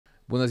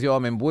Bună ziua,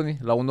 oameni buni,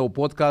 la un nou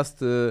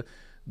podcast.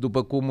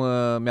 După cum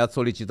mi-ați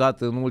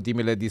solicitat în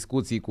ultimele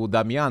discuții cu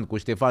Damian, cu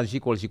Ștefan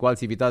Jicol și cu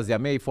alți invitați de-a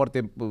mei,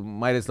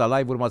 mai ales la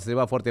live-uri, m-ați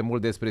întrebat foarte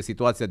mult despre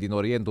situația din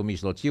Orientul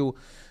Mijlociu,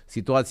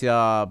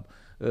 situația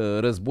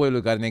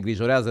războiului care ne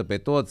îngrijorează pe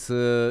toți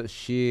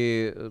și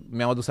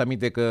mi-am adus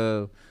aminte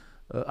că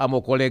am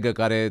o colegă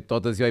care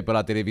toată ziua e pe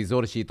la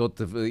televizor și tot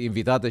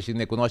invitată și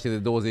ne cunoaște de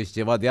 20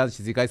 ceva de ani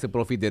și zic hai să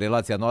profit de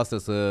relația noastră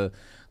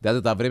de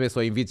atâta vreme să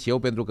o invit și eu,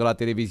 pentru că la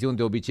televiziuni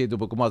de obicei,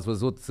 după cum ați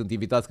văzut, sunt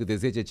invitați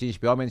câte 10-15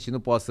 oameni și nu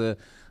poate să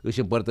își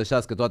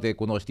împărtășească toate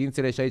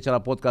cunoștințele și aici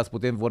la podcast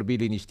putem vorbi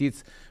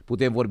liniștiți,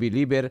 putem vorbi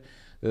liber.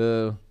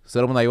 Să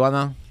rămână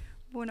Ioana.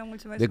 Bună,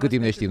 mulțumesc. De cât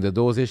timp ne știm? De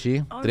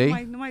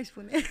 23? Nu mai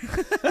spune.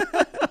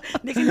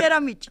 De când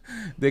eram mici.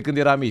 De când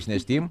eram mici ne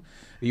știm.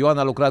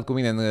 Ioana a lucrat cu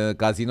mine în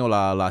casino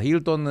la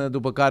Hilton,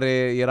 după care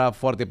era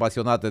foarte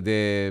pasionată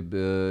de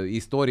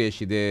istorie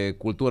și de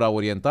cultura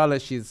orientală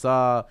și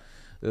s-a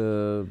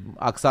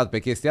axat pe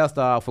chestia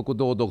asta, a făcut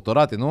 2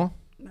 doctorate, nu?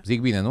 Da.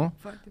 Zic bine, nu?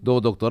 Foarte 2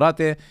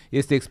 doctorate,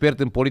 este expert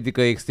în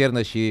politică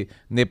externă și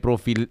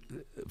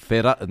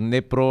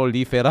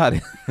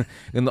neproliferare.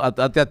 În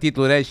atâtea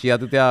titluri și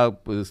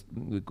atâtea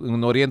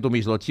în Orientul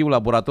Mijlociu,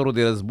 laboratorul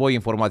de război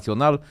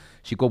informațional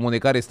și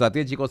comunicare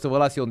strategică. O să vă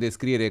las eu în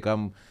descriere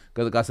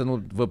ca să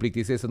nu vă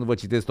plictisesc, să nu vă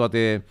citesc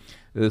toate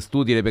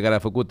studiile pe care a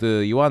făcut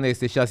Ioana.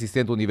 Este și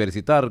asistent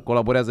universitar,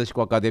 colaborează și cu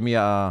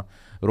Academia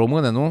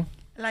Română, nu?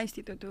 La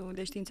Institutul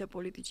de Științe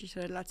Politice și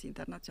Relații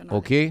Internaționale.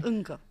 Ok.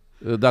 Încă.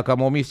 Dacă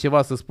am omis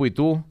ceva să spui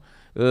tu.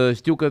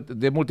 Știu că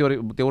de multe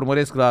ori te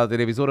urmăresc la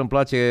televizor, îmi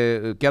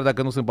place, chiar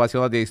dacă nu sunt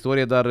pasionat de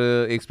istorie, dar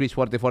explici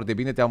foarte, foarte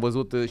bine. Te-am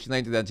văzut și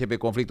înainte de a începe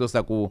conflictul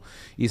ăsta cu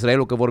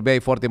Israelul, că vorbeai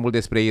foarte mult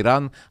despre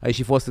Iran. Ai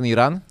și fost în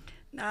Iran?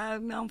 Da,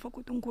 am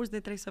făcut un curs de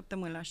 3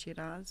 săptămâni la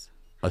Shiraz.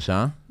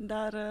 Așa?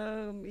 Dar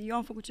eu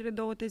am făcut cele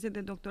 2 teze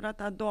de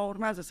doctorat, a doua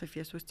urmează să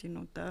fie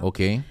susținută. Ok.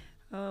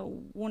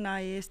 Una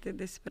este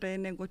despre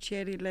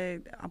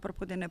negocierile,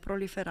 apropo de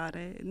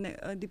neproliferare,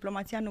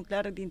 diplomația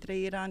nucleară dintre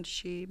Iran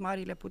și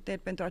marile puteri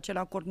pentru acel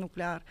acord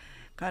nuclear,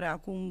 care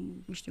acum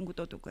știm cu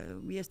totul că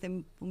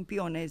este în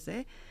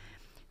pioneze.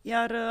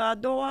 Iar a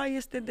doua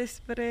este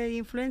despre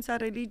influența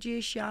religiei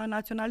și a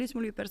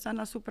naționalismului persan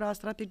asupra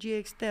strategiei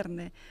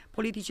externe,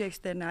 politice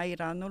externe a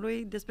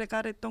Iranului, despre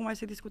care tocmai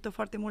se discută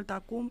foarte mult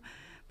acum,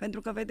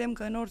 pentru că vedem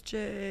că în orice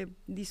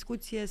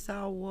discuție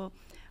sau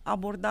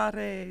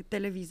abordare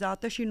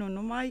televizată și nu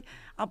numai,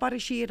 apare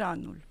și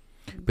Iranul.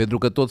 Pentru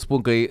că toți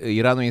spun că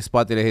Iranul e în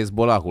spatele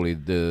Hezbollahului,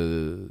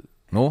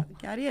 nu?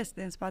 Chiar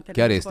este în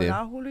spatele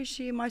Hezbollahului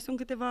și mai sunt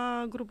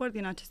câteva grupări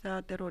din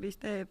acestea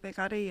teroriste pe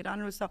care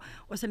Iranul sau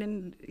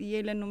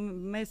ei le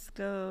numesc,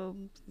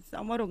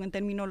 sau mă rog, în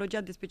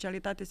terminologia de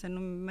specialitate se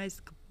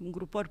numesc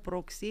grupări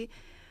proxy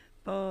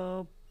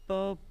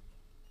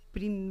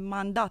prin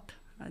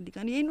mandat.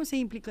 Adică ei nu se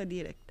implică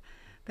direct.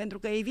 Pentru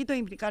că evită o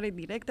implicare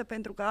directă,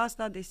 pentru că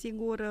asta,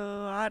 desigur,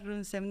 ar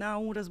însemna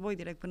un război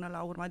direct până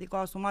la urmă, adică o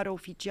asumare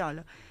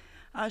oficială.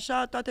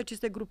 Așa, toate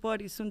aceste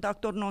grupări sunt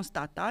actori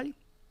non-statali,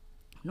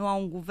 nu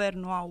au un guvern,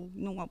 nu au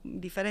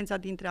diferența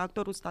dintre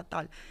actorul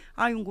statal.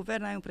 Ai un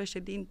guvern, ai un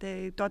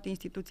președinte, toate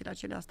instituțiile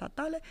acelea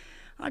statale.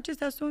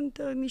 Acestea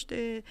sunt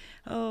niște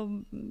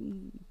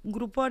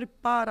grupări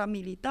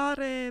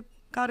paramilitare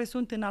care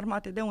sunt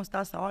înarmate de un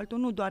stat sau altul,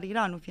 nu doar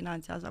Iranul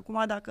finanțează.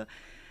 Acum, dacă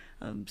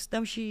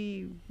stăm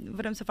și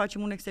vrem să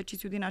facem un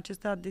exercițiu din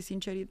acesta de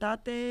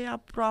sinceritate,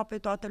 aproape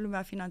toată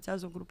lumea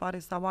finanțează o grupare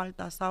sau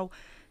alta sau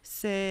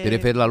se... Te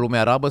referi la lumea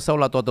arabă sau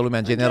la toată lumea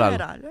în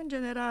general? În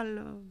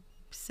general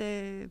se...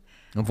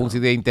 În funcție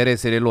de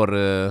interesele lor,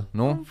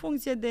 nu? În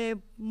funcție de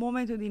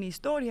momentul din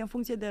istorie, în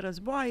funcție de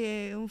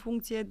războaie, în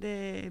funcție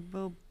de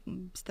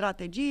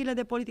strategiile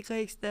de politică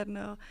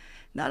externă.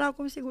 Dar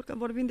acum sigur că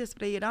vorbim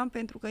despre Iran,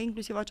 pentru că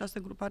inclusiv această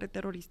grupare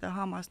teroristă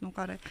Hamas, nu,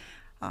 care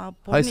a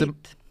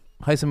pornit...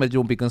 Hai să mergem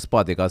un pic în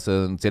spate ca să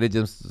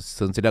înțelegem,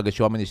 să înțeleagă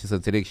și oamenii și să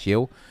înțeleg și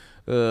eu.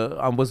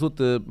 Am văzut,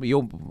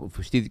 eu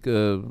știi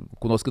că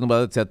cunoscându-mă de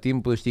atâția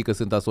timp, știi că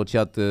sunt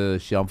asociat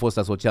și am fost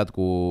asociat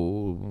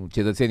cu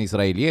cetățeni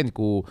israelieni,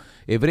 cu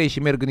evrei și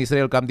merg în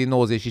Israel cam din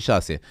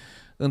 96.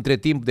 Între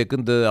timp, de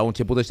când au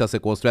început ăștia să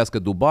construiască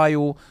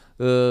Dubaiul,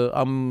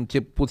 am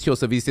început și eu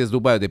să vizitez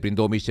Dubaiul de prin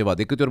 2000 și ceva.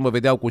 De câte ori mă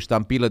vedeau cu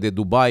ștampilă de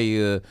Dubai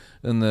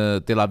în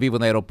Tel Aviv,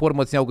 în aeroport,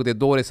 mă țineau câte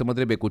 2 ore să mă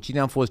întrebe cu cine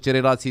am fost, ce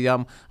relații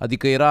am,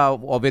 adică era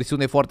o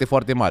aversiune foarte,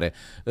 foarte mare.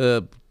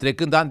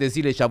 Trecând ani de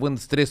zile și având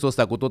stresul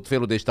ăsta cu tot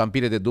felul de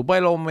ștampile de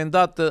Dubai, la un moment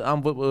dat,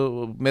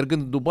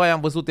 mergând în Dubai,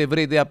 am văzut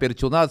evrei de aia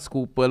percionați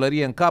cu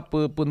pălărie în cap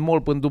până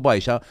mall până în Dubai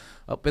și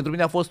pentru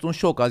mine a fost un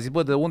șoc. Am zis,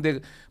 bă, de unde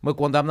mă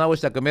condamnau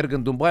ăștia că merg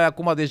în Dubai,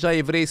 acum deja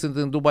evrei sunt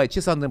în Dubai. Ce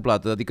s-a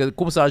întâmplat? Adică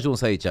cum s-a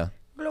ajuns aici?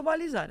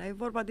 Globalizarea. E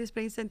vorba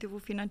despre incentivul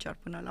financiar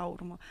până la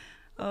urmă.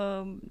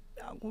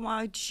 Acum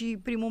și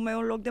primul meu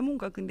loc de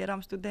muncă când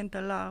eram studentă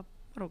la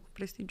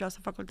prestigioasă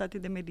facultate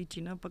de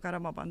medicină pe care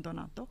am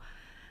abandonat-o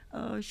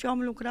și am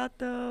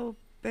lucrat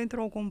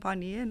pentru o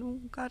companie, nu,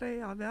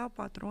 care avea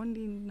patroni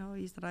din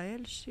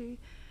Israel și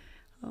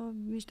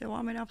niște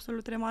oameni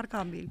absolut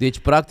remarcabili. Deci,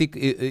 practic,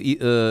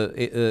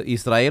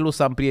 Israelul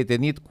s-a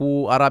împrietenit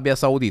cu Arabia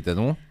Saudită,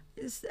 nu?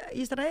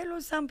 Israelul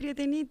s-a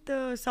împrietenit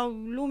sau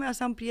lumea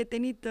s-a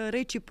împrietenit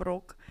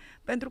reciproc,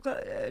 pentru că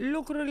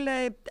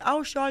lucrurile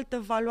au și o altă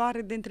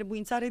valoare de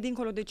întrebuințare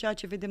dincolo de ceea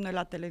ce vedem noi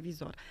la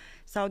televizor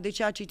sau de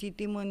ceea ce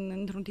citim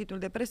într-un titlu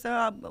de presă.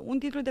 Un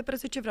titlu de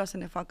presă ce vrea să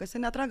ne facă? Să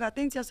ne atragă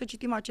atenția să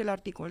citim acel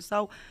articol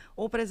sau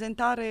o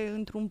prezentare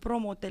într-un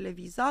promo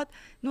televizat,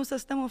 nu să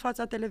stăm în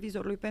fața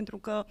televizorului, pentru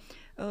că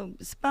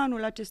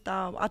spanul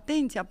acesta,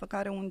 atenția pe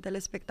care un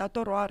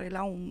telespectator o are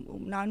la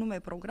un anume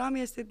program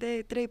este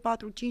de 3,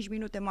 4, 5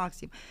 minute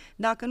maxim.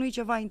 Dacă nu e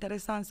ceva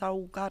interesant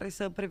sau care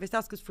să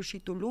prevestească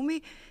sfârșitul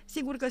lumii,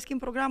 sigur că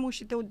schimbi programul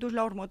și te duci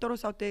la următorul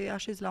sau te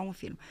așezi la un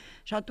film.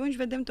 Și atunci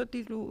vedem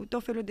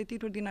tot felul de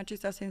titluri din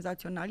acestea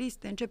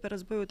senzaționaliste, începe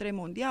războiul 3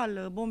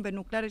 mondial, bombe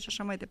nucleare și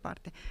așa mai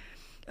departe.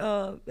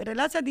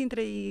 Relația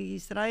dintre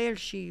Israel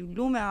și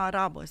lumea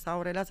arabă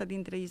sau relația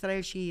dintre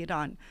Israel și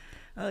Iran,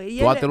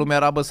 toată lumea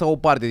arabă sau o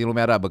parte din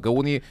lumea arabă? Că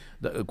unii,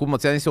 cum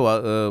ți-am zis eu,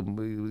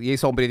 ei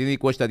s-au împrietenit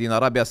cu ăștia din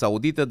Arabia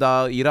Saudită,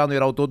 dar Iranul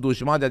erau tot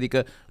dușmani,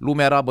 adică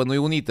lumea arabă nu e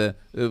unită.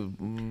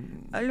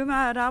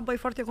 Lumea arabă e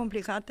foarte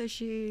complicată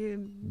și...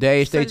 De-aia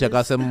ești aici,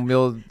 ca să...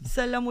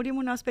 Să lămurim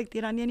un aspect,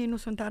 iranienii nu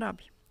sunt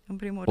arabi, în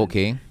primul rând. Ok,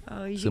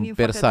 sunt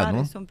persani,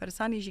 nu? Sunt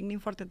persani, îi jignim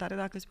foarte tare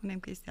dacă spunem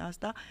că este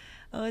asta.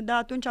 Dar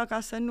atunci, ca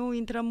să nu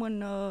intrăm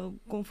în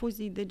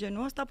confuzii de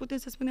genul ăsta, putem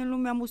să spunem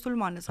lumea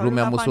musulmană sau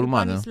lumea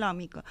musulmană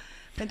islamică.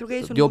 Pentru că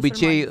ei sunt de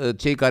obicei, musulmani.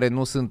 Cei care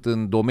nu sunt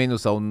în domeniu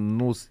sau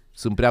nu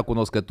sunt prea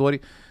cunoscători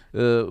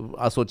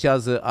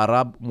asociază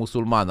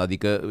arab-musulman,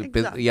 adică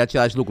exact. E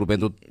același lucru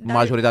pentru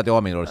majoritatea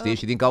oamenilor, știi?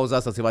 Și din cauza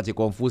asta se face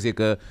confuzie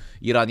că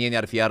iranienii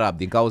ar fi arabi,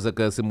 din cauza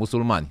că sunt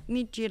musulmani.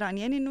 Nici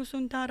iranienii nu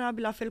sunt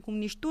arabi, la fel cum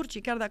nici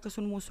turcii, chiar dacă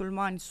sunt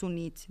musulmani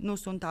suniți, nu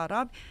sunt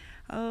arabi.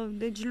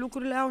 Deci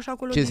lucrurile au și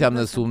acolo... Ce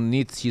înseamnă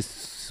suniți și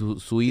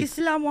suiți?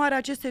 Islamul are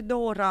aceste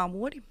două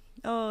ramuri,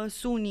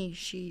 sunii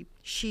și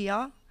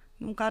shia,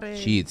 în care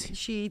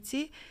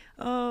șiiții.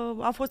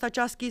 A fost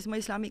acea schismă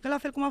islamică, la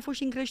fel cum a fost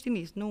și în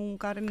creștinism, nu în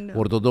care...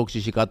 Ortodoxi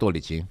și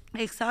catolicii.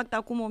 Exact,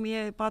 acum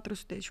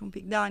 1400 și un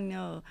pic de ani.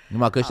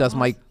 Numai că ăștia sunt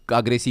mai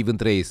agresivi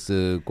între ei,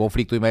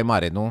 conflictul e mai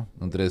mare, nu?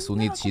 Între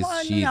suniți și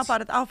șiiți.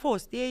 A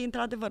fost, ei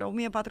într-adevăr,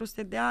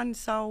 1400 de ani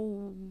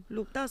s-au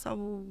luptat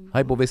sau...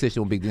 Hai, povestește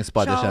un pic din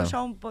spate,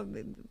 așa.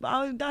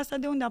 De asta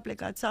de unde a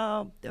plecat?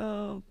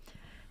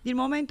 Din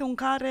momentul în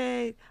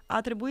care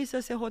a trebuit să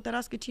se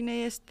hotărască cine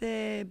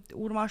este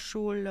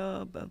urmașul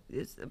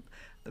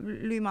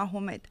lui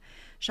Mahomet.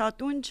 Și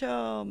atunci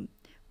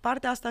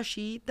partea asta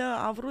șiită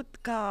a vrut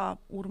ca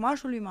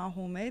urmașul lui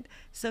Mahomet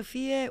să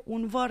fie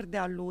un văr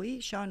de-a lui,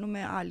 și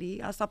anume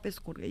Ali, asta pe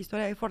scurt,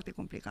 istoria e foarte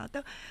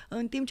complicată,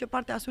 în timp ce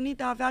partea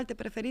sunită avea alte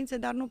preferințe,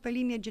 dar nu pe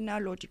linie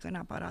genealogică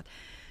neapărat.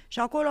 Și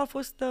acolo a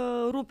fost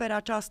ruperea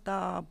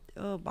aceasta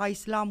a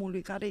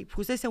islamului, care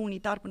fusese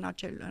unitar până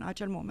în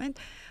acel moment.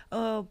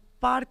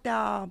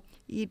 Partea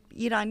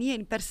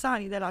iranieni,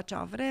 persanii de la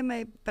acea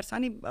vreme,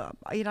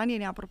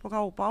 iranieni, apropo, ca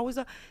o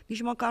pauză,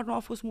 nici măcar nu au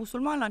fost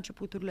musulmani la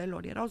începuturile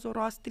lor, erau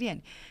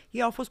zoroastrieni.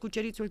 Ei au fost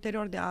cuceriți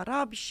ulterior de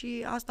arabi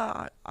și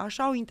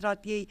așa au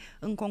intrat ei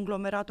în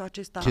conglomeratul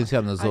acesta. Ce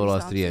înseamnă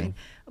zoroastrieni?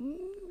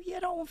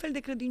 Erau un fel de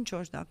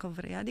credincioși, dacă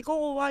vrei, adică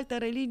o altă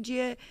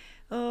religie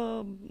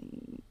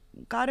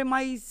care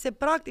mai se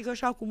practică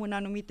și acum în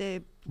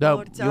anumite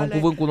părți. E un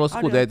cuvânt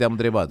cunoscut, de-aia te-am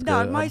întrebat.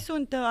 Dar mai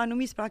sunt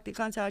anumiți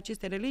practicanți ale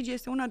acestei religii,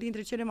 este una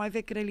dintre cele mai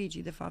vechi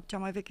religii, de fapt, cea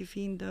mai veche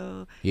fiind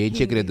ei în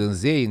ce cred? În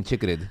zei? În ce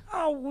cred?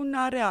 Au un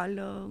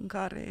areal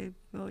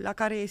la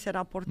care ei se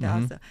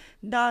raportează.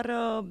 Dar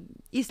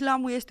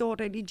islamul este o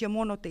religie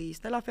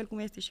monoteistă, la fel cum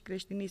este și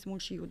creștinismul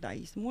și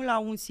iudaismul,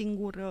 au un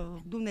singur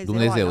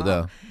Dumnezeu,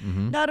 da.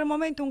 Dar în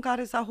momentul în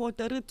care s-a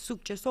hotărât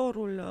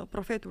succesorul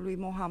profetului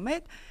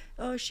Mohamed,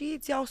 și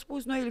ți-au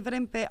spus, noi îl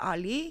vrem pe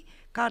Ali,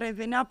 care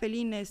venea pe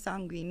linie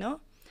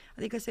sanguină,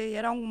 adică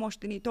era un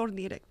moștenitor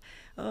direct.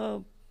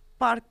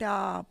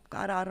 Partea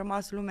care a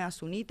rămas lumea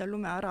sunită,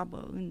 lumea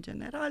arabă în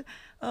general,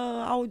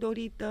 au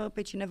dorit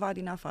pe cineva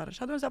din afară. Și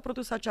atunci s-a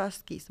produs acea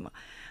schismă.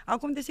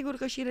 Acum, desigur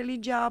că și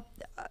religia,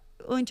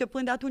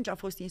 începând de atunci, a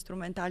fost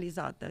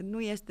instrumentalizată. Nu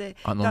este...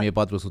 În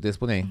 1400,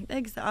 spuneai?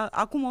 Exact,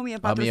 acum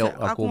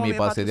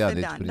 1400 de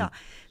ani. Da.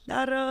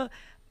 Dar...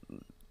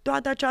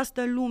 toată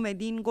această lume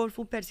din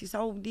Golful Persic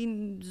sau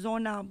din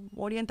zona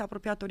Orient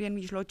apropiat, Orient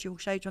mijlociu,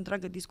 și aici o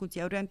întreagă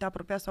discuție, Orient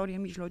apropiat sau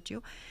Orient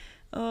mijlociu,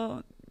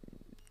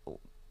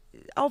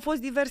 au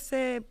fost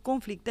diverse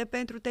conflicte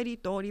pentru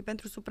teritorii,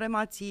 pentru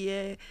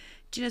supremație,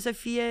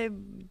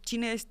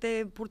 cine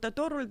este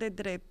purtătorul de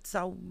drept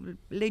sau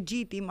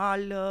legitim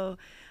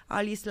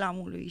al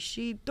islamului,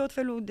 și tot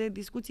felul de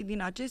discuții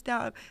din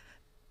acestea.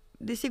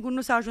 Desigur,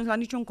 nu s-a ajuns la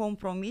niciun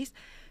compromis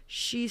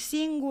și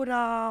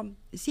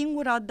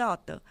singura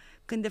dată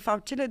când de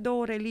fapt cele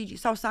două religii,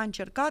 sau s-a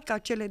încercat ca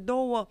cele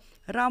două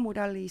ramuri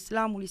ale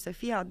islamului să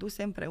fie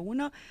aduse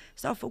împreună,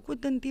 s-a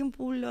făcut în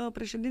timpul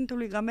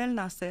președintelui Gamal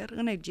Nasser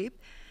în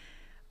Egipt,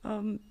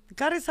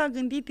 care s-a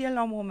gândit el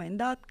la un moment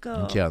dat că...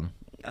 În ce an?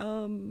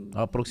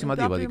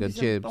 Aproximativ, adică în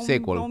ce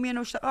secol?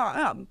 1900,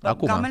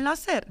 Acum. Gamal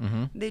Nasser.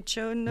 Deci,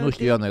 Nu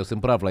știu, Ioana, eu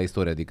sunt praf la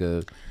istorie, adică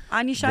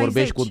anii 60.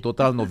 vorbești cu un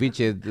total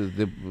novice,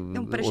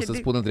 o să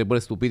spun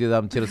întrebări stupide, dar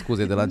îmi cer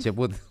scuze de la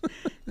început.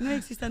 Nu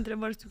există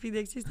întrebări stupide,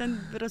 există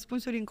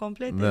răspunsuri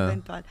incomplete,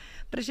 eventual.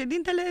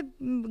 Președintele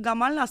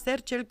Gamal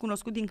Nasser, cel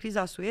cunoscut din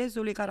criza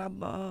Suezului, care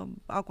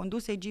a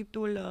condus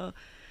Egiptul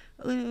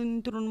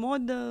într-un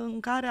mod în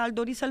care ar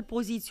dori să-l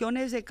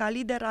poziționeze ca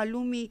lider al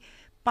lumii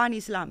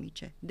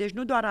pan-islamice. Deci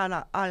nu doar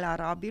al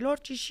arabilor,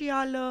 ci și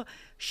al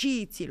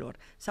șiiților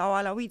sau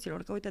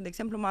alauiților. Că uite, de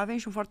exemplu, mai avem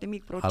și un foarte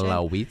mic procent.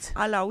 Alauiți?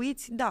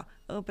 Alauiți, da.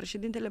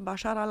 Președintele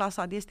Bashar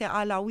al-Assad este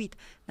alauit,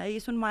 dar ei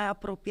sunt mai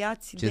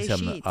apropiați de șiiți. Ce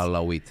înseamnă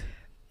alauit?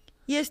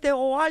 Este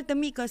o altă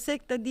mică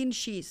sectă din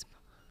șiism,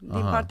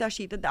 din partea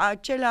șiită.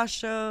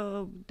 Aceleași,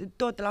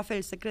 tot la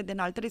fel, se crede în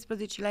al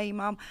 13-lea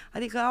imam,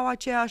 adică au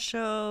aceeași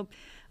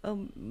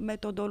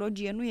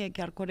metodologie, nu e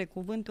chiar corect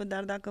cuvântul,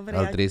 dar dacă vrei...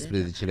 Al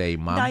 13-lea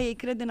imam? Da, ei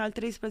cred în al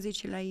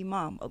 13-lea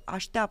imam,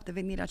 așteaptă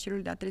venirea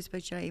celui de-al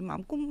 13-lea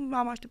imam. Cum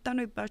am așteptat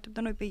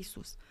noi pe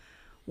Iisus?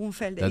 Un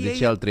fel de... Dar de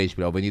ce al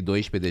 13-lea? Au venit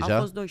 12 deja?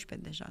 Au fost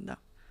 12 deja, da.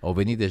 Au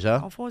venit deja?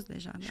 Au fost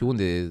deja, da. Și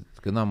unde?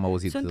 Că n-am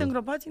auzit. Sunt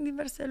îngropați în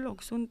diverse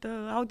locuri.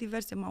 Au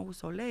diverse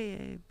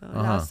mausolee,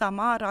 la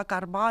Samara,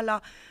 Karbala.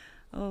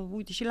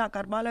 Uite, și la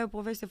Karbala e o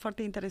poveste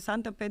foarte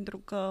interesantă, pentru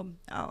că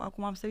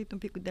acum am sărit un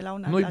pic de la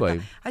una la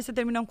alta. Hai să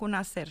terminăm cu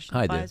Nasser. Și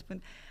după aia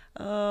spun.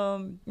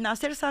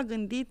 Nasser s-a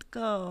gândit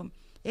că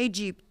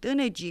în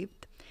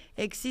Egipt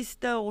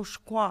există o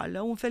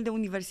școală, un fel de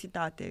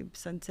universitate,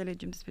 să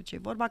înțelegem despre ce e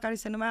vorba, care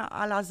se numea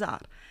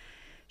Al-Azhar.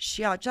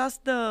 Și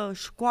această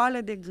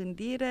școală de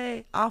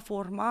gândire a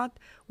format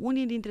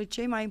unii dintre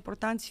cei mai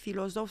importanți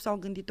filozofi sau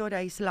gânditori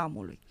ai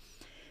islamului.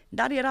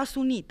 Dar era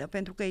sunită,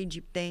 pentru că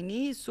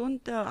egiptenii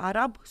sunt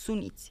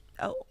arab-suniți.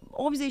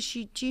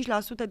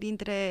 85%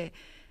 dintre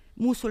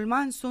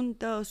musulmani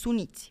sunt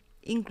suniți,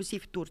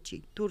 inclusiv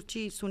turcii.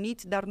 Turcii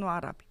suniți, dar nu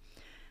arabi.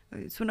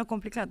 Sună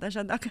complicat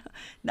așa,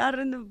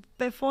 dar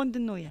pe fond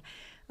nu e.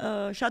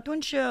 Și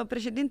atunci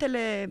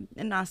președintele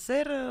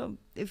Nasser,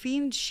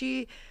 fiind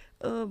și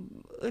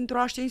într-o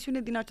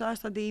ascensiune din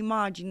aceasta de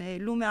imagine,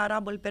 lumea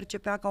arabă îl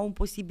percepea ca un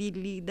posibil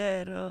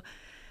lider,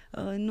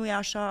 nu e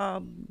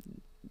așa.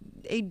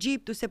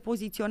 Egiptul se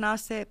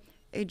poziționase,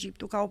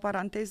 Egiptul, ca o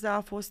paranteză,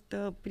 a fost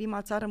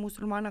prima țară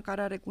musulmană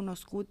care a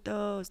recunoscut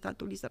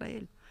statul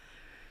Israel.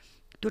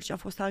 Turcia a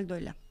fost al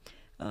doilea.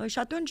 Și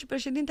atunci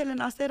președintele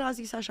Nasser a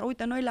zis așa: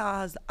 uite, noi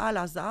la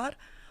Al-Azhar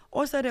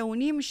o să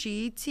reunim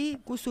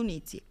șiiții cu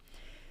suniții.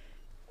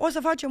 O să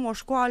facem o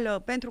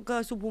școală, pentru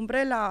că sub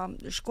umbrela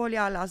școlii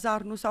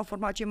Al-Azhar nu s-au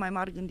format cei mai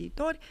mari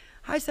gânditori.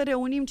 Hai să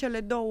reunim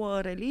cele două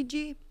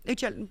religii,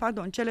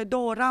 cele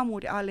două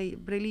ramuri ale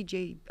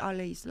religiei,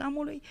 ale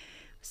islamului,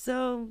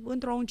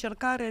 într-o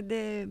încercare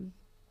de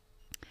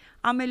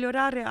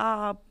ameliorare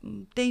a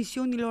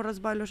tensiunilor,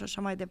 războaielor și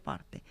așa mai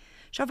departe.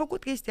 Și a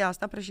făcut chestia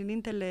asta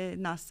președintele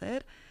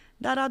Nasser,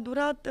 dar a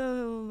durat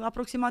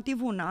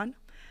aproximativ un an,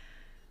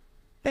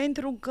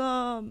 pentru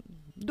că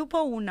după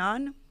un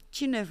an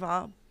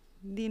cineva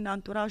din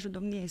anturajul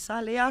domniei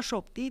sale i-a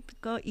șoptit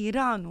că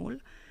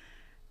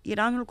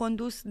Iranul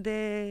condus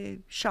de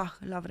șah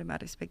la vremea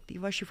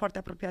respectivă și foarte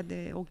apropiat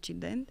de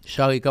Occident.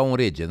 Șah e ca un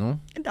rege, nu?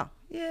 Da,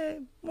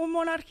 e o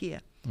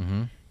monarhie.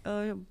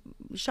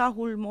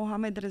 Șahul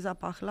Mohamed Reza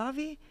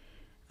Pahlavi,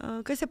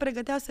 că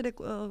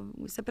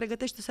se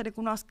pregătește să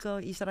recunoască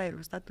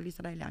Israelul, statul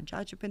israelian,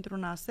 ceea ce pentru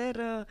Nasser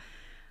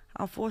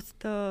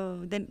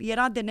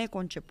era de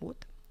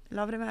neconceput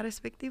la vremea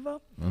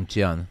respectivă. În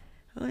ce an?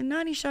 În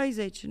anii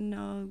 60,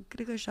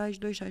 cred că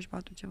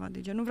 62-64, ceva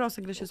de gen. Nu vreau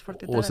să greșesc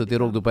foarte tare. O să te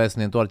rog după aia să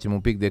ne întoarcem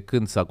un pic de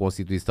când s-a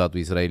constituit statul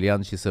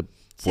israelian și să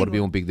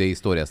vorbim un pic de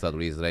istoria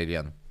statului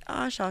israelian.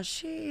 Așa,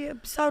 și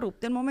s-a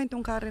rupt. În momentul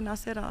în care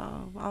Nasser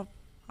a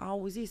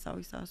auzit sau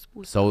i s-a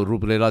spus... S-au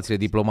rupt relațiile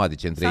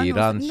diplomatice între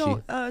Iran și...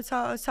 Nu,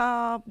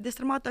 s-a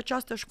destrămat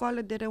această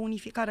școală de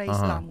reunificare a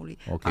islamului.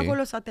 Okay.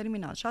 Acolo s-a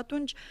terminat. Și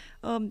atunci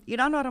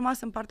Iranul a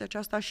rămas în partea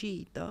aceasta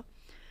șiită,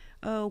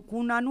 cu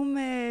un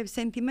anume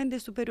sentiment de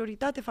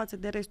superioritate față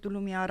de restul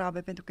lumii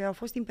arabe, pentru că au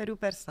fost Imperiul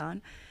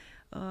Persan,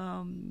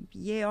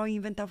 ei au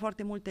inventat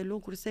foarte multe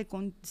lucruri,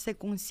 se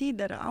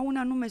consideră, au un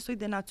anume soi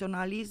de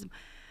naționalism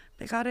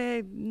pe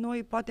care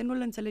noi poate nu îl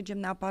înțelegem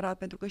neapărat,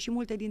 pentru că și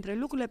multe dintre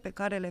lucrurile pe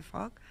care le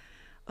fac,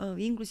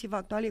 inclusiv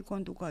actualii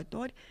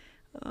conducători,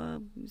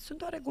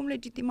 sunt oarecum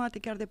legitimate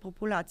chiar de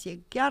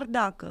populație. Chiar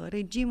dacă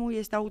regimul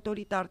este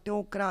autoritar,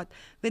 teocrat,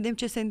 vedem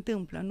ce se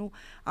întâmplă, nu?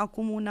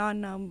 Acum un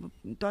an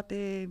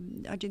toate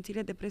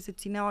agențiile de presă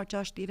țineau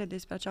acea știre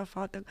despre acea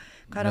fată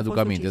care a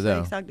fost ucisă,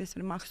 exact,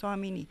 despre Mahsa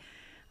Amini.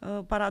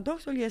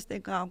 Paradoxul este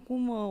că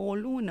acum o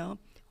lună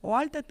O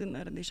altă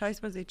tânără de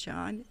 16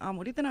 ani a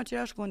murit în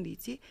aceleași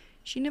condiții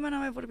și nimeni n-a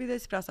mai vorbit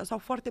despre asta, sau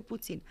foarte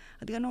puțin.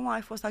 Adică nu a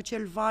mai fost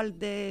acel val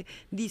de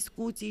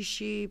discuții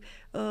și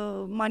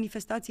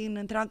manifestații în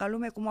întreaga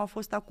lume cum a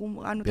fost acum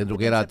anul trecut. Pentru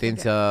că era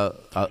atenția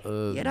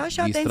era și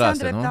atenția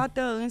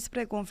îndreptată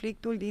înspre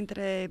conflictul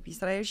dintre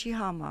Israel și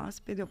Hamas,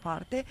 pe de o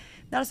parte,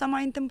 dar s-a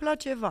mai întâmplat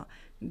ceva.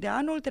 De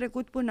anul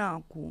trecut până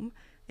acum,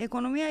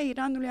 economia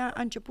Iranului a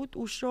început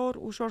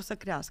ușor să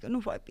crească.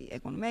 Nu,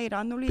 economia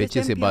Iranului pe este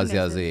ce se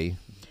bazează ei?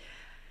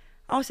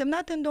 Au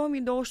semnat în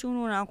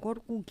 2021 un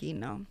acord cu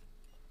China,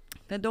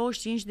 pe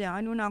 25 de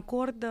ani, un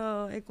acord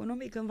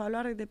economic în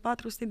valoare de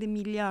 400 de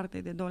miliarde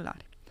de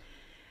dolari.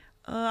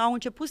 Au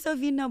început să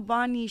vină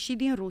banii și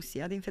din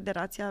Rusia, din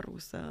Federația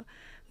Rusă,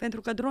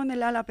 pentru că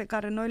dronele alea pe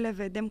care noi le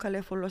vedem că le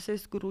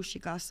folosesc rușii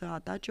ca să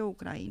atace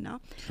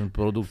Ucraina sunt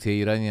producție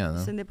iraniană.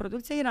 Sunt de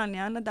producție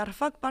iraniană, dar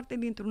fac parte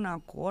dintr-un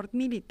acord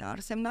militar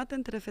semnat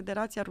între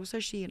Federația Rusă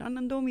și Iran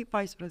în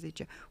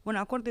 2014, un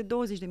acord de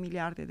 20 de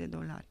miliarde de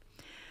dolari.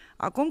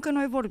 Acum când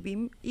noi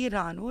vorbim,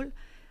 Iranul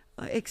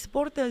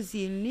exportă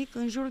zilnic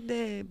în jur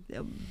de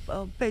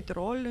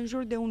petrol, în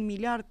jur de 1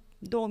 miliard,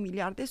 2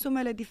 miliarde,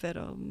 sumele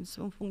diferă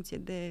în funcție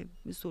de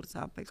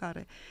sursa pe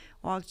care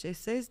o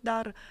accesezi,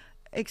 dar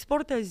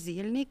exportă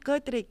zilnic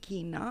către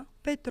China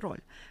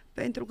petrol.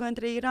 Pentru că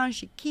între Iran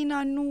și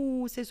China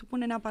nu se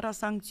supune neapărat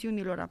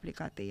sancțiunilor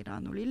aplicate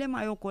Iranului. Le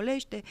mai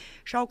ocolește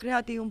și au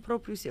creat ei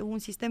un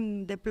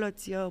sistem de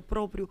plăți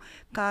propriu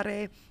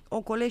care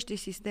ocolește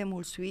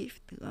sistemul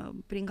SWIFT,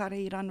 prin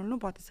care Iranul nu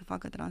poate să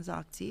facă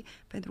tranzacții,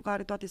 pentru că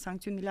are toate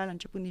sancțiunile alea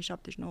începând din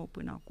 79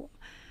 până acum.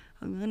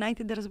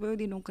 Înainte de războiul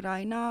din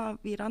Ucraina,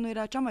 Iranul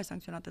era cea mai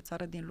sancționată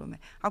țară din lume.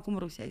 Acum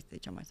Rusia este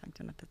cea mai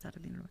sancționată țară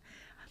din lume.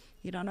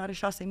 Iranul are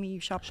 6.700.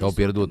 Și au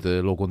pierdut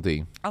locul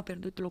întâi. Au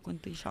pierdut locul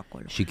întâi și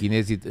acolo. Și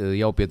chinezii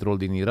iau petrol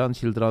din Iran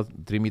și îl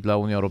trimit la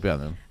Uniunea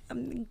Europeană.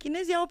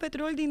 Chinezii iau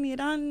petrol din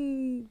Iran.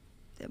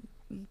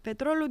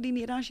 Petrolul din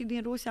Iran și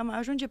din Rusia mai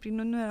ajunge prin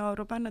Uniunea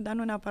Europeană, dar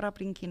nu neapărat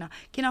prin China.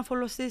 China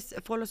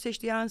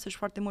folosește ea însăși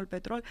foarte mult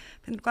petrol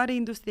pentru că are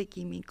industrie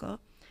chimică.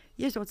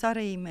 Este o țară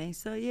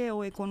imensă, e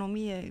o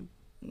economie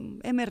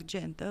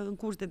emergentă, în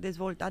curs de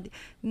dezvoltare,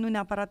 nu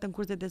neapărat în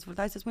curs de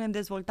dezvoltare, să spunem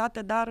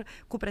dezvoltată, dar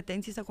cu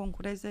pretenții să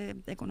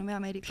concureze economia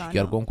americană. Și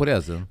chiar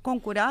concurează.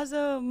 Concurează,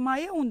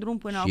 mai e un drum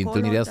până acolo. Și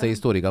întâlnirea asta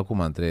istorică acum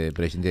între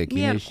președintele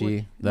Chinei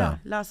și... Da,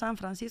 la San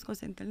Francisco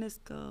se întâlnesc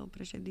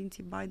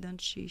președinții Biden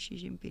și Xi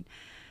Jinping.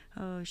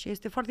 Și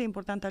este foarte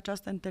importantă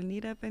această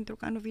întâlnire pentru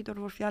că anul viitor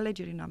vor fi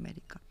alegeri în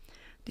America.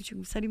 Deci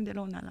sărim de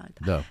la una la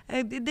alta. Da.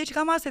 Deci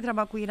cam asta e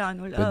treaba cu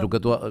Iranul. Pentru că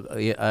tu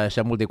ai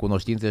așa multe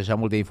cunoștințe, așa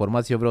multe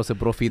informații, eu vreau să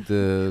profit.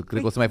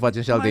 Cred că o să mai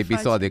facem și alte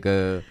episoade.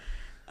 Că...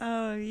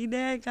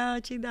 Ideea e ca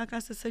cei de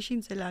acasă să și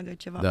înțeleagă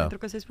ceva, da. pentru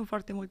că se spun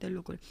foarte multe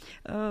lucruri.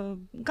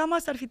 Cam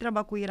asta ar fi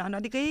treaba cu Iranul.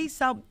 Adică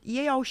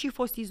ei au și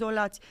fost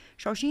izolați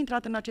și au și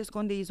intrat în acest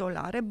cont de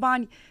izolare.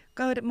 Bani,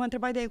 că mă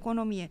întrebai de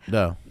economie.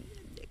 Da.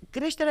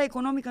 Creșterea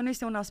economică nu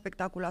este un aspect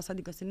spectaculos,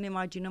 adică să ne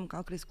imaginăm că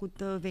a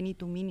crescut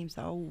venitul minim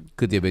sau...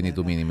 Cât e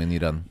venitul minim în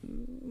Iran?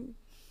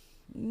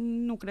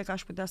 Nu cred că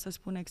aș putea să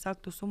spun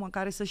exact o sumă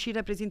care să și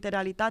reprezinte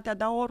realitatea,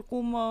 dar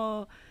oricum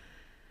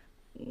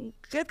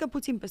cred că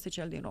puțin peste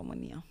cel din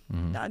România.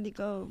 Da,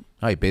 adică...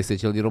 Hai, peste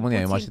cel din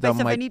România. Puțin,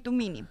 peste venitul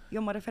minim.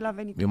 Eu mă refer la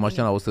venitul minim.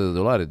 Eu mă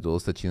aștept la $100,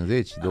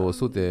 250,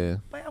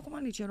 200... Păi acum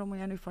nici în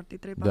România nu e foarte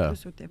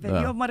 300-400.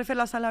 Da. Eu mă refer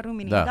la salariul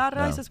minim, dar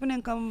hai să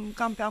spunem că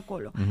cam pe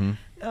acolo.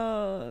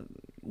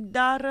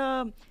 Dar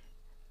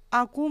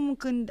acum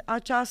când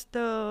această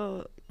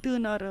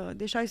tânără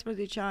de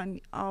 16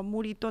 ani a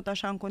murit tot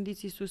așa în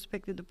condiții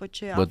suspecte după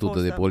ce bătută a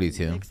fost... de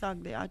poliție. Exact,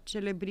 de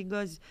acele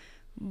brigăzi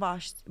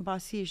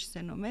basiși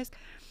se numesc.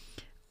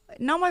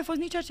 N-au mai fost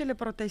nici acele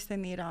proteste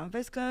în Iran.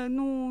 Vezi că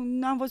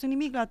nu am văzut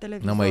nimic la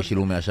televizor. N-a mai ieșit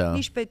lumea așa.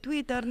 Nici pe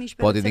Twitter, nici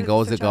pe... Poate din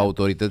cauza că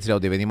autoritățile au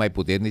devenit mai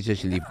puternice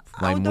și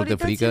mai multă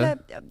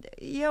frică?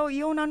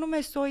 E un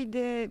anume soi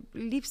de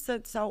lipsă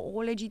sau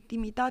o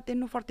legitimitate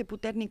nu foarte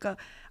puternică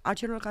a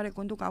celor care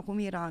conduc acum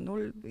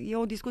Iranul. E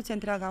o discuție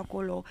întreagă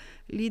acolo.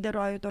 Liderul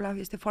Ayatollah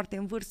este foarte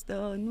în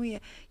vârstă.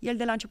 El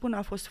de la început nu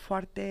a fost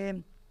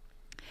foarte...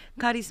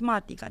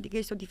 carismatic, adică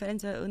este o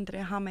diferență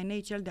între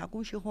Hamenei, cel de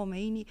acum, și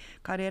Khomeini,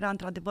 care era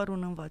într-adevăr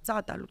un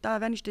învățat, a luptat,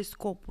 avea niște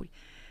scopuri.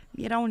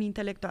 Era un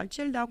intelectual.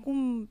 Cel de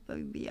acum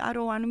are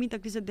o anumită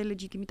criză de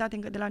legitimitate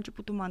încă de la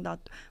începutul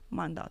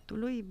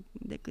mandatului,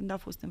 de când a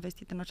fost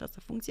investit în această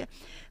funcție.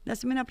 De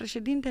asemenea,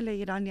 președintele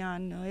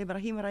iranian,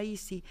 Ebrahim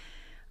Raisi,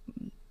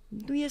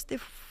 nu este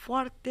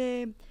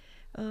foarte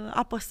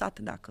apăsat,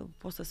 dacă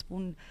pot să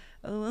spun,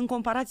 în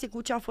comparație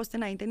cu ce a fost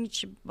înainte.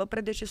 Nici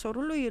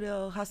predecesorul lui,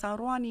 Hassan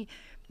Rouhani,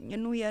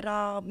 nu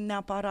era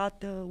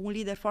neapărat un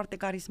lider foarte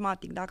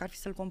carismatic, dacă ar fi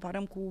să-l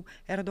comparăm cu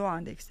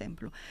Erdogan, de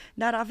exemplu.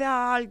 Dar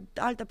avea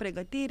altă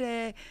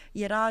pregătire,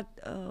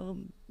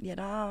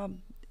 era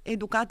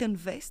educat în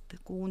vest,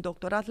 cu un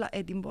doctorat la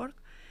Edinburgh,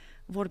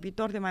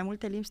 vorbitor de mai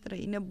multe limbi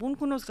străine, bun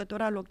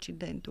cunoscător al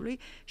Occidentului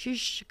și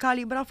își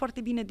calibra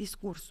foarte bine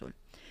discursul.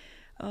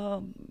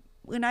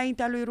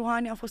 Înaintea lui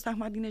Rouhani a fost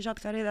Ahmadinejad,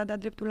 care era de-a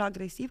dreptul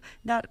agresiv,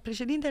 dar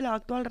președintele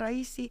actual,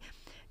 Raisi,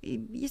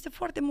 Este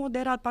foarte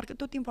moderat, parcă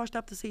tot timpul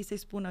așteaptă să îi se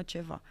spună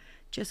ceva.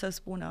 Ce să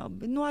spună?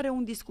 Nu are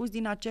un discurs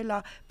din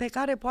acela pe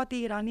care poate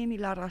iranienii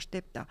l-ar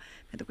aștepta.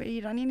 Pentru că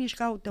iranienii își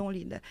caută un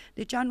lider.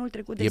 Deci anul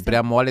trecut... E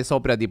prea moale sau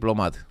prea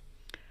diplomat?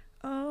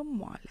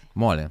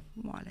 Moale.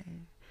 Moale.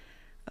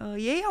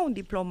 Ei au un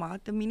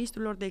diplomat,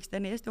 ministrul lor de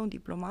externe este un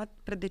diplomat,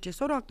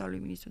 predecesorul actualului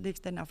ministru de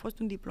externe a fost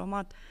un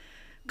diplomat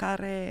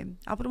care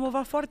a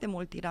promovat foarte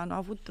mult Iranul, a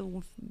avut o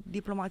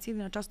diplomație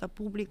din aceasta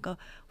publică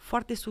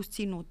foarte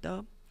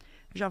susținută,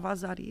 Javad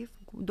Zarif,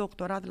 cu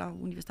doctorat la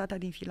Universitatea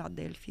din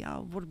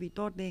Philadelphia,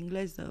 vorbitor de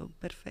engleză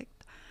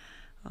perfect,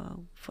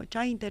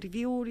 făcea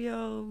interviuri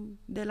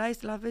de la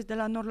est la vest, de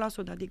la nord la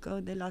sud, adică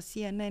de la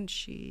CNN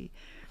și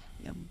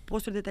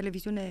posturi de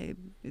televiziune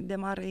de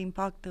mare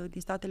impact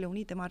din Statele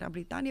Unite, Marea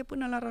Britanie,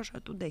 până la Russia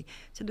Today.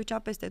 Se ducea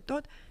peste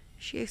tot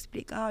și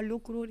explica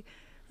lucruri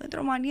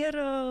într-o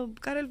manieră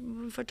care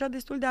îl făcea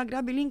destul de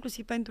agreabil,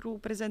 inclusiv pentru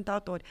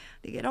prezentatori.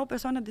 Adică era o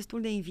persoană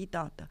destul de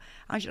invitată.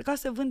 A încercat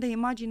să vândă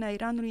imaginea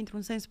Iranului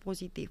într-un sens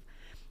pozitiv.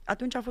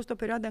 Atunci a fost o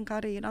perioadă în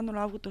care Iranul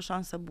a avut o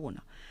șansă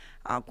bună.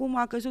 Acum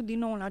a căzut din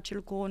nou în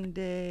acel con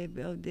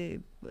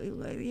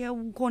e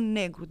un con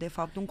negru, de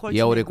fapt, un colț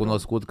negru. I-au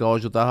recunoscut că au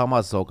ajutat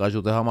Hamas sau că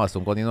ajută Hamas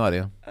în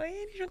continuare?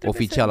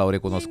 Oficial au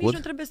recunoscut? Ei nici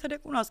nu trebuie să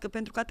recunoască,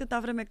 pentru că atâta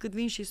vreme cât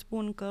vin și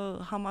spun că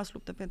Hamas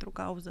luptă pentru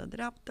cauză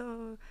dreaptă,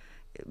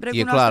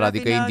 e clar,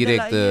 adică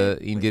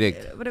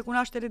indirect.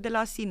 Recunoaștere de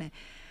la sine.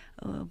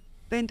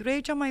 Pentru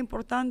ei cea mai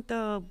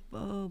importantă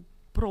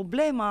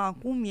problemă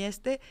acum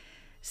este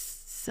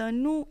să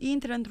nu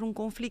intre într-un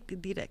conflict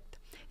direct.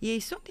 Ei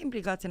sunt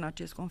implicați în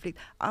acest conflict.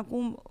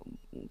 Acum,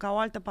 ca o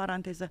altă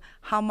paranteză,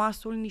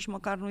 Hamasul nici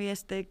măcar nu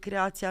este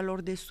creația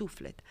lor de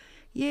suflet.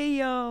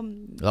 Ei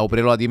l-au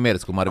preluat din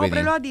mers, cum ar veni. Au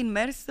preluat din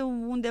mers,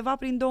 undeva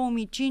prin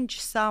 2005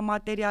 s-a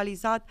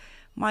materializat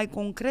mai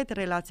concret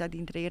relația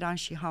dintre Iran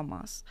și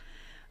Hamas.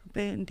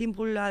 În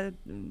timpul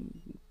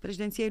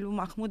președinției lui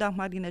Mahmoud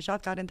Ahmadinejad,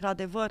 care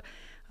într-adevăr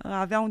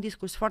avea un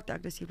discurs foarte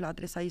agresiv la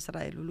adresa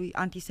Israelului,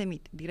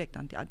 antisemit, direct,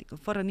 adică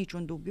fără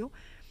niciun dubiu,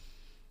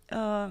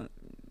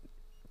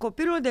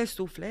 copilul de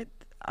suflet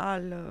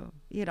al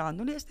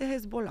Iranului este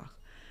Hezbollah.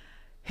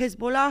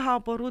 Hezbollah a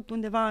apărut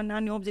undeva în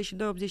anii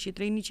 82-83,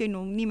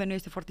 nimeni nu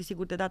este foarte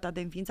sigur de data de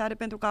înființare,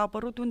 pentru că a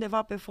apărut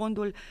undeva pe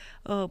fondul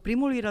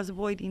primului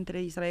război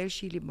dintre Israel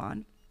și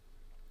Liban.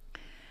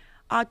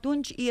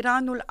 Atunci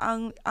Iranul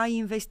a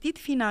investit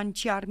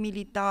financiar,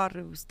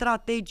 militar,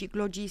 strategic,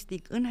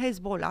 logistic în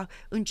Hezbollah,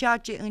 în ceea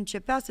ce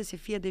începea să se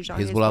fie deja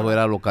Hezbollah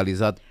era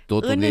localizat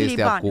tot unde este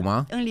Liban,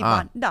 acum? În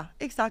Liban, da,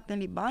 exact, în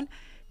Liban,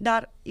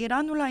 dar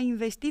Iranul a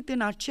investit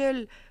în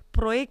acel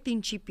proiect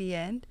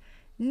incipient,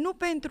 nu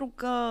pentru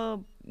că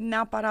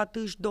neapărat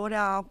își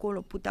dorea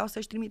acolo, puteau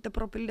să-și trimită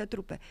propriile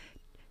trupe.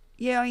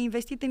 Ei au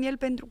investit în el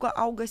pentru că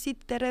au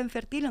găsit teren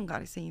fertil în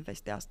care să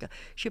investească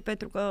și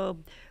pentru că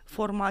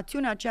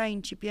formațiunea aceea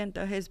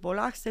incipientă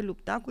Hezbollah se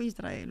lupta cu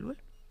Israelul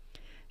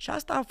și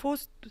asta a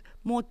fost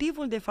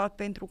motivul de fapt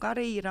pentru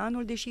care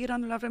Iranul, deși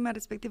Iranul la vremea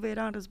respectivă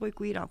era în război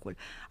cu Irakul,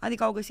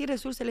 adică au găsit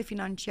resursele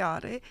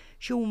financiare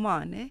și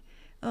umane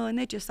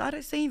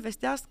necesare să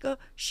investească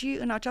și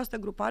în această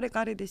grupare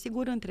care,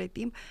 desigur, între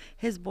timp,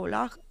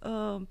 Hezbollah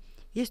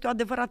este o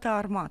adevărată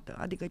armată.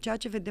 Adică ceea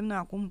ce vedem noi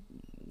acum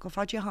că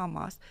face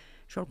Hamas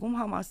și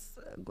oricum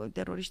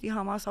teroriștii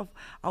Hamas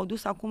au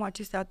dus acum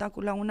aceste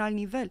atacuri la un alt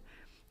nivel.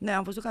 Noi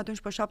am văzut că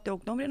atunci pe 7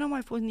 octombrie n-au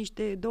mai fost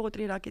niște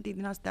 2-3 rachete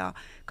din astea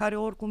care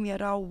oricum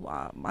erau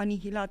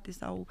anihilate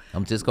sau... Am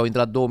înțeles că au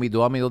intrat 2000 de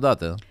oameni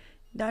odată.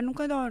 Dar nu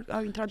că doar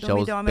au intrat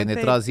 2000 de oameni,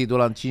 penetrat zidul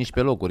în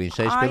 15 locuri, în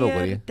 16 aer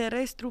locuri.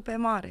 terestru pe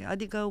mare,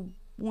 adică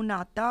un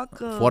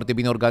atac foarte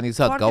bine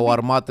organizat, foarte ca o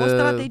armată... O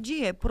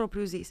strategie,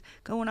 propriu zis.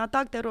 Că un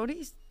atac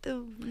terorist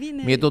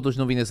vine... Mie totuși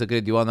nu vine să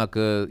cred, Ioana,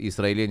 că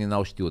israelienii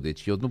n-au știut.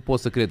 Deci eu nu pot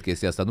să cred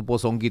chestia asta, nu pot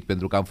să o înghit,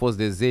 pentru că am fost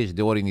de zeci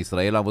de ori în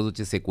Israel, am văzut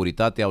ce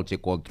securitate au, ce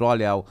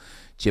controle au,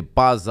 ce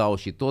pază au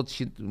și tot,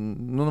 și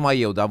nu numai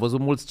eu, dar am văzut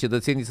mulți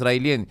cetățeni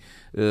israelieni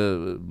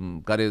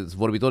care sunt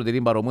vorbitori de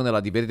limba română la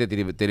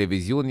diferite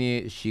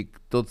televiziuni și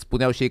tot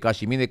spuneau și ei ca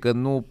și mine că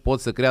nu pot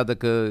să creadă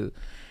că...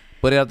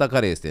 Părerea ta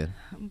care este?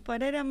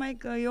 Părerea mea e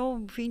că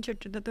eu, fiind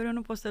cercetător, eu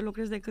nu pot să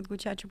lucrez decât cu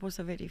ceea ce pot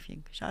să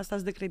verific. Și asta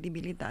îți dă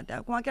credibilitate.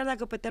 Acum, chiar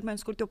dacă pe termen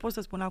scurt eu pot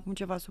să spun acum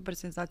ceva super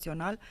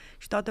senzațional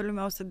și toată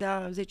lumea o să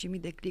dea 10.000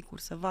 de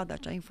clicuri să vadă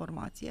acea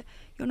informație,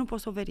 eu nu pot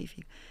să o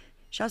verific.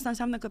 Și asta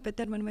înseamnă că pe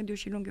termen mediu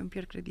și lung eu îmi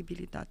pierd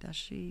credibilitatea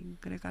și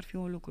cred că ar fi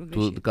un lucru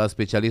greșit. Tu, ca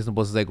specialist, nu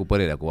poți să dai cu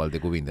părerea, cu alte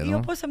cuvinte, nu? Eu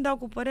pot să-mi dau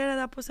cu părerea,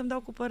 dar pot să-mi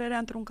dau cu părerea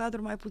într-un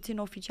cadru mai puțin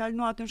oficial,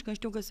 nu atunci când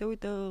știu că se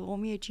uită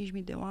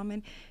 1.000-5.000 de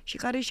oameni și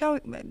care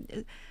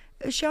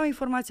își iau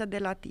informația de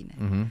la tine.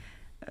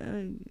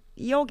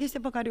 E o chestie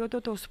pe care eu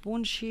tot o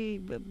spun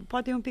și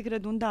poate e un pic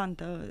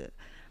redundantă,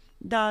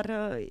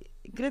 dar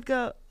cred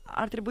că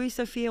ar trebui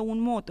să fie un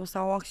motto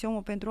sau o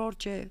axiomă pentru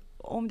orice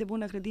om de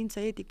bună credință,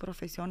 etic,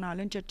 profesional,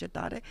 în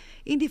cercetare,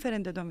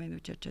 indiferent de domeniul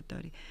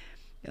cercetării.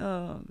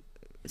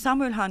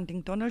 Samuel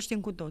Huntington, îl știm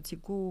cu toții,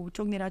 cu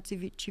ciocnirea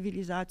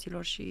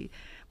civilizațiilor și,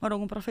 mă rog,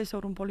 un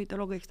profesor, un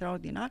politolog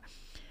extraordinar,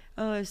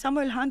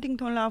 Samuel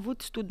Huntington l-a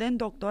avut student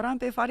doctorant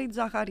pe Farid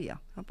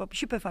Zaharia.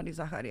 Și pe Farid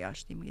Zaharia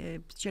știm,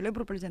 e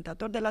celebru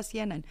prezentator de la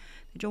CNN.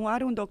 Deci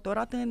are un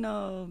doctorat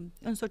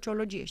în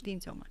sociologie,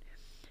 științe umane.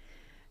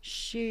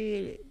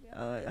 Și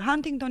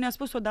Huntington i-a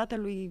spus odată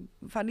lui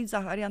Farid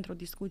Zaharia într-o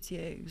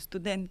discuție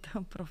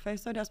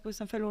student-profesor, i-a spus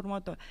în felul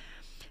următor: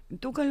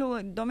 tu că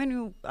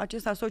domeniul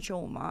acesta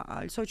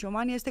al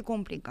socio-umanii este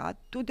complicat,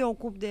 tu te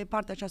ocupi de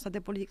partea aceasta de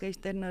politică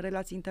externă,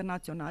 relații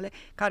internaționale,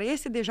 care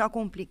este deja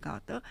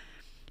complicată,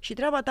 și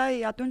treaba ta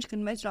e atunci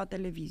când mergi la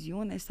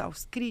televiziune sau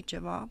scrii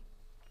ceva,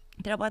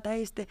 treaba ta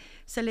este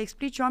să le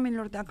explici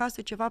oamenilor de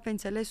acasă ceva pe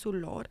înțelesul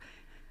lor,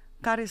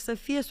 care să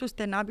fie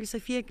sustenabil, să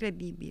fie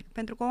credibil.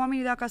 Pentru că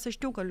oamenii de acasă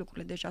știu că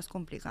lucrurile deja sunt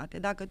complicate.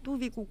 Dacă tu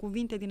vii cu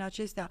cuvinte din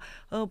acestea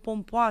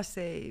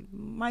pompoase,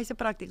 mai se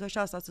practică și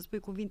asta, să spui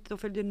cuvinte, tot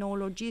fel de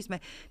neologisme,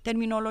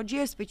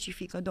 terminologie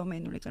specifică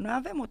domeniului, că noi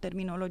avem o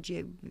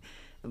terminologie.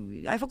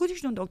 Ai făcut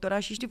și un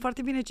doctorat și știi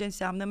foarte bine ce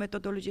înseamnă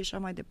metodologie și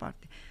așa mai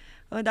departe.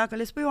 Dacă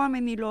le spui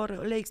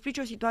oamenilor, le explici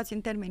o situație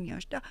în termenii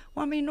ăștia,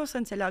 oamenii nu o să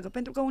înțeleagă,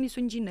 pentru că unii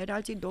sunt ingineri,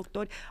 alții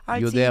doctori,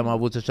 alții... Eu de-aia am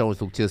avut așa un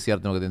succes,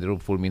 iartă-mă că te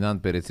întrerup,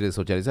 fulminant pe rețele de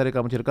socializare, că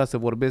am încercat să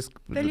vorbesc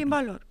pe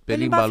limba lor, pe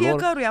limba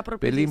fiecăruia,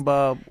 pe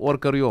limba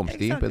oricărui om,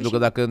 exact, știi? Pentru că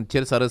dacă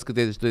încerci să arăți cât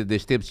de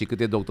deștept și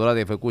câte doctorate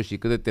ai făcut și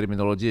câte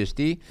terminologie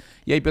știi,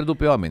 i-ai pierdut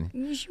pe oameni.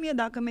 Nici mie,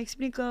 dacă mi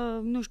explică,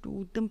 nu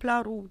știu,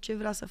 tâmplarul ce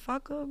vrea să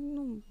facă,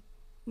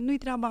 nu-i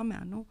treaba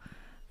mea, nu?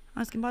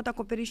 Am schimbat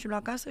acoperișul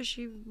acasă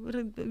și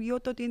eu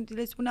tot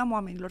le spuneam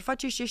oamenilor: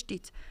 faceți ce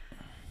știți.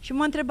 Și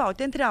mă întrebau,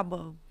 te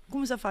întreabă,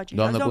 cum să facem?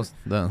 Doamnă,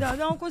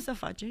 doamnă, cum să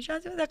facem? Și am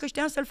zis, dacă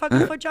știam să-l fac,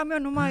 îl făceam eu,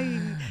 nu mai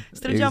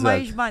strângeam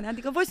aici bani.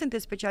 Adică voi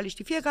sunteți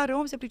specialiști, fiecare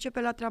om se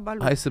pricepe la treaba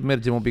lui. Hai să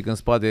mergem un pic în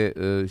spate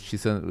și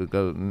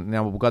că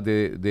ne-am apucat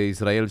de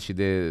Israel și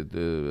de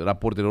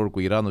raportele lor cu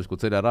Iranul și cu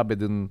țările arabe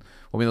din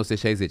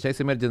 1960. Hai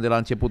să mergem de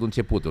la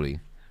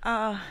începutului.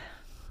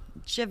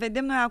 Ce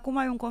vedem noi acum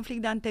e un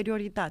conflict de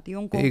anterioritate, e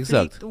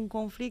un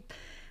conflict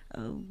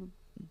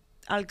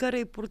al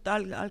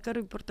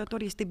cărui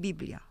purtător este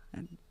Biblia.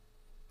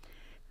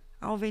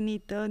 Au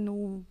venit,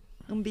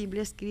 în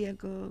Biblie scrie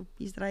că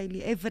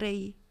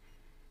evrei,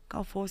 că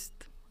au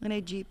fost în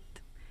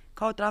Egipt,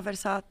 că au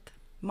traversat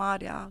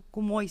marea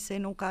cu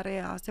Moise, care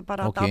a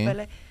separat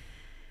apele.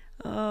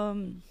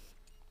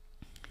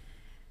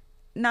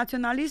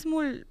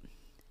 Naționalismul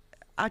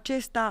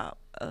acesta,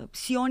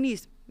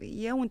 sionism,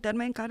 e un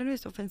termen care nu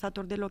este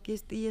ofensator deloc,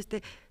 este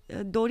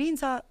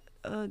dorința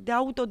de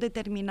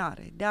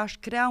autodeterminare, de a-și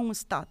crea un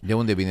stat. De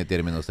unde vine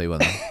termenul ăsta,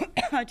 Ioana?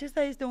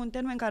 Acesta este un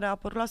termen care a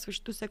apărut la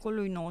sfârșitul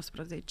secolului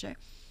XIX.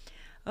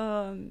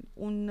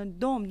 Un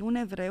domn, un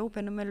evreu,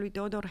 pe numele lui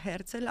Theodor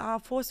Herzl, a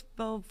fost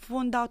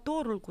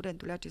fondatorul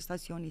curentului acesta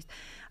sionist.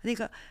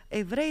 Adică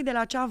evrei de la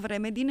acea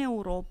vreme, din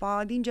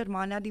Europa, din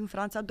Germania, din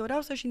Franța,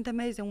 doreau să-și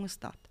întemeieze un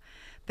stat.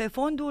 Pe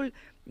fondul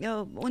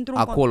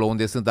acolo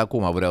unde sunt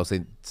acum, vreau să...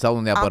 sau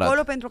nu neapărat?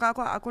 Acolo, pentru că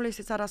acolo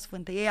este Țara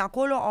Sfântă. Ei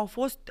acolo au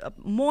fost...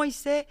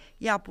 Moise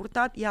i-a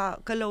purtat, i-a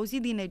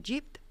călăuzit din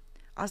Egipt.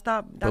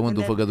 Asta,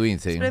 Pământul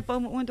Făgăduinței. Spre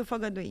Pământul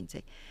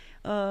Făgăduinței.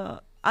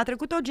 A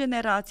trecut o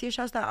generație și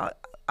asta...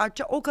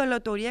 o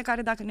călătorie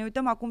care, dacă ne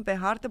uităm acum pe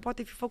hartă,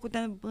 poate fi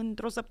făcută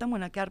într-o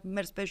săptămână, chiar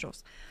mers pe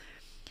jos.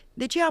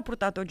 De ce a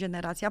purtat o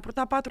generație? A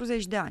purtat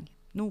 40 de ani.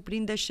 Nu,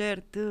 prin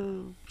deșert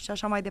și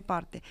așa mai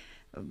departe.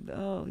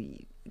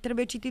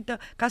 Trebuie citită,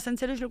 ca să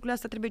înțelegi lucrurile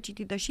astea, trebuie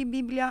citită și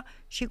Biblia,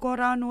 și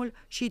Coranul,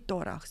 și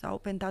Torah sau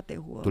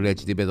Pentateuch. Tu le-ai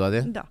citit pe toate?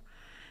 Da.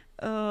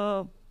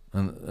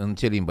 În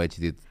ce limbă ai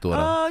citit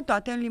Torah?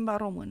 Toate în limba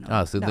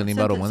română. Sunt în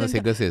limba română, se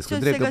găsesc.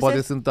 Întreb că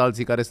poate sunt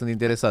alții care sunt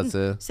interesați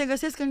să... Se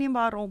găsesc în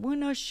limba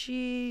română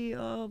și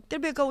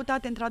trebuie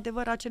căutate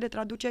într-adevăr acele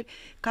traduceri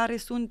care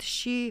sunt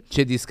și...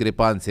 Ce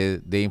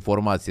discrepanțe de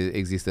informație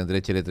există între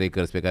cele trei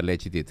cărți pe care le-ai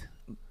citit?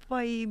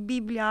 Păi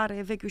Biblia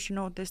are Vechiul și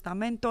Noul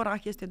Testament,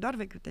 Torah este doar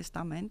Vechiul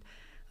Testament.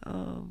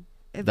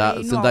 Da,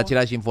 sunt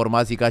aceleași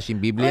informații ca și în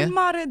Biblie? În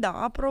mare,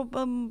 da.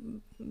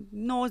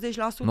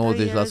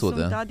 90%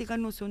 sunt, adică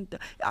nu sunt.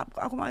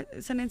 Acum,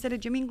 să ne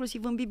înțelegem,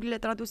 inclusiv în Bibliile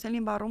traduse în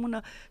limba română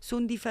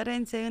sunt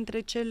diferențe între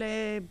cele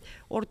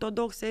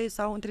ortodoxe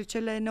sau între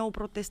cele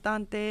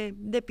neoprotestante,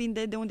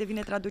 depinde de unde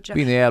vine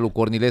traducerea. Bine, aia lui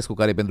Cornilescu,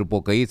 care pentru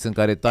pocăiți, în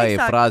care taie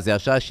fraze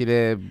așa și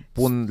le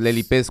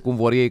lipesc cum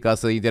vor ei ca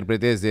să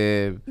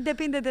interpreteze.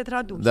 Depinde de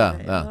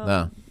traducere.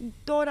 Da.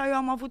 Tora, eu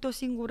am avut o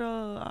singură,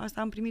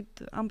 asta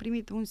am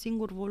primit un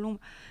singur volum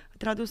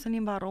tradus în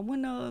limba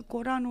română.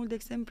 Coranul, de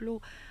exemplu,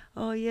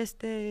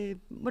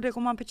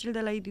 recomand pe cel de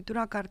la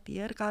editura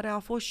Cartier, care a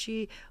fost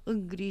și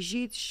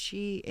îngrijit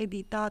și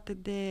editat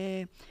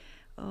de,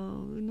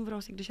 nu vreau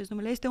să greșesc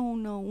numele, este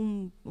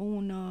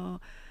un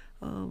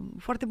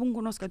foarte bun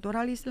cunoscător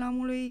al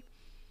islamului.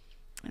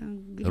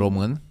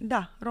 Român?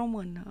 Da,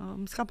 român.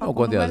 Îmi scapă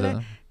acum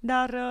numele,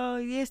 dar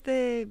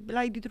este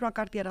la editura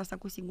Cartier, asta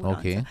cu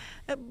siguranță. Okay.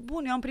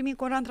 Bun, eu am primit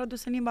Coran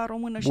tradus în limba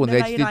română și de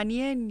la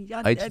iranieni.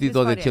 Ai citit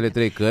toate cele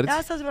trei cărți? De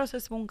asta vreau să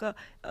spun că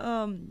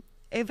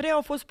evrei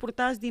au fost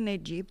purtați din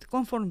Egipt,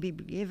 conform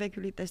Bibliei,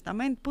 Vechiului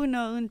Testament,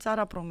 până în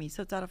Țara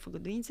Promisă, Țara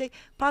Făgăduinței,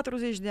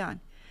 40 de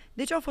ani.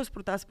 De ce au fost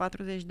purtați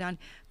 40 de ani?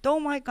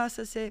 Tocmai ca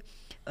să se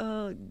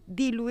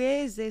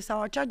dilueze,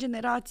 sau acea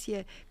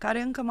generație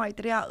care încă mai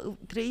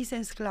trăise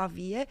în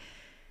sclavie,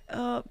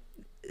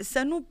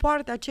 să nu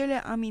poarte acele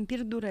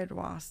amintiri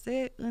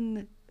dureroase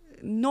în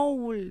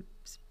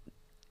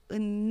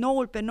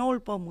noul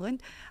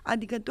pământ,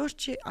 adică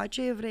toți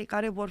acei evrei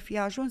care vor fi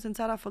ajuns în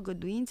țara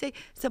făgăduinței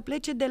să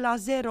plece de la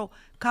zero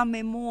ca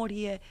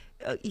memorie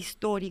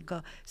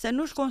istorică, să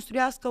nu-și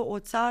construiască o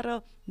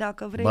țară,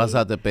 dacă vrei,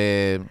 bazată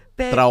pe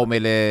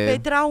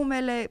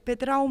traumele, pe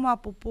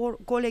trauma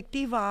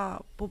colectivă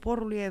a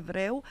poporului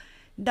evreu,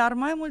 dar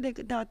mai mult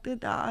decât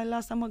atât,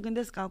 lasă mă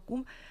gândesc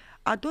acum,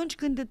 atunci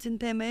când îți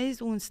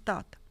întemeiezi un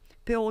stat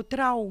pe o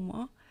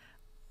traumă,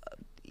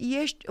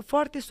 ești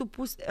foarte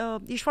supus,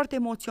 ești foarte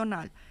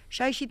emoțional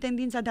și ai și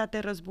tendința de a te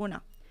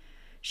răzbuna.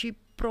 Și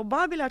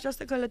probabil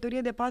această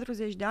călătorie de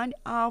 40 de ani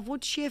a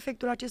avut și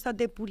efectul acesta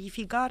de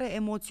purificare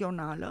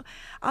emoțională,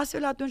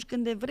 astfel atunci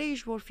când evreii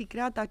își vor fi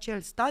creat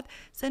acel stat,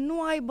 să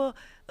nu aibă,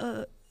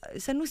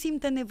 să nu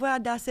simtă nevoia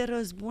de a se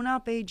răzbuna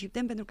pe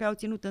egipteni pentru că i-au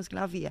ținut în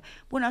sclavie.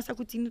 Bun, asta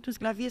cu ținut în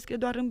sclavie scrie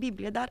doar în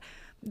Biblie, dar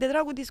de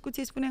dragul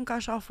discuției spunem că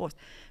așa a fost.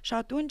 Și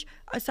atunci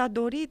s-a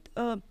dorit,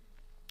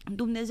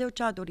 Dumnezeu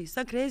ce a dorit?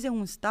 Să creeze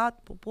un stat,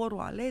 poporul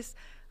ales,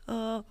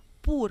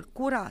 pur,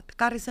 curat,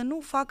 care să nu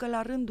facă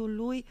la rândul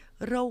lui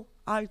rău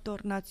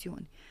altor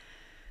națiuni.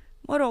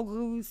 Mă rog,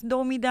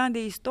 2000 de ani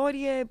de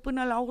istorie,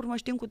 până la urmă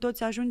știm cu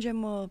toți,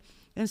 ajungem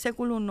în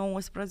secolul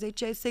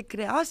XIX, se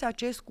crease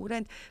acest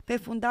curent pe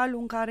fundalul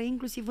în care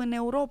inclusiv în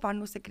Europa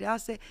nu se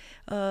crease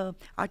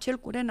acel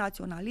curent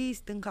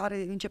naționalist în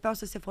care începeau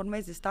să se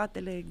formeze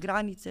statele,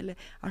 granițele,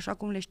 așa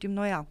cum le știm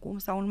noi acum,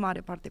 sau în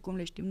mare parte cum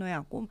le știm noi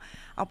acum.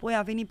 Apoi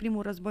a venit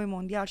primul război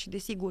mondial și,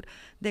 desigur,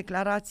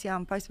 declarația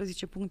în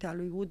 14 puncte a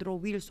lui Woodrow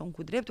Wilson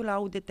cu dreptul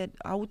la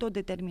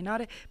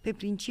autodeterminare pe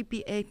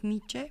principii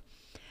etnice.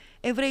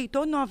 Evreii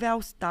tot nu aveau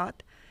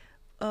stat.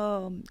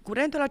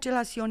 Curentul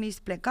acela sionist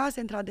plecase,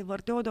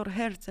 într-adevăr, Theodor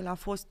Herzl a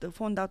fost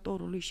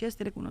fondatorul lui și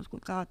este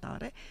recunoscut ca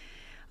atare,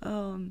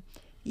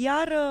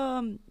 iar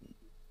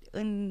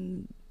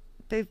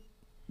pe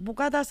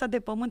bucata asta de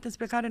pământ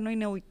înspre care noi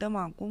ne uităm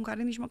acum,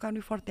 care nici măcar nu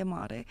e foarte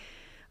mare,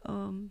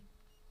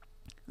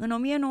 în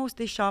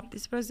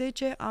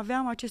 1917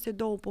 aveam aceste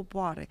două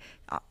popoare.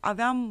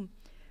 Aveam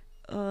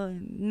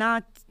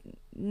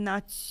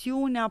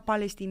națiunea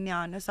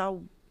palestiniană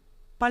sau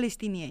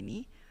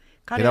palestinienii,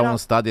 care era un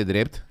stat de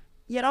drept?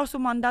 Erau sub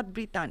mandat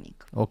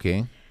britanic. Ok.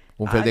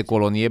 Un fel de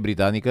colonie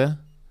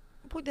britanică?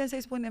 Putem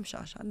să-i spunem și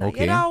așa. Da.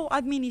 Okay. Erau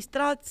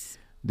administrați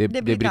de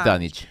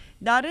britanici.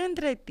 Dar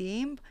între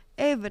timp,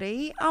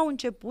 evreii au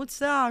început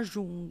să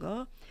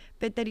ajungă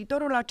pe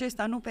teritoriul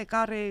acesta, nu pe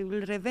care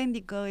îl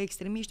revendică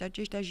extremiștii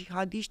aceștia,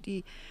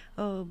 jihadiștii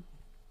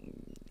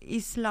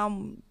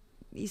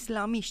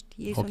islamiști.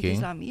 Ei sunt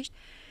islamiști.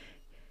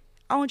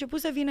 Au început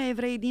să vină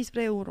evrei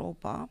dinspre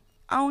Europa.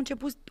 Au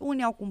început,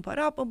 unii au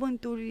cumpărat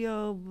pământuri,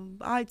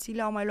 alții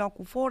le-au mai luat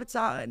cu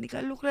forța,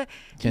 adică lucrurile...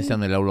 Ce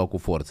înseamnă le-au luat cu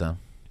forța?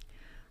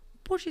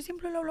 Pur și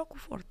simplu le-au luat cu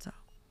forța.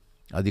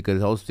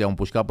 Adică i-au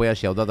împușcat pe ea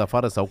și i-au dat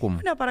afară sau cum? Nu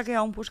neapărat că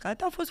i-au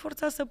împușcat, a fost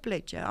forțat să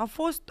plece. A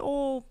fost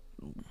o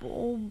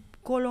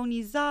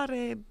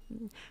colonizare,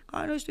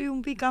 nu știu, un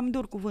pic cam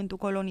dur cuvântul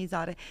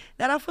colonizare,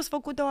 dar a fost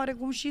făcută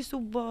oarecum și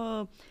sub,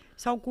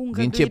 sau cu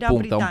îngăduirea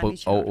britanicilor. Din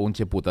ce punct au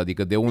început?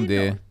 Adică de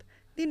unde...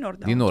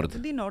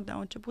 Din nord au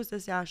început să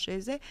se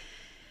așeze.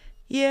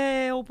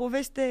 E o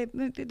poveste,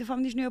 de fapt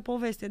nici nu e o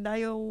poveste, dar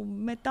e o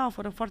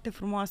metaforă foarte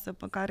frumoasă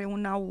pe care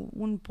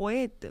un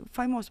poet,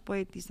 faimos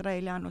poet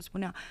israelian, o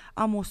spunea,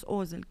 Amos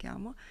Oz îl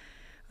cheamă,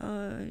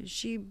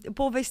 și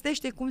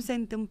povestește cum se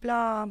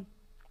întâmpla,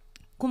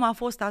 cum a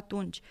fost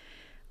atunci.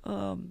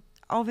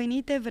 Au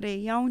venit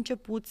evrei, au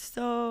început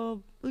să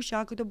își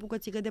ia câte o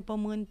bucățică de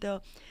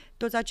pământ,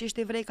 toți acești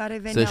evrei care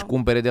veneau... Să-și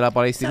cumpere de la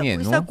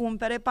palestinieni, nu? Să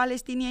cumpere.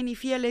 Palestinienii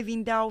fie le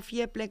vindeau,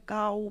 fie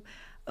plecau,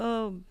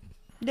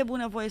 de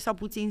bunăvoie sau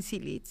puțin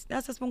siliți. De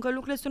asta spun că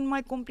lucrurile sunt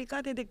mai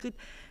complicate decât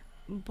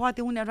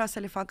poate unii vrea să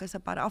le facă să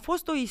pară. A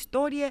fost o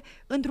istorie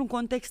într-un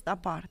context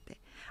aparte.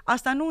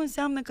 Asta nu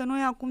înseamnă că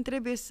noi acum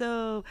trebuie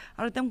să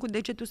arătăm cu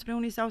degetul spre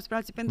unii sau spre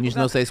alții. Pentru nici că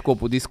nu ăsta e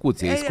scopul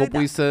discuției.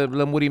 Scopul e să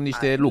lămurim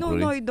niște lucruri.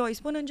 Nu noi doi,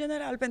 spun în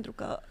general, pentru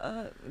că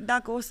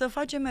dacă o să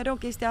facem mereu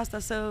chestia asta,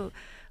 să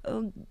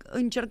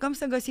încercăm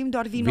să găsim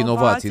doar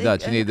vinovații, da,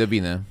 cine îi dă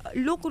bine.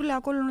 Lucrurile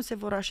acolo nu se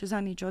vor așeza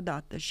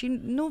niciodată și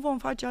nu vom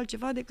face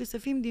altceva decât să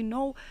fim din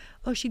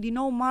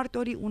nou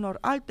martorii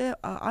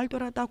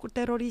altor atacuri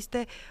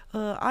teroriste,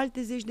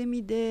 alte zeci de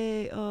mii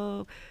de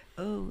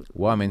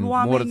oameni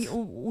morți,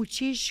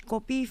 uciși,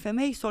 copii,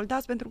 femei,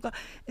 soldați, pentru că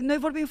noi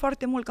vorbim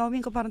foarte mult, ca o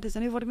mică paranteză,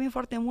 noi vorbim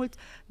foarte mult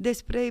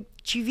despre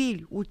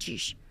civili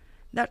uciși,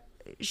 dar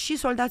și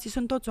soldații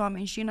sunt toți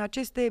oameni și în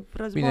aceste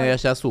război... Bine,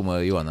 își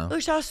asumă, Ioana.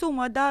 Își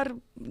asumă, dar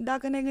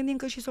dacă ne gândim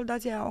că și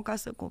soldații au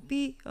acasă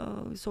copii,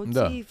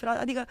 soții, frate,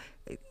 adică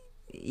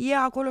e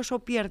acolo și o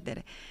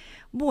pierdere.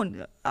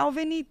 Bun, au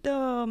venit,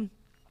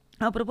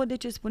 apropo de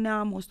ce spunea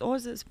Amos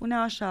Oz,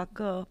 spunea așa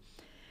că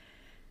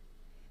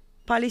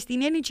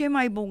palestinienii cei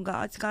mai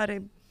bogați,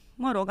 care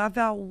mă rog,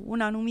 aveau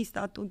un anumit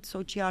statut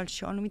social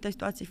și o anumită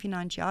situație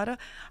financiară,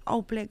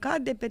 au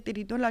plecat de pe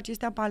teritoriul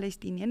acestea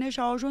palestiniene și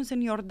au ajuns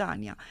în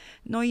Iordania.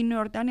 Noi în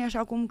Iordania,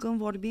 așa cum când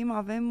vorbim,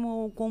 avem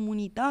o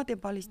comunitate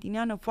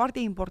palestiniană foarte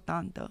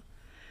importantă.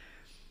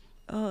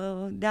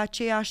 De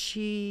aceea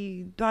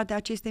și toate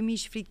aceste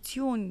mici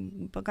fricțiuni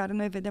pe care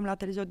noi vedem la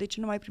televizor, de ce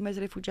nu mai primesc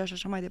refugiați și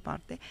așa mai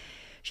departe.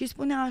 Și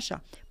spunea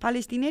așa,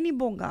 palestinienii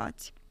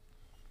bogați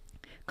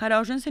care au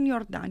ajuns în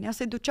Iordania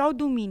se duceau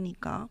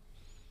duminica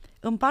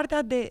în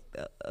partea de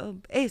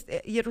est,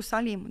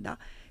 Ierusalim, da?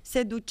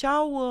 Se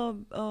duceau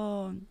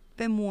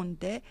pe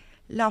munte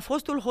la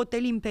fostul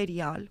hotel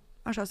imperial,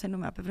 așa se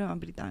numea pe vremea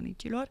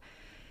britanicilor,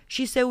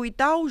 și se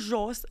uitau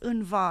jos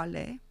în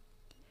vale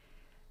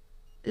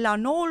la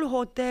noul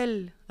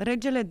hotel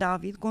Regele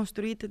David,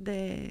 construit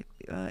de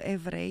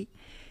evrei.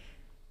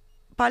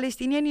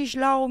 Palestinienii își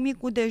luau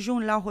micul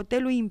dejun la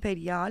hotelul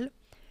imperial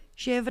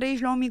și evreii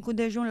își luau micul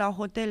dejun la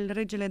hotel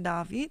Regele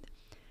David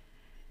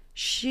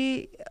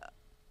și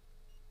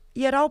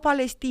erau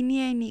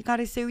palestinienii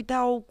care se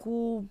uitau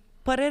cu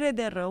părere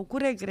de rău, cu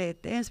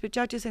regrete, înspre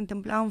ceea ce se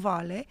întâmpla în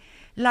vale,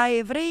 la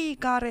evreii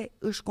care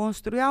își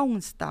construiau un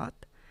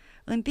stat,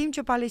 în timp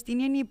ce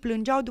palestinienii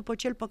plângeau după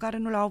cel pe care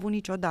nu l-au avut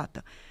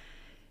niciodată.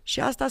 Și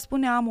asta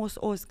spune Amos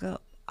Oz,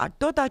 că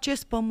tot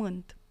acest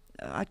pământ,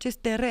 acest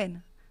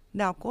teren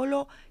de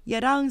acolo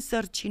era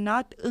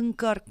însărcinat,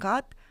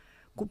 încărcat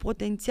cu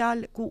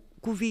potențial,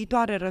 cu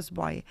viitoare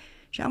războaie.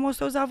 Și Amos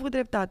Oz a avut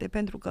dreptate,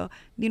 pentru că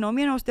din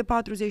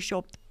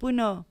 1948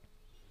 până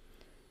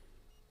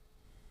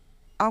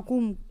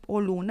acum o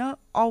lună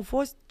au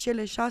fost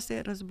cele 6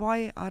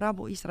 războaie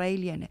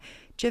arabo-israeliene.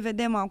 Ce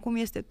vedem acum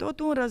este tot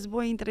un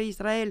război între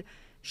Israel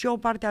și o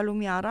parte a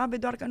lumii arabe,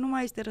 doar că nu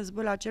mai este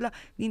războiul acela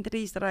dintre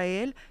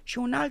Israel și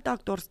un alt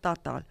actor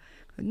statal.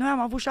 Noi am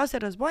avut 6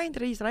 războaie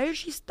între Israel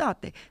și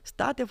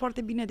state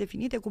foarte bine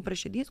definite, cu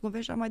președinți,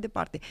 guvern și așa mai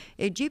departe.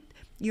 Egipt,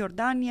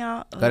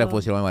 Iordania... Care a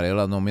fost cel mai mare?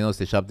 Ăla în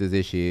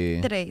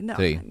 1973.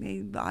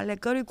 Da, ale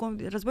cărui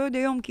războiul de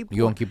Yom Kippur.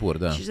 Yom Kippur,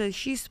 da. Și se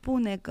și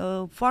spune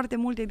că foarte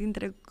multe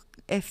dintre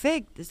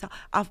efecte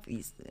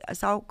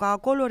sau că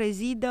acolo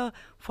rezidă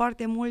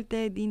foarte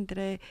multe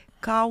dintre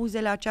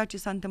cauzele a ceea ce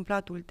s-a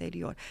întâmplat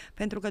ulterior.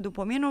 Pentru că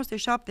după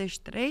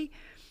 1973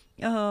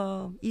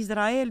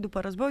 Israel, după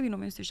războiul din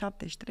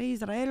 1973,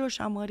 Israelul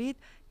și-a mărit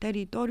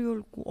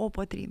teritoriul cu o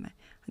pătrime.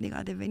 Adică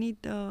a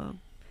devenit,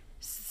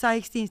 s-a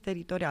extins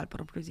teritorial,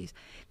 propriu zis.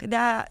 Că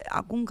de-aia,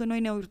 acum când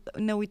noi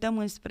ne uităm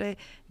înspre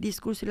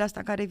discursurile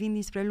astea care vin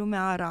dinspre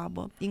lumea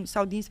arabă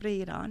sau dinspre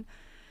Iran,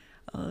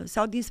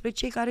 sau dinspre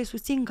cei care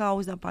susțin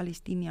cauza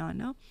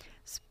palestiniană,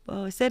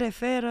 se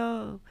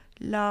referă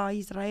la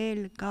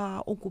Israel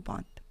ca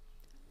ocupant.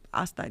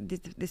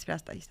 Despre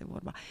asta este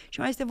vorba. Și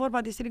mai este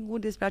vorba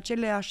despre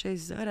acele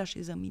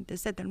așezăminte,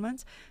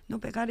 settlements,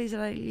 pe care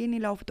izraelienii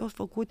le-au tot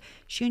făcut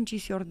și în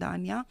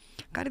Cisjordania,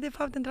 care de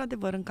fapt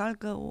într-adevăr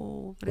încalcă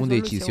o rezoluție. Unde e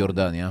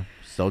Cisjordania?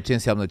 Sau ce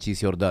înseamnă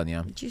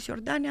Cisjordania?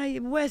 Cisjordania e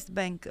West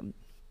Bank.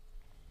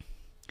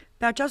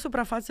 Pe acea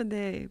suprafață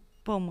de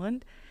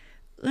pământ,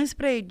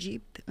 înspre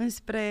Egipt,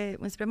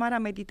 înspre Marea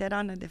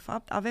Mediterană, de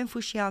fapt, avem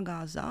fâșia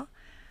Gaza,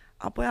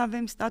 apoi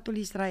avem statul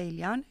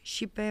israelian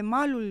și pe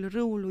malul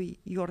râului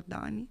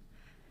Iordani,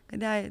 că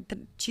de-aia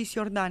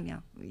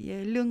Cisjordania,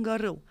 e lângă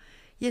râu,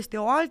 este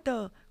o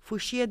altă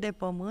fâșie de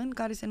pământ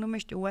care se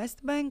numește West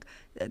Bank,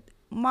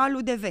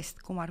 malul de vest,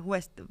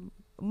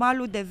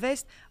 malul de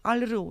vest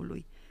al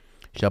râului.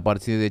 Și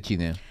aparține de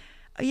cine?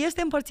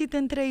 Este împărțit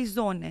în 3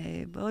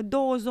 zone.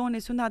 2 zone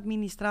sunt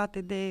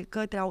administrate de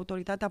către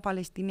autoritatea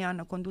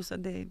palestiniană, condusă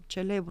de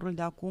celebrul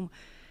de acum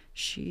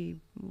și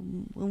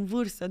în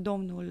vârstă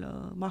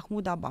domnul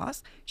Mahmoud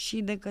Abbas,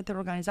 și de către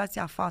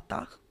organizația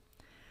Fatah.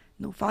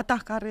 Fatah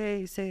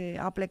care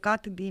a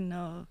plecat din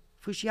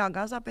fâșia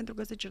Gaza pentru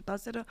că se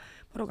certaseră,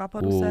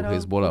 apăruseră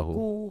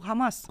cu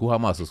Hamas. Cu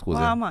Hamasul, scuze.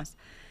 Cu Hamas.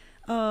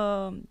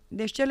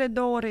 Deci cele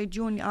 2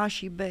 regiuni A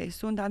și B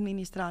sunt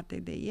administrate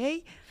de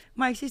ei.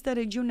 Mai există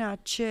regiunea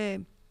C,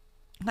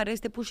 care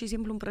este pur și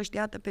simplu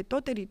împrăștiată pe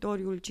tot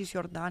teritoriul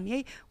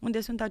Cisjordaniei,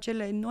 unde sunt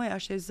acele noi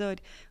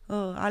așezări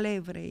ale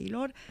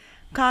evreilor,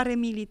 care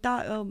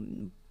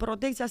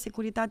protecția,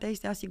 securitatea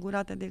este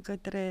asigurată de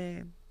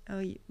către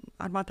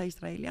armata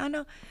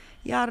israeliană,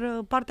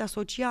 iar partea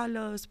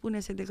socială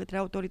spune-se de către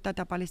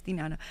autoritatea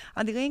palestiniană.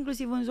 Adică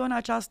inclusiv în zona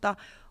aceasta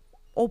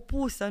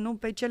opusă, nu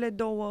pe cele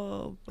 2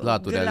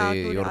 laturi ale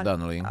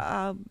Iordanului.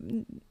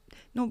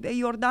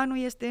 Iordanul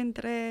este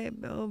între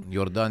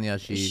Iordania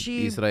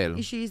și Israel.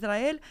 Și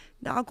Israel,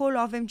 dar acolo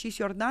avem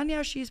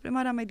Cisjordania și spre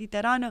Marea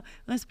Mediterană,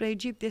 înspre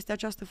Egipt, este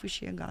această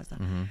fâșie Gaza.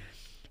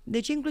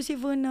 Deci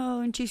inclusiv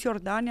în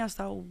Cisjordania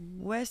sau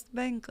West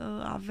Bank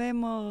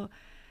avem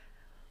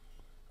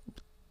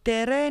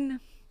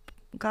teren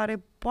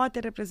care poate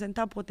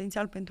reprezenta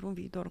potențial pentru un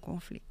viitor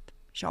conflict.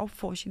 Și au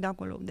fost și de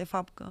acolo, de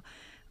fapt, că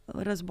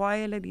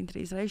războaiele dintre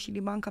Israel și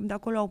Liban cam de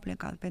acolo au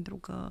plecat, pentru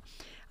că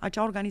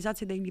acea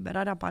organizație de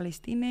eliberare a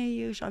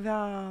Palestinei își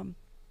avea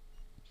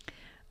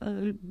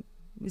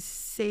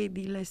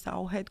sediile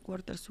sau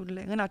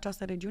headquarters-urile în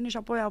această regiune și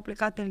apoi au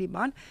plecat în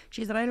Liban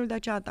și Israelul de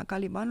aceea ataca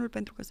Libanul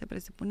pentru că se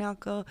presupunea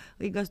că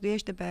îi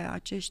găzduiește pe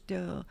acești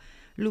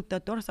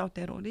luptători sau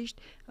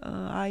teroriști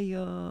ai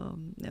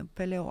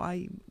PLO,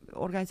 ai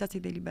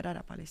Organizației de Eliberare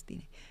a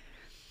Palestinei.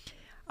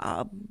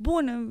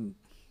 Bun,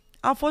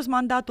 a fost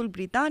mandatul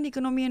britanic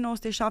în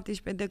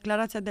 1917,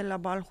 declarația de la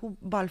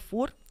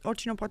Balfour,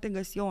 oricine o poate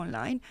găsi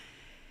online.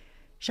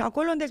 Și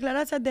acolo, în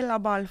declarația de la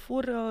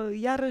Balfour,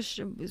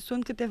 iarăși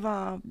sunt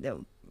câteva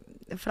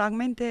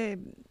fragmente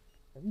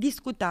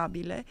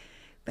discutabile,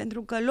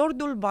 pentru că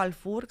Lordul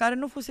Balfour, care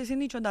nu fusese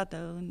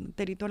niciodată în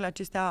teritoriile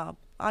acestea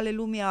ale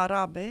lumii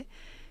arabe,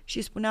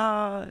 și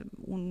spunea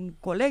un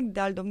coleg de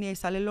al domniei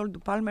sale,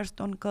 Lordul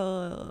Palmerston,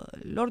 că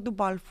Lordul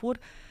Balfour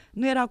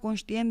nu era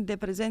conștient de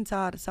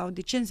prezența sau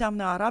de ce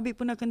înseamnă arabii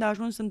până când a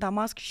ajuns în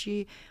Damasc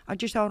și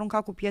aceștia au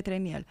aruncat cu pietre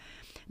în el.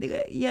 Adică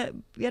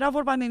era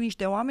vorba de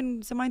niște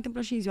oameni, se mai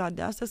întâmplă și în ziua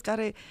de astăzi,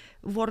 care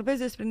vorbesc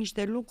despre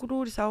niște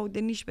lucruri sau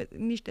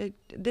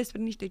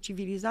despre niște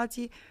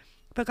civilizații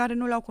pe care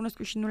nu le-au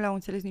cunoscut și nu le-au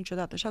înțeles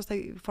niciodată. Și asta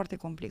e foarte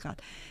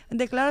complicat. În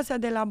declarația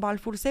de la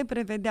Balfour se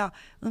prevedea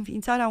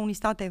înființarea unui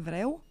stat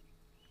evreu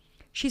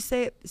și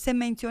se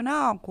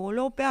menționa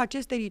acolo pe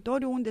acest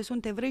teritoriu unde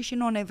sunt evrei și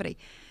non-evrei.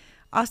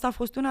 Asta a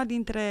fost una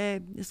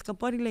dintre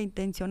scăpările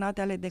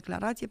intenționate ale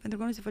declarației, pentru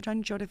că nu se făcea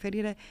nicio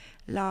referire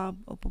la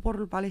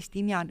poporul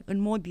palestinian, în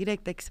mod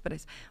direct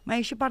expres. Mai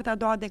e și partea a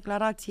doua a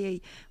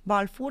declarației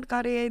Balfour,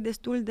 care e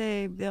destul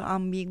de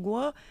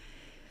ambiguă,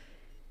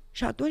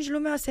 și atunci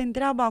lumea se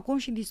întreabă acum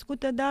și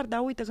discută, dar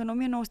uite că în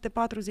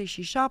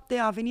 1947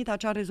 a venit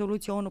acea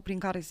rezoluție ONU prin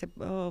care se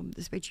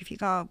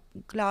specifica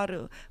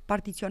clar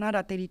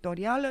partiționarea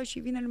teritorială și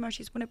vine lumea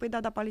și spune, păi da,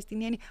 dar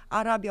palestinienii,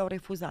 arabii au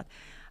refuzat.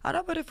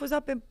 Arabii au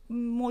refuzat pe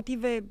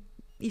motive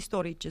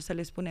istorice, să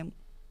le spunem.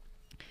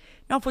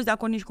 Nu au fost de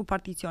acord nici cu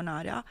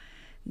partiționarea,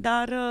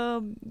 dar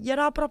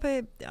era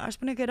aproape, aș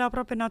spune că era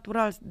aproape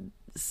natural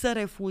să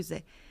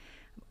refuze.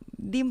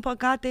 Din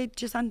păcate,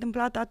 ce s-a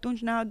întâmplat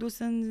atunci ne-a adus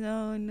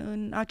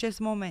în acest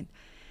moment.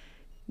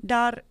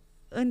 Dar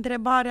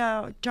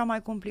întrebarea cea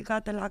mai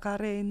complicată, la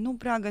care nu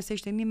prea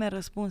găsește nimeni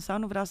răspuns sau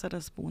nu vrea să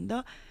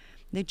răspundă,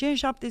 de ce în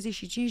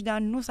 75 de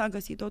ani nu s-a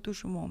găsit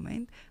totuși un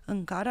moment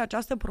în care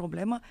această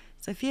problemă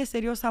să fie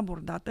serios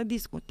abordată,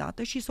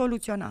 discutată și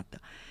soluționată.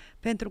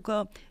 Pentru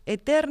că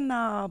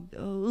eterna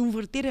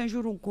învârtire în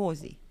jurul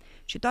cozii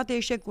și toate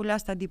eșecurile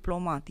astea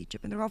diplomatice,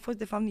 pentru că au fost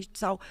de fapt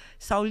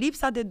sau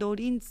lipsa de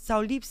dorință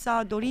sau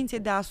lipsa dorinței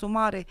de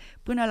asumare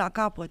până la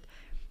capăt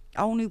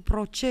a unui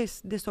proces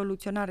de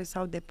soluționare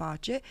sau de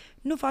pace,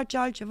 nu face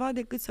altceva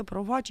decât să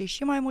provoace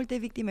și mai multe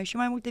victime și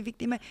mai multe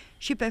victime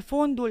și pe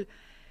fondul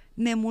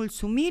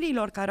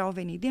nemulțumirilor care au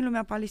venit din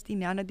lumea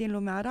palestiniană, din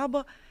lumea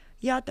arabă.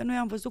 Iată, noi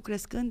am văzut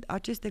crescând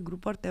aceste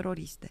grupări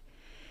teroriste.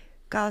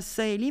 Ca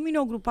să elimine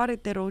o grupare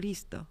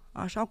teroristă,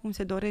 așa cum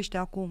se dorește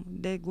acum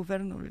de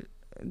guvernul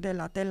de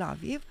la Tel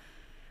Aviv,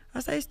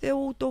 asta este o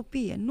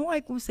utopie. Nu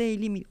ai cum să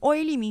elimini. O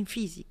elimini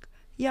fizic.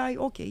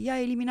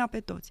 Ea elimina pe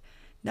toți.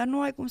 Dar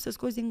nu ai cum să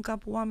scoți din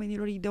capul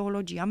oamenilor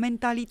ideologia,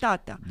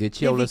 mentalitatea. De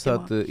ce au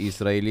lăsat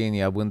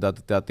israelienii, având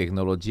atâtea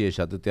tehnologie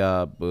și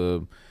atâtea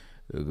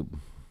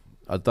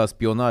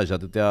spionaj,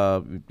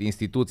 atâtea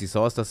instituții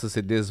sau asta, să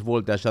se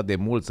dezvolte așa de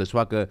mult, să-și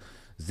facă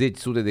zeci,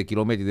 sute de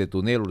kilometri de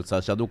tuneluri,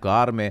 să-și aducă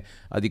arme?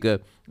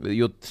 Adică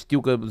eu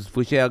știu că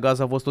fâșia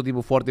Gaza a fost tot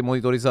timpul foarte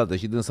monitorizată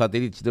și din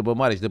satelit și de pe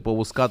mare și de pe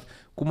uscat.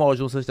 Cum au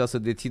ajuns ăștia să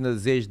dețină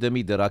zeci de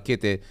mii de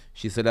rachete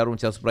și să le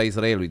arunce asupra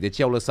Israelului? De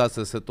ce au lăsat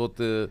să se tot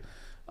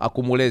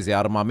acumuleze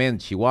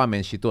armament și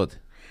oameni și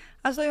tot?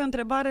 Asta e o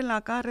întrebare la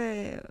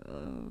care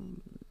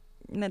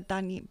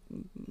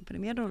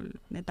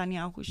premierul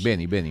Netanyahu și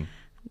Beni.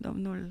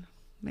 domnul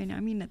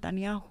Benjamin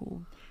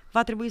Netanyahu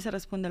va trebui să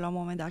răspundă la un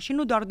moment dat. Și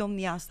nu doar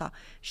domnia asta,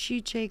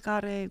 și cei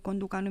care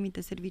conduc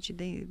anumite servicii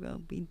de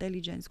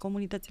inteligență,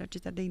 comunitățile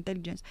acestea de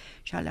inteligență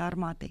și ale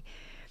armatei.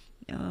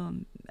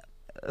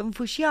 În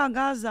fâșia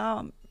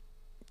Gaza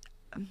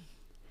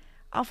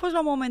a fost la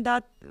un moment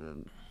dat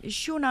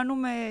și un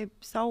anume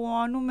sau o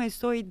anume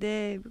soi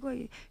de,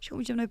 și cum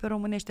zicem noi pe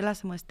românește,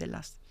 lasă-mă să te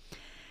las.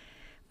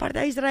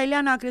 Partea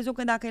israeliană a crezut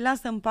că dacă îi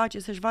lasă în pace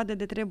să-și vadă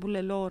de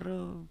treburile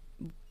lor,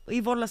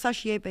 îi vor lăsa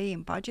și ei pe ei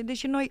în pace,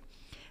 deși noi,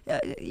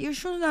 e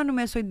și un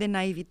anume soi de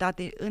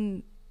naivitate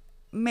în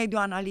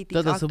mediul analitic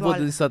actual. Să văd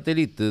din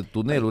satelit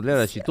tunelurile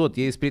alea și tot.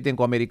 Ei sunt prieteni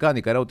cu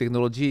americanii care au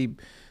tehnologii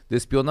de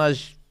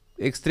spionaj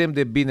extrem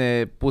de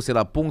bine puse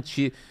la punct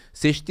și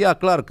se știa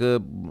clar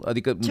că,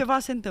 adică ceva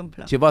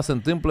se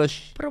întâmplă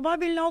și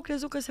probabil n-au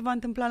crezut că se va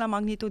întâmpla la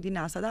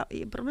magnitudinea asta, dar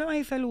problema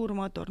e felul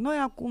următor. Noi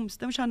acum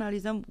stăm și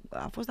analizăm,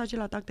 a fost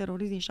acel atac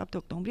terorist din 7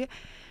 octombrie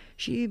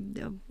și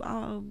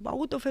a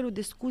avut o felul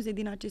de scuze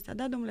din acestea.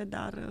 Da, domnule,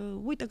 dar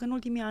uite că în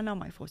ultimii ani n-a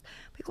mai fost.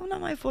 Păi cum n-a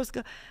mai fost?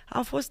 Că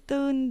a fost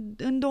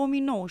în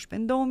 2019,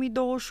 în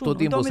 2021.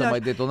 Tot timpul s-a mai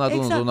detonat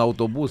un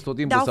autobuz, tot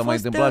timpul s-a mai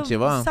întâmplat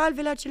ceva.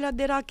 Salvele acelea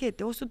de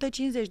rachete,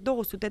 150,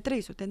 200,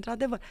 300,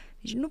 într-adevăr.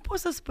 Deci nu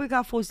poți să spui că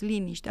a fost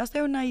liniște. Asta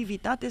e o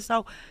naivitate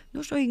sau,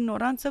 nu știu, o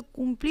ignoranță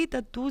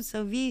cumplită, tu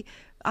să vii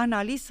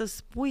analist să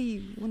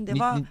spui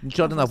undeva...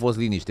 Niciodată n-a fost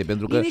liniște,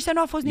 pentru că liniște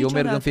nu a fost eu merg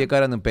niciodată. în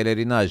fiecare an în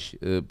pelerinaj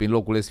prin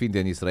locurile sfinte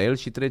în Israel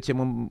și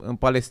trecem în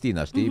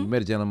Palestina, știi?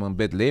 Mergem în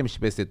Betlehem și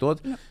peste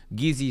tot.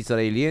 Ghizii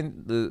israelieni,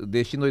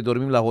 deși noi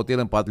dormim la hotel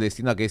în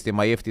Palestina, că este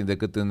mai ieftin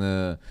decât în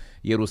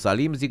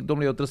Ierusalim, zic,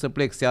 domnule, eu trebuie să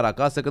plec seara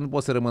acasă, că nu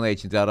pot să rămân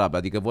aici între arabi.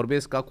 Adică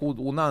vorbesc acum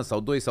un an sau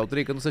 2 sau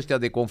 3, că nu se știa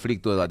de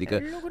conflictul ăla.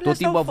 Adică tot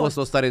timpul a fost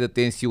o stare de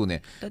tensiune.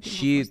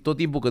 Și tot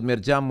timpul când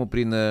mergeam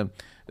prin...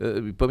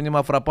 Pe mine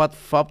m-a frapat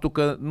faptul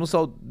că nu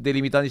s-au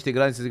delimitat niște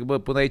granițe, zic, bă,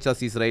 până aici sunt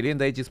israelieni,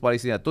 dar aici sunt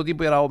palestinieni. Tot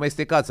timpul erau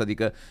amestecați,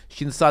 adică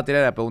și în satele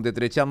alea pe unde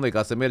treceam noi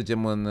ca să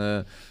mergem în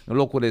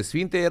locurile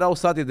sfinte, erau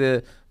sate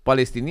de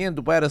palestinieni,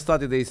 după aia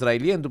răstate de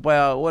israelieni, după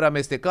aia ori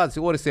amestecați,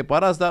 ori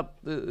separați, dar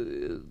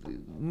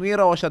nu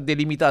erau așa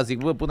delimitați, zic,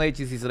 bă, până aici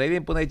sunt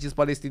israelieni, până aici sunt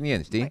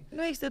palestinieni, știi?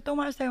 Nu există,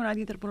 tocmai asta e una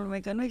dintre probleme,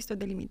 că nu există o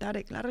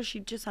delimitare clară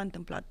și ce s-a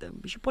întâmplat.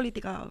 Și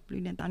politica lui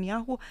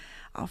Netanyahu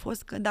a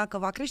fost că dacă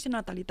va crește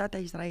natalitatea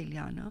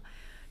israeliană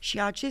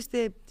și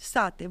aceste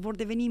sate vor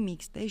deveni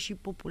mixte și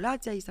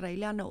populația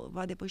israeliană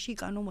va depăși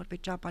ca număr pe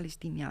cea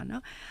palestiniană,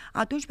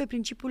 atunci pe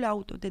principiul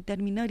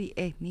autodeterminării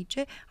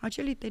etnice,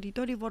 acele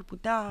teritorii vor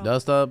putea de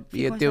asta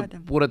fi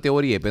pură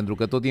teorie, pentru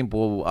că tot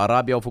timpul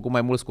arabii au făcut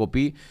mai mulți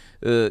copii,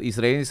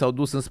 israelienii s-au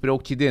dus înspre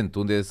Occident,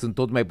 unde sunt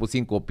tot mai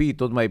puțini copii,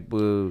 tot mai...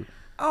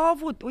 Au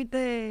avut, uite,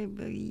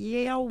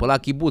 ei au... Pe la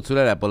chibuțurile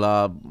alea, pe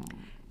la...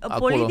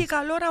 Acolo.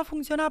 Politica lor a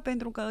funcționat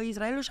pentru că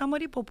Israelul și-a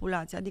mărit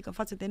populația, adică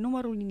față de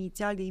numărul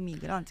inițial de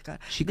imigranți.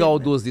 Și că au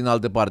dus din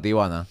altă parte,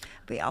 Ioana.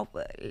 Păi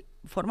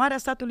formarea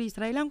statului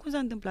israelian, cum s-a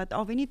întâmplat?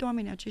 Au venit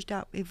oamenii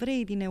aceștia,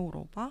 evrei din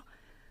Europa,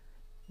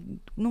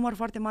 număr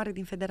foarte mare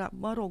din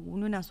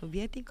Uniunea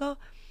Sovietică,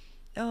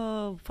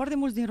 foarte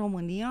mulți din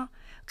România,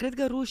 cred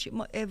că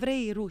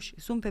evreii ruși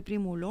sunt pe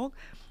primul loc,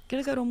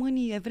 cred că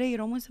evreii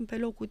români sunt pe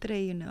locul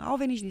 3. Au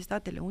venit și din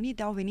Statele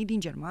Unite, au venit din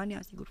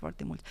Germania, sigur,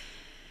 foarte mulți.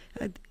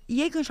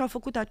 Ei când și-au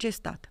făcut acest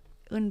stat,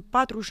 în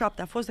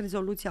 47 a fost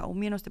rezoluția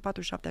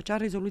 1947, acea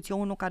rezoluție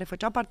 1 care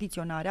făcea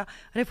partiționarea,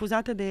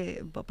 refuzată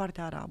de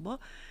partea arabă,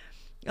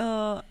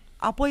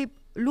 apoi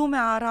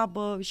lumea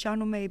arabă și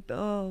anume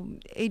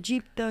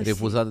Egipt...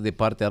 Refuzată de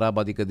partea arabă,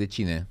 adică de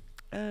cine?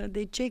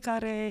 De cei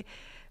care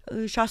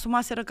și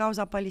asumaseră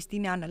cauza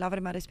palestiniană la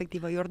vremea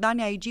respectivă,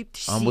 Iordania, Egipt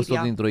și Siria. Am văzut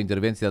dintr-o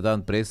intervenție a ta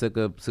în presă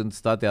că sunt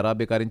state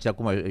arabe care nici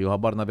acum, eu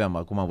habar n-aveam,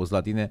 acum am văzut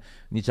la tine,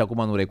 nici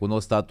acum nu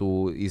recunosc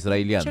statul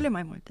israelian. Cele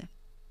mai multe.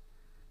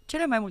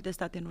 Cele mai multe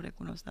state nu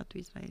recunosc statul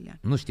israelian.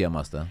 Nu știam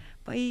asta.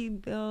 Păi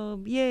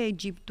e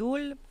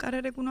Egiptul care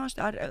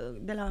recunoaște,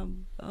 de la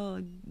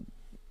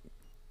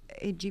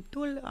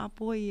Egiptul,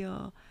 apoi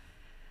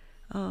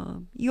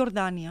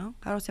Iordania,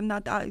 care au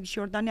semnat, și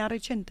Iordania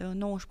recentă, în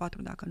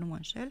 94, dacă nu mă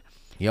înșel.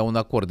 Ia un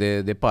acord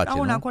de pace,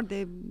 un nu? acord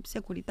de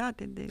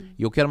securitate.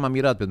 Eu chiar m-am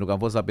mirat pentru că am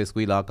fost la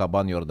pescuit la Aqaba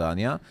în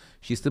Iordania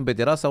și stând pe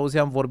terasă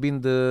auzeam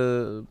vorbind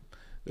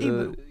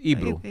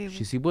Ibru.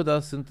 Și zic, bă,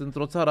 dar sunt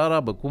într-o țară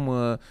arabă, cum...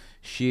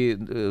 și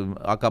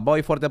Aqaba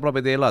e foarte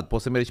aproape de Elat,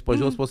 poți să mergi pe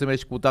jos, poți să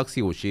mergi cu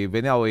taxiul și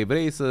veneau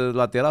evrei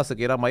la terasă,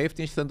 că era mai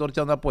ieftin și se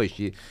întorceau înapoi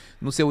și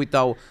nu se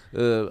uitau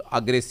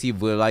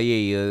agresiv la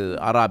ei,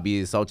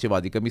 arabii sau ceva,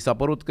 adică mi s-a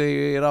părut că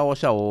era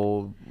așa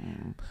o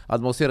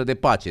atmosferă de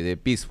pace, de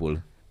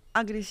peaceful.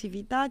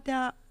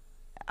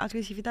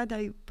 Agresivitatea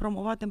e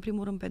promovată în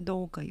primul rând pe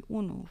două căi.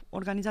 1,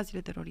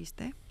 organizațiile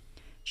teroriste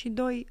și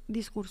 2,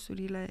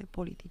 discursurile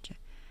politice.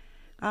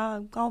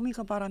 Ca o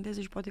mică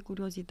paranteză și poate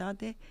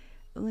curiozitate,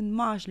 în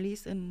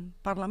Majlis, în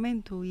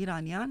Parlamentul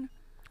iranian...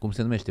 Cum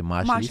se numește?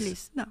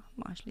 Majlis? Da,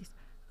 Majlis.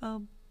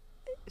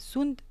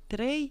 Sunt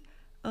 3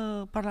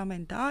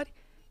 parlamentari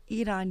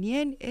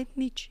iranieni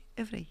etnici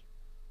evrei.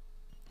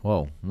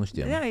 Wow, nu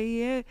știam. Da,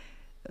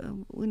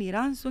 în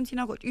Iran sunt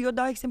sinagogi. Eu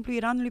dau exemplu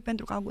Iranului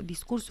pentru că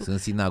discursul... Sunt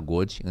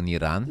sinagogi în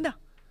Iran? Da.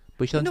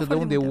 Păi și atunci de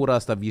unde e ura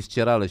asta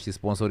viscerală și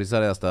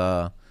sponsorizarea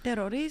asta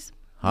terorism,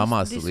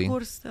 Hamasului?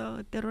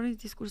 Terorism,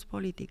 discurs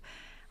politic.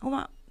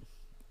 Acum,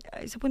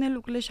 se pune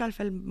lucrurile și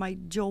altfel mai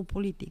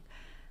geopolitic.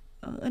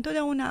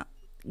 Întotdeauna,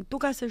 tu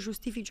ca să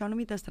justifici o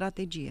anumită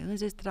strategie,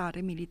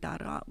 înzestrare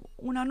militară,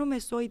 un anume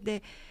soi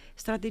de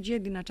strategie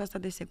din aceasta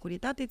de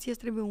securitate, ție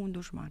trebuie un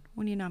dușman,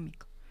 un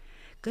inamic.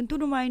 Când tu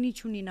nu mai ai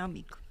niciun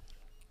inamic,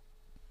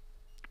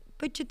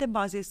 pe ce te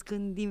bazezi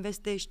când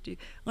investești,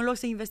 în loc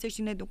să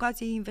investești în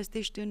educație,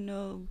 investești în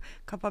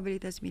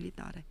capabilități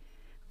militare?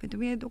 Pentru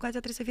mine educația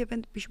trebuie să fie,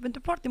 și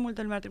pentru foarte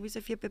multă lume ar trebui să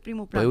fie pe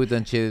primul plan. Păi uite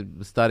în ce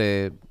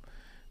stare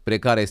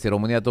precară este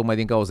România tocmai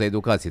din cauza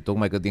educației,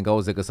 tocmai că din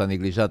cauza că s-a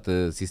neglijat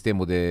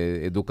sistemul de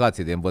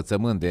educație, de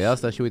învățământ, de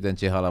asta și uite în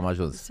ce hal am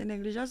ajuns. Se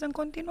neglijează în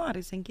continuare,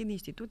 se închid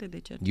institute de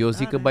cercetare. Eu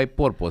zic că by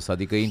purpose,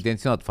 adică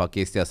intenționat fac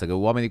chestia asta, că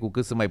oamenii cu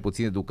cât sunt mai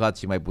puțin educați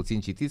și mai puțin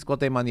citiți, cu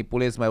atât îi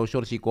manipulezi mai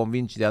ușor și îi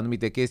convingi de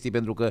anumite chestii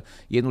pentru că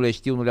ei nu le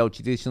știu, nu le-au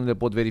citit și nu le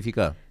pot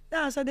verifica. Da,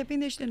 asta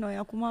depinde și de noi.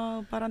 Acum,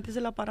 paranteză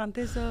la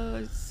paranteză,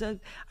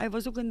 ai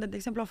văzut când, de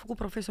exemplu, au făcut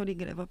profesorii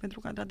grevă, pentru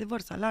că, într-adevăr,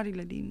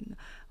 salariile din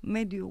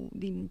mediu,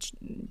 din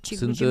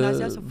ciclu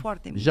gimnazial sunt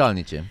foarte mici.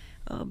 Jalnice.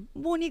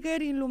 Bun,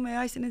 nicăieri în lume,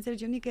 hai să ne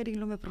înțelegem, nicăieri în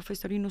lume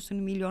profesorii nu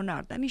sunt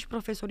milionari, dar nici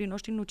profesorii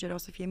noștri nu cereau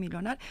să fie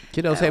milionari.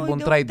 Cereau să aibă un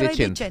trai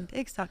decent.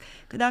 Exact.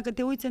 Că dacă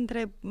te uiți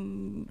între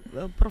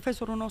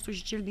profesorul nostru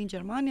și cel din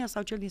Germania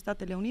sau cel din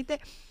Statele Unite,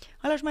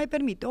 ăla își mai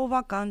permite o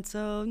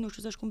vacanță, nu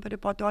știu, să-și cumpere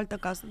poate o altă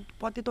casă,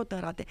 poate tot în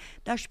rate,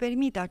 dar își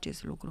permite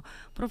acest lucru.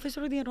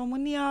 Profesorul din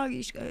România,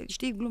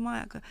 știi gluma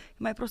aia, că e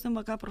mai prost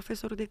îmbăcat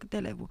profesorul decât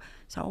elevul.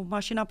 Sau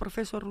mașina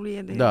profesorului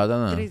e de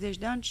 30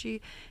 de ani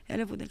și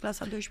elevul de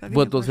clasa 12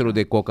 văd tot felul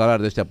de cocalari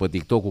de ăștia pe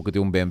TikTok cu câte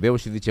un BMW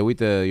și zice,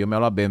 uite, eu mi-am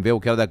luat BMW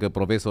chiar dacă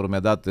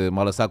profesorul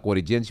m-a lăsat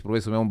corigent și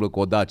profesorul meu umblă cu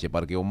o Dacia,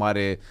 parcă e o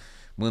mare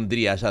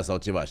mândrie așa sau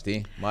ceva,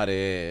 știi? Mare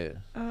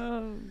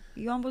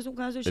eu am văzut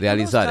cazuri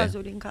și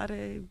cazuri în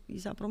care i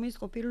s-a promis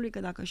copilului că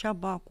dacă și-a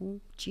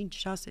bacul 5,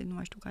 6, nu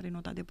mai știu care e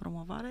nota de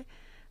promovare,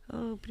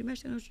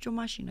 primește nu știu ce o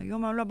mașină. Eu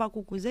mi-am luat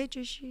bacul cu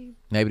 10 și...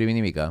 N-ai primit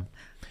nimica?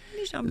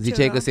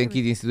 Ziceai că se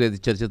închid institute de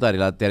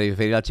cercetare. Te-ai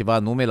referit la ceva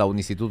anume, la un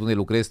institut unde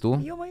lucrezi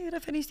tu? Eu mă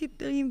refer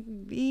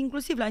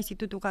inclusiv la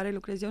institutul care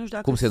lucrez eu. Nu știu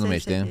dacă cum se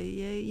numește?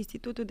 E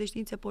Institutul de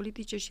Științe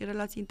Politice și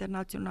Relații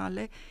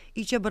Internaționale,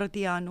 IC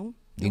Brătianu.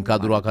 Din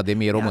cadrul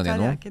Academiei Române,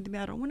 nu?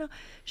 Academia Română.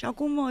 Și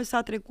acum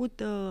s-a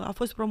trecut, a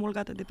fost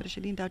promulgată de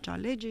președinte acea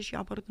lege și a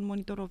apărut în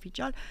monitor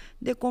oficial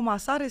de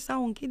comasare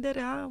sau închidere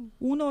a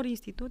unor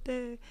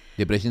institute.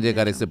 De președinte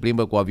care se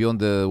plimbă cu avion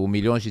de 1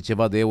 milion și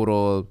ceva de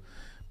euro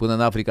până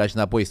în Africa și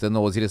înapoi, stă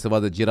 9 zile să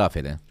vadă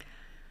girafele.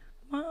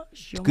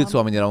 Câți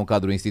oameni erau în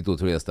cadrul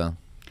institutului ăsta?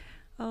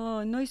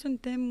 Noi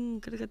suntem,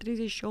 cred că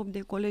 38 de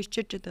colegi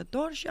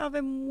cercetători și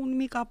avem un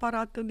mic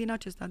aparat din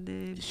acesta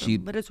de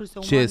resurse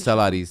umane. Ce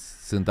salarii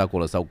sunt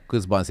acolo sau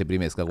câți bani se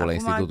primesc acolo la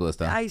institutul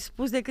ăsta? Ai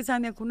spus de câți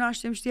ani ne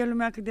cunoaștem, știe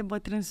lumea cât de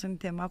bătrâni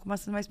suntem. Acum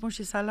să mai spun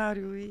și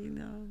salariul.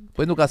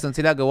 Păi nu, ca să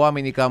înțeleagă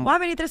oamenii cam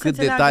cât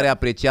de tare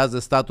apreciază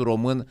statul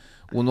român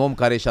un om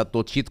care și-a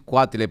tocit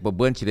coatele pe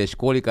băncile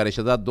școlii, care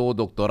și-a dat 2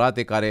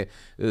 doctorate, care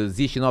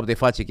zi și noapte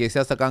face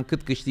chestia asta, cam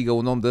cât câștigă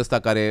un om de ăsta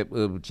care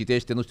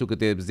citește nu știu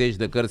câte zeci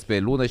de cărți pe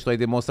lună și tu ai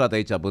demonstrat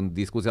aici în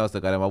discuția asta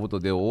care am avut-o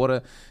de o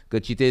oră, că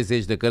citești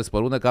zeci de cărți pe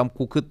lună, cam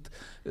cu cât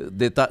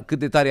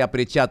de tare e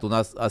apreciat un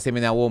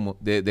asemenea om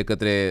de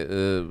către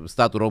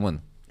statul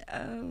român.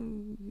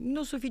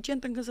 Nu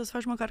suficient încât să-ți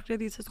faci măcar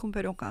credit să-ți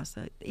cumperi o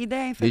casă.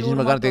 Ideea e în felul deci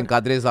nici măcar te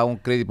încadrezi la un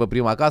credit pe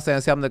prima casă, aia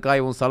înseamnă că ai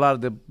un salar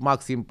de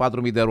maxim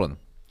 4.000 de ron.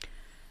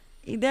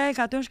 Ideea e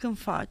că atunci când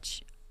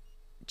faci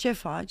ce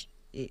faci,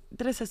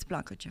 trebuie să-ți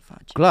placă ce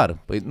faci. Clar,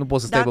 păi nu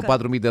poți să stai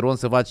pe 4.000 de ron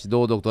să faci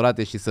 2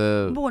 doctorate și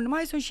să... Bun,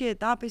 mai sunt și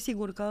etape,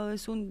 sigur că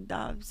sunt,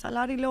 dar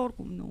salariile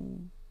oricum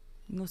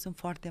nu sunt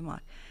foarte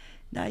mari.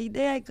 Dar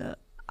ideea e că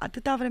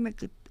atâta vreme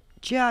cât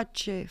ceea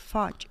ce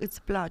faci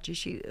îți place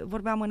și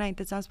vorbeam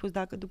înainte, ți-am spus,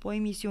 dacă după o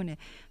emisiune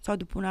sau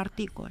după un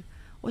articol,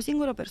 o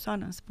singură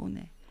persoană îmi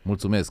spune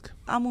mulțumesc,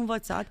 am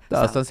învățat.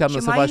 Da, asta înseamnă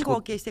și să mai faci încă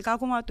o chestie, că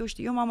acum tu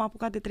știi, eu m-am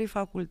apucat de 3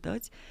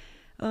 facultăți.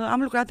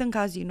 Am lucrat în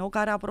casino,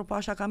 care, apropo,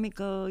 așa ca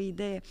mică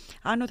idee,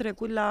 anul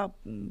trecut, la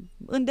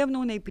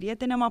îndemnul unei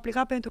prietene, am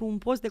aplicat pentru un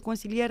post de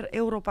consilier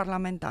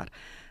europarlamentar.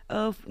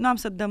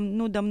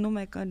 Nu dăm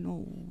nume, că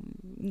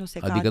nu se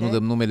cade. Adică nu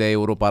dăm numele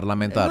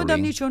europarlamentarului. Nu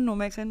dăm niciun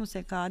nume, că nu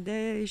se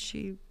cade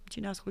și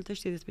cine ascultă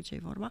știe despre ce e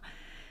vorba.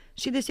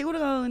 Și desigur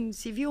că în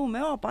CV-ul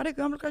meu apare că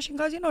eu am lucrat și în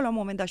casino la un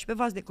moment dat și pe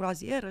vas de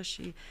croazieră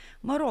și,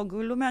 mă rog,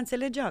 lumea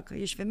înțelegea că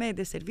ești femeie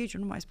de serviciu,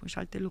 nu mai spun și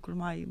alte lucruri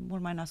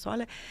mult mai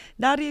nasoale,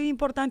 dar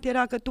important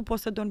era că tu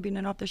poți să dormi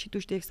bine noaptea și tu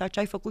știi exact ce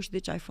ai făcut și de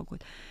ce ai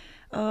făcut.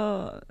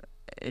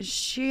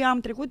 Și am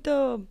trecut,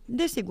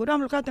 desigur,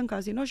 am lucrat în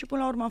casino și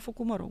până la urmă am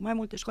făcut, mă rog, mai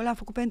multe școli, am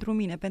făcut pentru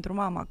mine, pentru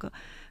mama, că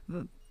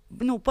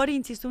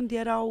părinții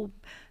erau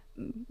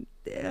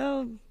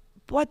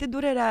poate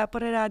durerea aia,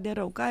 părerea de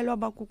rău, că ai luat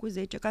bacul cu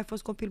 10, că ai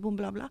fost copil bun,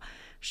 bla bla,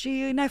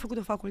 și n-ai făcut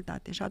o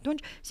facultate. Și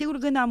atunci, sigur,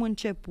 când am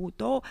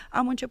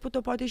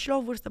început-o poate și la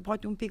o vârstă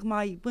poate un pic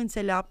mai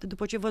înțeleaptă,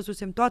 după ce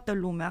văzusem toată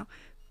lumea,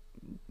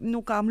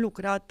 nu că am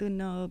lucrat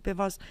pe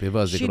vas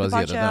de și după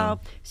aceea,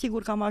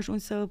 sigur că am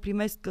ajuns să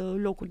primesc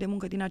locuri de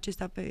muncă din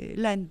acestea pe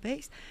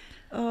land-based.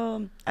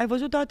 Ai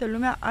văzut toată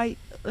lumea,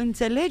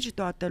 înțelegi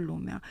toată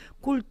lumea,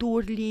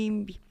 culturi,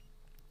 limbi,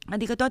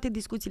 adică toate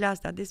discuțiile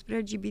astea despre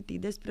LGBT,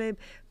 despre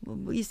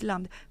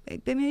islam,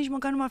 pe mine nici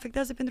măcar nu mă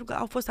afectează pentru că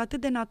au fost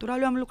atât de natural,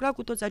 eu am lucrat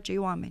cu toți acei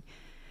oameni.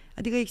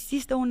 Adică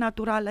există un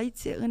natural aici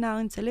în a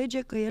înțelege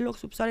că e loc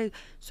sub soare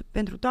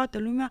pentru toată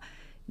lumea,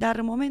 dar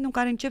în momentul în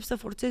care încep să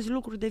forțezi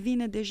lucruri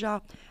devine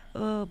deja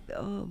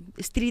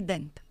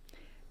strident.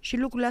 Și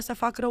lucrurile astea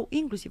fac rău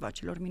inclusiv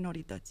acelor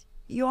minorități.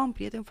 Eu am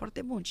prieteni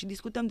foarte buni și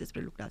discutăm despre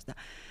lucrurile astea.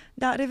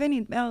 Dar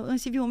revenind, în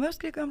CV-ul meu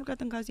scrie că eu am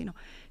lucrat în casino.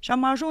 Și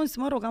am ajuns,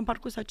 mă rog, am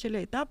parcurs acele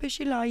etape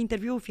și la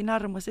interviul final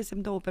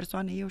rămăsesem 2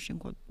 persoane, eu și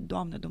încă o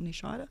doamnă,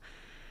 domnișoară.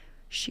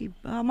 Și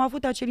am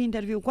avut acel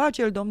interviu cu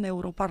acel domn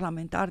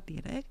europarlamentar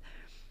direct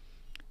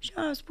și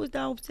am spus,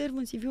 da, observ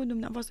în CV-ul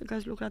dumneavoastră că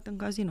ați lucrat în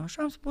casino. Și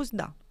am spus,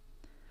 da.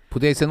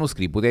 Puteai să nu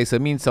scrii, puteai să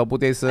minți sau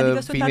puteai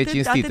să fii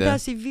necinstită. Atâtea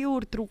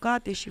CV-uri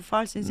trucate și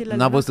false în zilele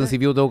N-am văzut în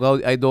CV-ul tău că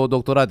ai 2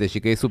 doctorate și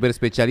că e super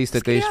specialistă,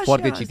 că ești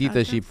foarte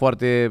citită și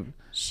foarte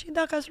Și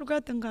dacă ați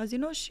lucrat în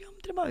casino și am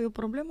întrebat, e o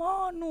problemă?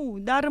 Nu,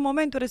 dar în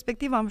momentul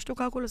respectiv am știut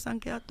că acolo s-a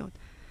încheiat tot.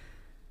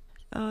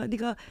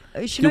 Adică,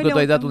 și Știu că tu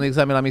ai dat un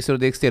examen la Ministerul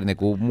de Externe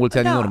cu mulți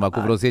ani în urmă, cu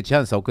vreo 10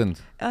 ani sau când?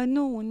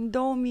 Nu, în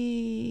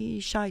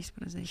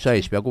 2016.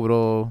 16, acum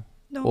vreo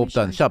 8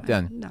 ani, 7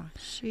 ani. Da.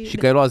 Și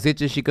că ai luat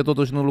 10 și că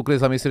totuși nu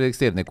lucrezi la Ministerul de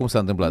Externe. Cum s-a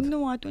întâmplat?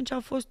 Nu, atunci a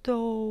fost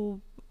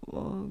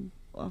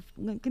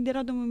când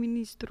era domnul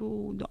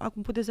ministru,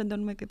 acum puteți să-mi dă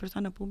nume că e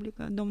persoană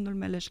publică, domnul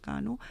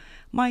Meleșcanu,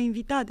 m-a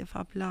invitat, de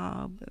fapt,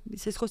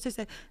 se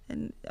scosese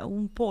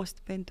un post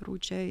pentru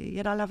ce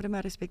era la vremea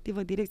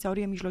respectivă Direcția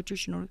Orient, Mijlociu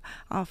și Nord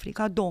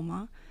Africa,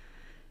 DOMA,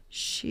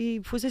 și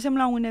fusesem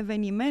la un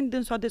eveniment,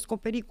 dânsul a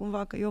descoperit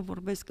cumva că eu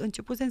vorbesc,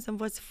 începusem să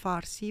învăț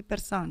farsi,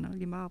 persană,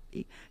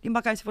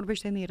 limba care se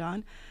vorbește în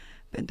Iran,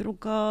 pentru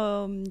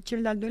că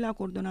cel de-al doilea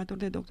coordonator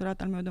de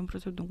doctorat al meu, domnul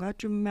profesor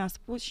Dungaciu, mi-a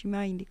spus și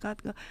mi-a indicat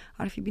că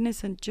ar fi bine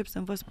să încep să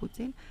învăț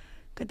puțin,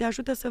 că te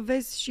ajută să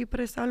vezi și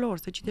presa lor,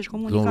 să citești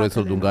comunicatele. Domnul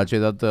profesor Dungaciu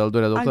ai dat al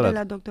doilea doctorat. Al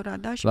doilea doctorat,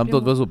 da. Și l-am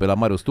tot văzut pe la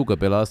Marius Tucă,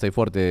 pe la asta e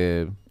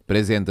foarte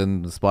prezent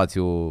în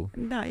spațiu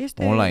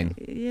online.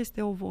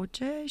 Este o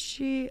voce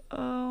și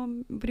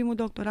primul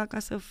doctorat, ca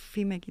să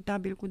fim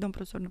echitabil, cu domnul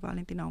profesor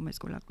Valentin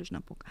Aumescu la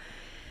Cluj-Napoca.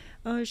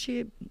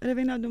 Și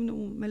revenea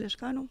domnul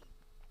Meleșcanu,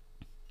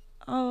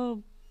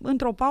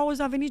 într-o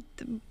pauză a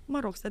venit,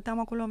 stăteam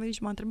acolo, a venit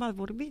și m-a întrebat,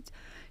 vorbiți?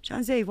 Și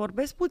am zis, ei,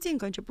 vorbesc puțin,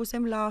 că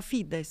începusem la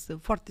Fides,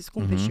 foarte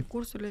scumpe și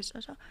cursurile și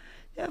așa,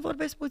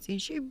 vorbesc puțin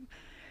și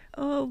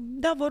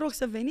da, vă rog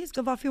să veniți,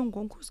 că va fi un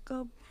concurs, că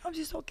am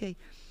zis ok.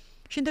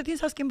 Și între timp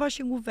s-a schimbat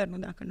și guvernul,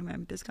 dacă nu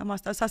mi-amintesc cam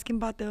asta, s-a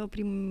schimbat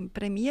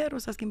premierul,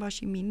 s-a schimbat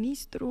și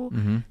ministru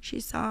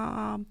și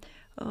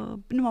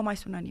nu m-a mai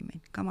sunat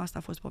nimeni, cam asta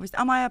a fost povestea.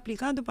 Am mai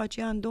aplicat după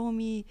aceea în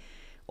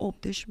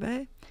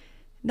 2018.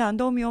 Da, în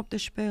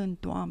 2018, în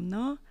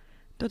toamnă,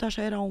 tot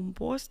așa era un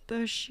post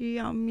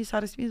și mi s-a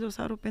respins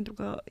dosarul pentru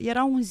că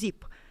era un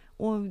zip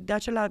de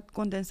acela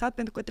condensat,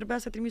 pentru că trebuia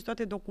să trimis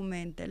toate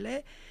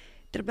documentele,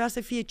 trebuia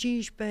să fie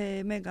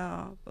 15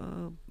 mega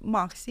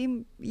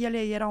maxim, ele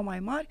erau mai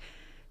mari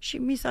și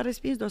mi s-a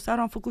respins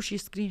dosarul, am făcut și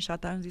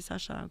screenshot, am zis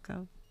așa,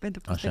 că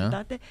pentru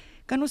posteritate,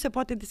 că nu se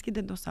poate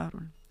deschide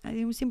dosarul.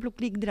 E un simplu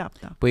click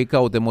dreapta. Păi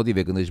caute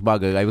motive când își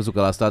bagă, ai văzut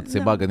că la stat se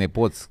bagă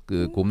nepoți,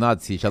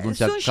 cumnații și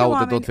atunci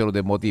caută tot felul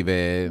de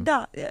motive.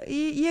 Da,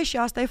 e și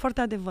asta, e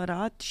foarte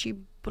adevărat și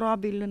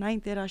probabil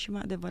înainte era și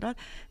mai adevărat,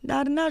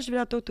 dar n-aș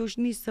vrea totuși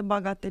nici să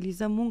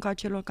bagatelizăm munca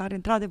celor care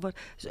într-adevăr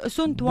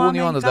sunt oameni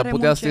Ioana, care dar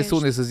putea să te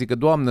sune să zică,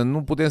 Doamnă,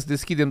 nu putem să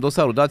deschidem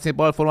dosarul, dați-ne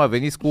pe alt format,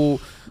 veniți cu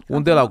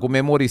un de la cu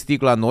memory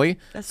stick la noi,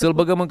 să-l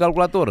băgăm în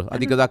calculator.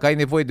 Adică dacă ai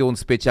nevoie de un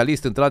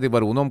specialist,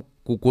 într-adevăr, un om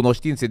cu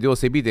cunoștințe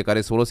deosebite,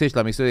 care se folosește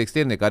la Ministerul de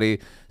Externe, care e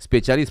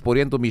specialist pe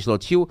Orientul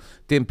Mijlociu,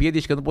 te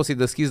împiedici că nu poți să-i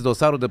deschizi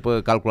dosarul de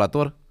pe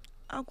calculator?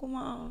 Acum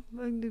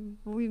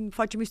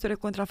facem istorie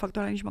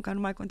contrafactuală, nici măcar nu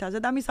mai contează,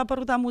 dar mi s-a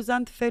părut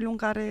amuzant felul în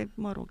care,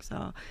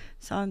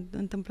 s-a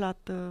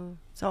întâmplat,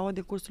 s-au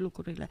decurs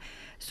lucrurile.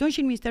 Sunt și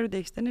în Ministerul de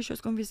Externe și eu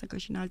sunt convinsă că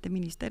și în alte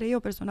ministere. Eu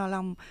personal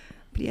am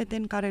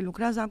prieteni care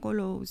lucrează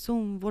acolo,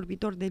 sunt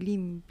vorbitori de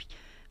limbi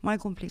mai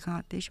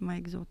complicate și mai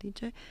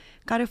exotice,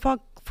 care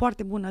fac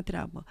foarte bună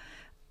treabă.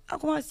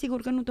 Acum,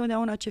 sigur că nu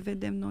totdeauna ce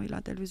vedem noi la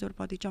televizor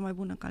poate e cea mai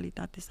bună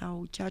calitate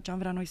sau ceea ce am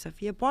vrea noi să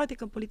fie. Poate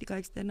că politica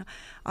externă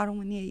a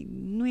României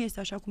nu este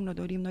așa cum ne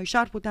dorim noi și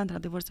ar putea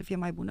într-adevăr să fie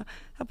mai bună,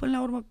 dar până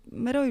la urmă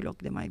mereu e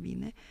loc de mai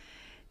bine.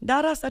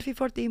 Dar asta ar fi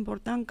foarte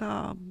important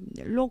ca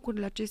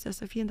locurile acestea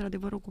să fie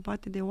într-adevăr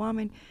ocupate de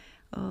oameni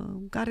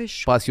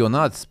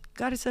pasionați,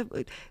 care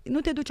nu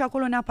te duci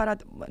acolo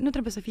neapărat, nu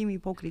trebuie să fim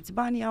ipocriți,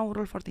 banii au un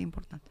rol foarte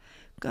important,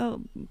 că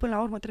până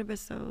la urmă trebuie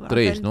să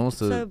trăiești, nu?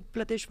 Să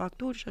plătești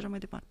facturi și așa mai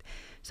departe,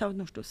 sau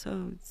nu știu, să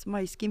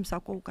mai schimbi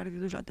sacou care te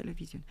duci la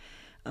televiziune,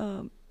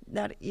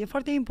 dar e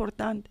foarte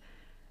important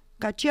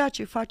ca ceea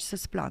ce faci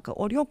să-ți placă.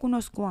 Ori eu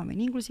cunosc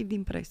oameni, inclusiv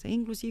din presă,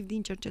 inclusiv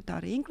din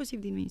cercetare, inclusiv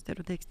din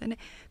Ministerul de Externe,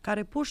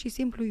 care pur și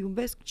simplu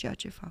iubesc ceea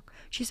ce fac.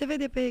 Și se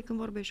vede pe ei când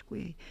vorbești cu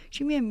ei.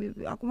 Și mie,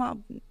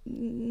 acum,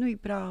 nu-i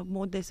prea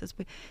modest să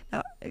spui,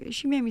 dar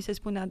și mie mi se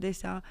spune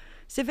adesea,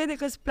 se vede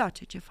că îți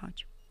place ce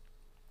faci.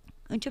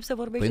 Încep să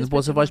vorbești. Păi nu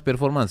poți să faci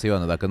performanță,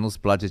 Ioana, dacă nu-ți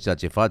place ceea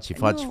ce faci și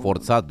faci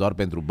forțat doar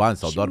pentru bani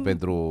sau doar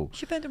pentru...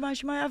 Și pentru bani.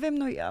 Și mai avem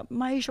noi,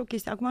 mai e și o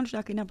chestie, acum nu știu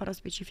dacă e neapărat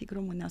specific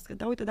românească,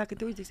 dar uite, dacă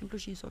te uiți, de exemplu,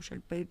 și în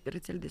social, pe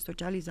rețele de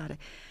socializare,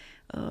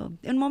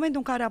 în momentul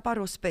în care apare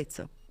o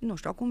speță, nu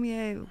știu, acum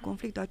e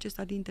conflictul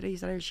acesta dintre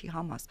Israel și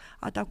Hamas,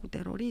 atacul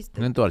terorist,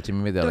 ne întoarcem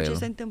imediat tot la ce el.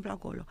 se întâmplă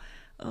acolo.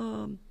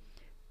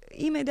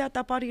 Imediat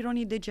apar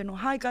ironii de genul,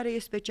 hai, care e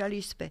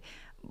specialist pe...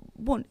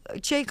 Bun,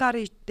 cei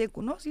care te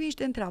cunosc vin și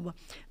te întreabă.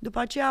 După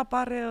aceea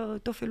apar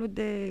tot felul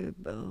de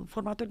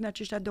formatori din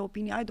aceștia de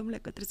opinie. Ai, domnule,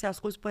 că trebuie să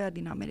asculți pe aia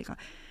din America.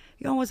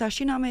 Eu am învățat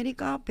și în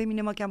America, pe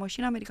mine mă cheamă și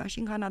în America și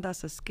în Canada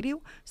să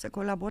scriu, să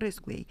colaborez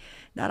cu ei.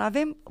 Dar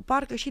avem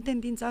parcă și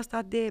tendința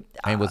asta de...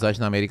 Ai învățat și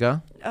în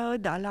America?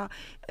 Da,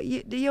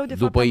 eu de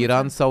după fapt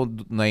Iran sau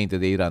înainte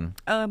de Iran?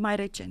 Mai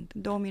recent,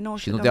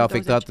 2019. Și nu te-a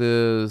afectat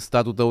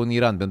statul tău în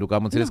Iran? Pentru că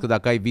am înțeles că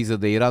dacă ai viză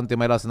de Iran, te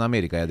mai lasă în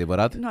America, e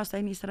adevărat? Nu, asta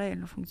în Israel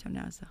nu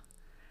funcționează.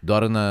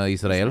 Doar în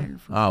Israel?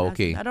 Ok.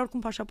 Dar oricum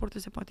pașaportul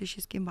se poate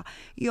și schimba.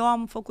 Eu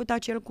am făcut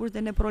acel curs de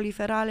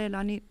neproliferare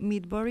la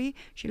Midbury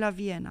și la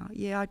Viena.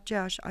 E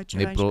același.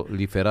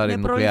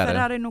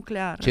 Neproliferare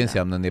nucleară. Ce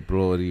înseamnă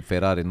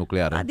neproliferare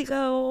nucleară? Adică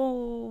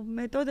o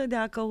metodă de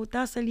a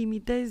căuta să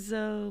limitezi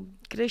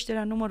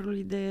creșterea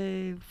numărului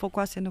de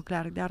focoase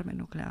nucleare, de arme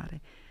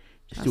nucleare.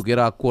 Știu că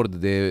era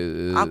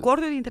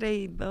acordul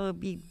dintre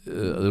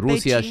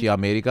Rusia și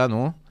America,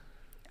 nu?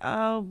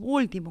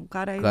 Ultimul,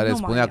 care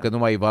spunea că nu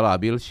mai e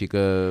valabil și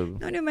că...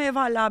 Nu mai e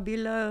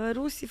valabil.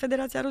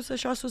 Federația Rusă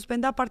și-a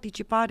suspendat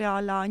participarea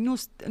la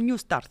New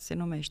Start, se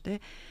numește.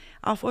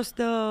 A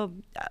fost,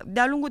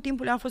 de-a lungul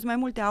timpului au fost mai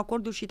multe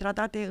acorduri și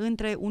tratate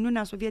între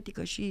Uniunea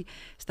Sovietică și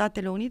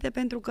Statele Unite,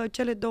 pentru că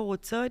cele două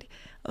țări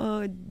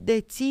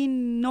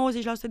dețin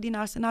 90% din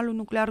arsenalul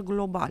nuclear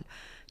global.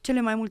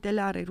 Cele mai multe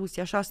le are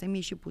Rusia, 6.000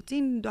 și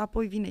puțin,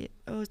 apoi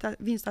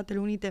vin Statele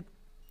Unite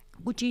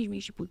cu 5.000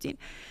 și puțin.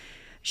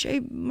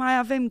 Și mai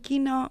avem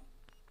China,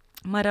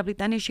 Marea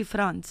Britanie și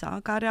Franța,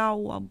 care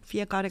au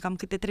fiecare cam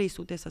câte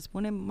 300, să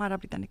spunem. Marea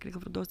Britanie cred că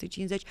vreo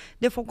 250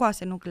 de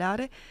focoase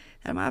nucleare,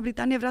 dar Marea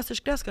Britanie vrea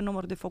să-și crească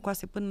numărul de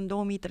focoase până în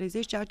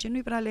 2030, ceea ce nu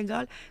e prea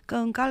legal, că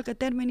încalcă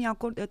termenii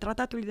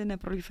tratatului de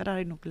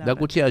neproliferare nucleară. Dar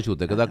cu ce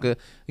ajută? Că dacă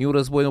e un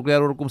război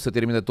nuclear, oricum se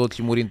termină tot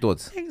și murim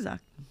toți.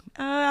 Exact.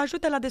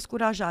 Ajută la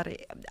descurajare.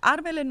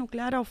 Armele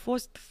nucleare au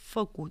fost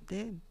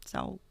făcute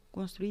sau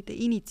construite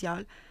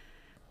inițial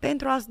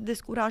pentru a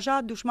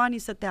descuraja dușmanii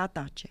să te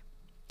atace.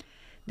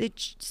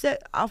 Deci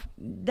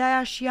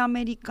de-aia și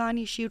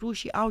americanii și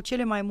rușii au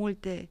cele mai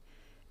multe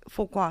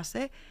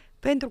focoase,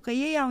 pentru că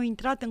ei au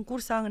intrat în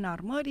cursa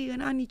înarmării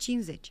în anii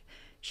 50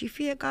 și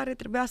fiecare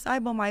trebuia să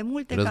aibă mai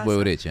multe.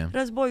 Războiul rece.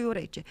 Războiul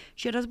rece.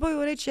 Și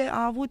războiul rece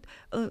a avut,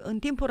 în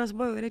timpul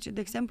războiului rece,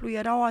 de exemplu,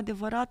 era o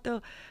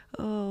adevărată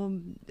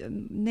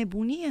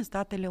nebunie în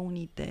Statele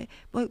Unite.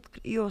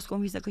 Eu sunt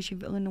convinsă că și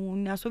în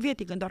Uniunea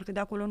Sovietică, doar că de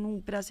acolo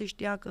nu prea se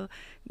știa, că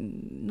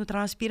nu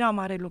transpira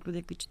mare lucru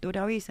decât ce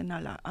doreau ei să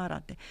ne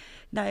arate.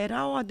 Dar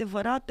era o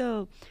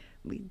adevărată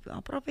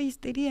aproape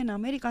isterie în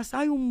America să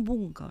ai un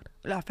bunker,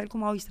 la fel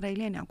cum au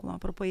israelieni acum,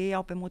 apropo, ei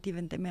au pe motive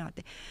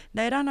întemeiate.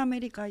 Dar era în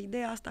America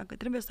ideea asta că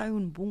trebuie să ai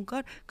un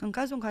bunker, că în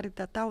cazul în care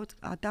te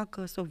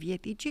atacă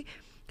sovieticii,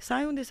 să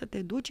ai unde să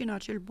te duci în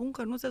acel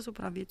bunker, nu să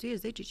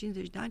supraviețuiești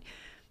 10-50 de ani,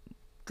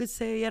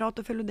 erau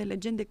tot felul de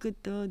legende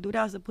cât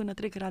durează până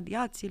trec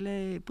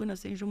radiațiile, până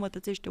se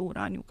înjumătățește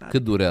uraniu.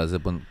 Cât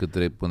durează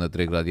până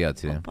trec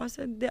radiațiile?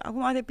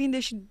 Acum depinde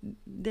și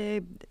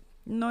de...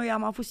 Noi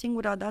am avut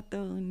singura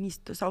dată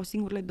sau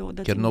singurele două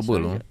dăți. Chernobyl,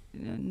 nu?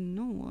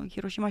 Nu,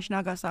 Hiroshima și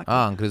Nagasaki.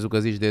 Am crezut că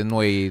zici de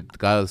noi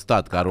ca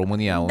stat, ca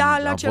România, am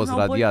fost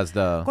radiați.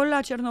 Acolo la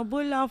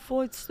Chernobyl a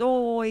fost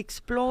o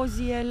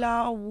explozie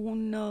la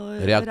un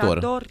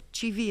reactor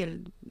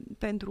civil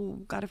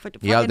pentru care făcea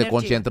energie. E de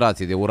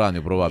concentrație de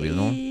uraniu, probabil,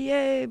 nu?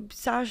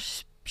 S-a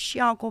și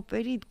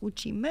acoperit cu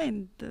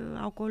ciment,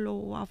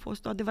 acolo a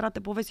fost o adevărată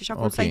poveste și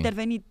acolo s-a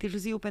intervenit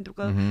târziu pentru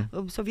că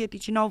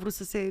sovieticii n-au vrut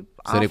să se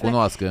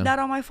recunoască. Dar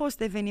au mai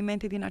fost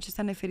evenimente din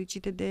acestea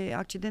nefericite de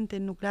accidente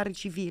nucleare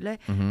civile,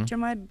 cel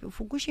mai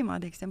Fukushima,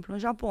 de exemplu, în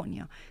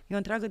Japonia. E o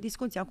întreagă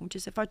discuție acum ce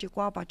se face cu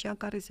apa aceea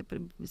care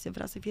se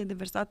vrea să fie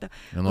deversată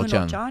în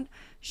ocean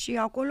și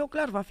acolo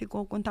clar va fi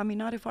o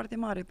contaminare foarte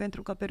mare,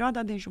 pentru că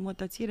perioada de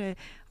înjumătățire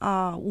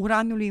a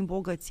uraniului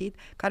îmbogățit,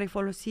 care e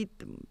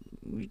folosit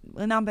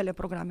în ambele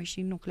programe,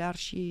 și nuclear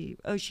și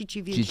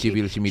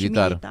civil și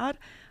militar,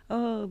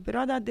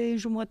 perioada de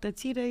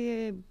înjumătățire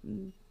e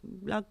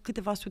la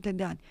câteva sute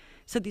de ani.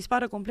 Să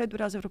dispară complet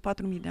durează vreo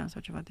 4.000 de ani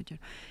sau ceva de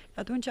genul.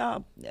 Atunci,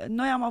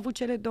 noi am avut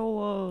cele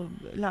două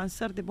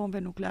lansări de bombe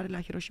nucleare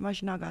la Hiroshima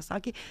și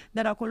Nagasaki,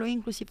 dar acolo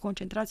inclusiv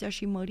concentrația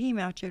și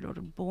mărimea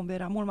acelor bombe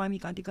era mult mai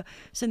mică, adică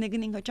să ne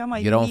gândim că cea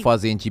mai erau în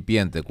faze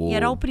incipiente.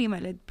 Erau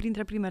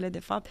printre primele, de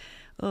fapt,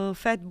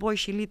 Fat Boy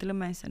și Little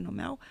Man se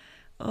numeau.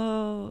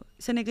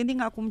 Să ne gândim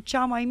că acum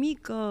cea mai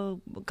mică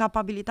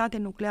capabilitate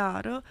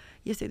nucleară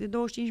este de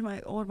 25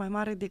 ori mai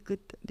mare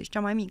deci cea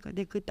mai mică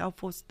decât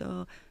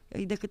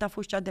a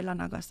fost cea de la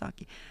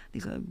Nagasaki.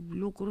 Adică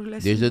lucrurile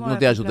deci nu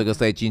te ajută că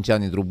stai 5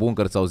 ani într-un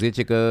bunker sau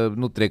 10, că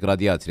nu trec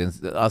radiațiile.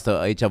 Asta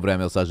aici vreau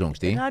eu să ajung,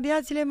 știi?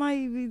 Radiațiile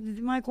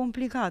mai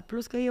complicat,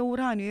 plus că e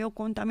uraniu, e o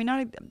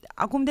contaminare.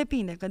 Acum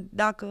depinde, că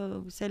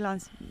dacă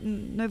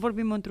noi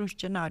vorbim într-un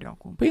scenariu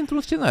acum. Păi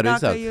într-un scenariu,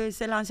 dacă exact.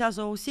 se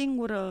lansează o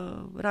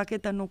singură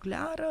rachetă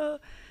nucleară,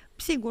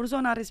 sigur,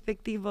 zona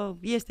respectivă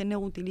este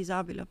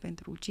neutilizabilă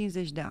pentru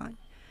 50 de ani.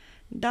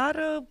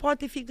 Dar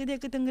poate fi cât de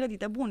cât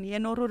îngrădită. Bun, e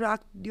norul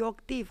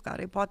radioactiv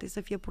care poate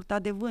să fie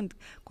purtat de vânt,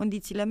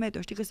 condițiile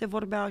meteo. Știi că se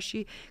vorbea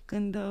și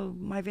când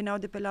mai veneau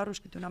de pe la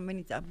ruși câte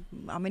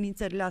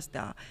amenințările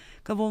astea,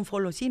 că vom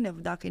folosi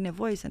dacă e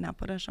nevoie să ne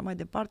apărăm și așa mai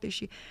departe,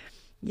 și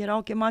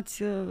erau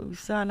chemați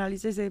să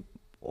analizeze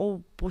o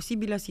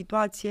posibilă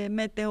situație,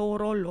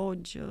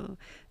 meteorologi,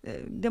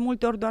 de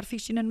multe ori doar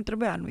fix cine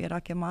nu era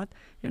chemat.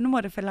 Eu nu mă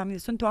refer la mine,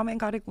 sunt oameni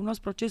care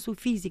cunosc procesul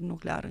fizic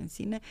nuclear în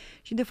sine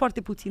și de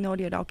foarte puține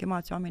ori erau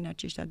chemați oamenii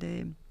aceștia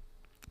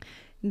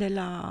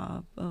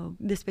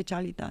de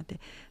specialitate.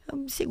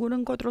 Sigur,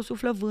 încotro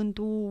suflă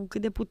vântul,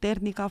 cât de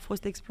puternic a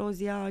fost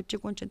explozia, ce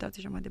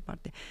concentrație și așa mai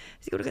departe.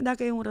 Sigur că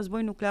dacă e un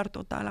război nuclear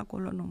total,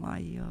 acolo nu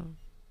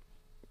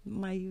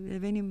mai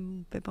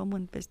revenim pe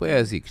pământ peste... Păi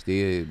aia zic,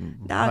 știi?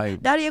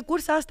 Dar e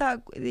cursa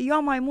asta, eu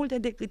am mai multe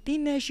decât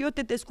tine și eu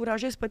te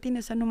descurajez pe tine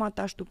să nu mă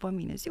atași după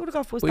mine. Sigur că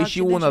a fost Păi și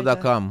una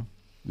dacă am,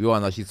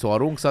 Ioana, și ți-o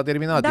arunc, s-a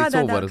terminat,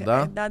 it's over,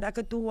 da? Da,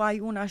 dacă tu ai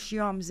una și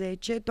eu am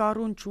 10, tu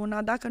arunci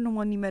una, dacă nu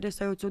mă nimeresc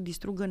sau eu ți-o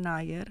distrug în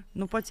aer,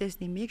 nu poți ies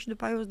nimic și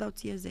după aia eu îți dau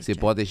ție 10. Se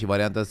poate și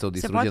varianta asta să o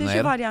distruge în aer? Se poate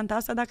și varianta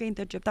asta dacă e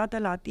interceptată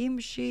la timp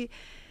și...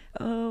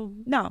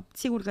 da,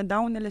 sigur că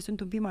daunele sunt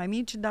un pic mai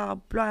mici, dar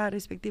ploaia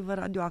respectivă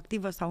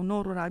radioactivă sau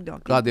norul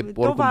radioactiv cade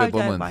oricum pe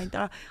pământ, va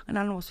intra în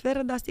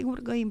atmosferă, dar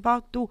sigur că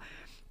impactul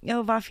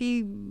va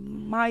fi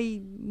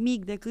mai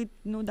mic decât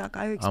dacă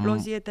ai o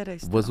explozie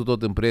terestră. Am văzut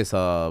tot în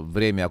presa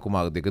vremea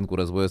acum, de când cu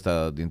războiul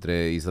ăsta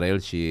dintre Israel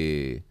și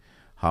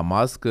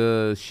Hamas,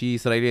 că și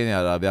israelienii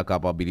ar avea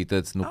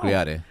capabilități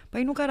nucleare.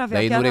 Păi nu care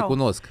avea, dar ei nu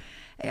recunosc.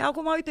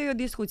 Acum uite o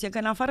discuție, că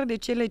în afară de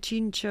cele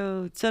 5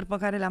 țări pe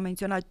care le-am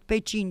menționat, pe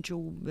 5,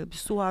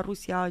 SUA,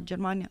 Rusia,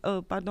 Germania,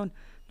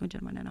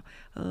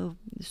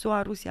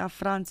 SUA, Rusia,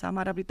 Franța,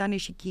 Marea Britanie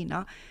și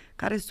China,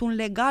 care sunt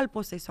legal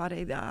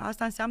posesoare,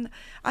 asta înseamnă,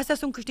 astea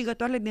sunt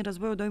câștigătoarele din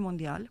războiul 2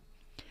 mondial.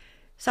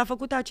 S-a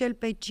făcut acel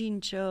pe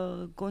 5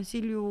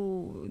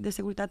 Consiliul de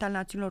Securitate al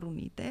Națiunilor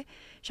Unite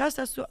și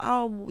astea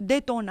au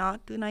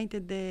detonat înainte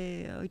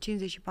de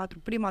 54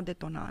 prima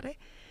detonare.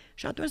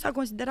 Și atunci s-a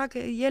considerat că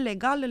e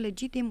legal,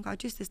 legitim ca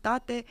aceste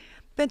state,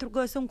 pentru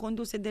că sunt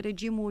conduse de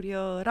regimuri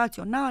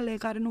raționale,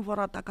 care nu vor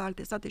ataca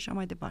alte state și așa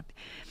mai departe.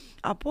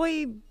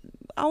 Apoi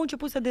au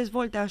început să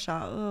dezvolte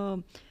așa,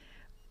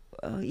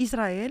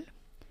 Israel,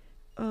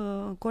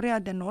 Coreea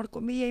de Nord,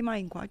 ei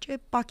mai încoace,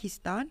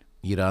 Pakistan,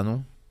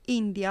 Iranul,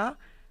 India,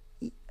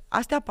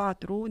 astea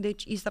 4,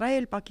 deci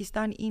Israel,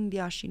 Pakistan,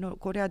 India și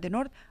Coreea de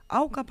Nord,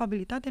 au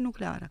capabilitate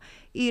nucleară.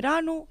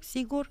 Iranul,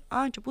 sigur,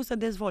 a început să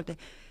dezvolte.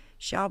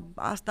 Și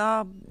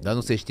asta... Dar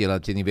nu se știe la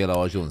ce nivel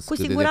au ajuns. Cu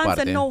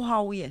siguranță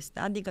know-how este.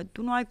 Adică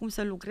tu nu ai cum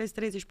să lucrezi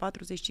 30,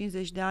 40,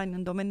 50 de ani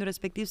în domeniul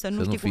respectiv să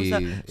nu știi cum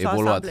să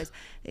asamblezi.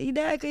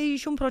 Ideea e că e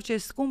și un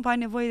proces scump, ai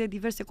nevoie de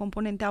diverse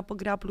componente, apă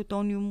grea,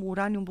 plutonium,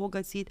 uraniu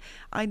îmbogățit,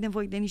 ai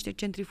nevoie de niște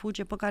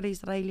centrifuge pe care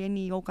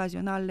israelienii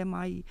ocazional le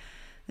mai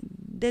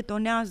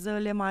detonează,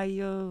 le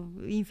mai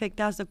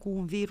infectează cu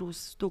un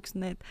virus,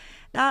 Stuxnet.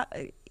 Dar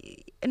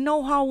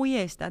know-how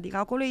este, adică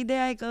acolo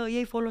ideea e că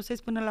ei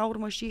folosesc până la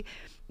urmă și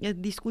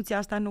discuția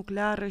asta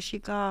nucleară și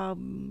ca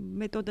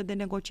metodă de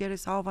negociere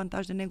sau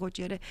avantaj de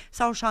negociere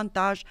sau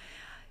șantaj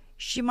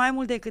și mai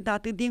mult decât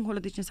atât, dincolo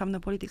de ce înseamnă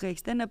politică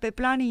externă, pe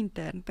plan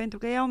intern, pentru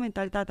că ei au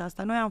mentalitatea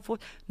asta.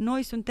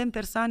 Noi suntem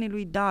persanii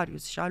lui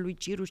Darius și a lui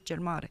Cirus cel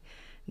Mare,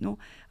 nu?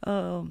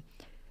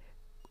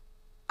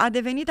 A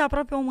devenit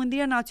aproape o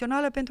mândrie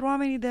națională pentru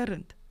oamenii de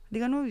rând.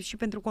 Adică nu și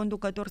pentru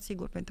conducători,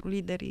 sigur, pentru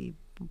liderii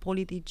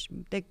politici,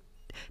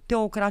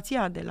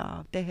 teocrația de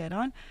la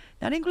Teheran,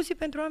 dar inclusiv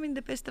pentru oameni de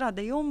pe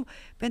stradă.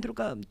 Pentru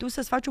că tu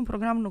să-ți faci un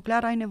program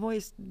nuclear ai nevoie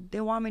de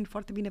oameni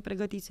foarte bine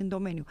pregătiți în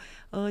domeniu,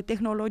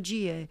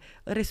 tehnologie,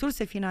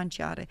 resurse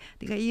financiare.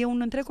 Adică e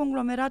un întreg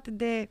conglomerat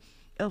de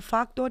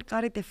factori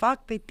care te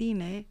fac pe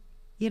tine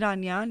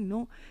iranian,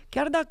 nu?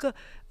 Chiar dacă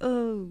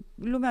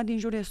lumea din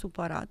jur e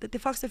supărată, te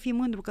fac să fii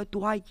mândru că tu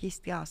ai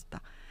chestia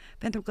asta.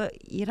 Pentru că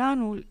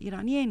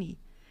iranienii,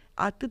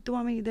 atât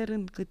oamenii de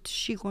rând cât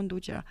și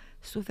conducerea,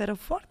 suferă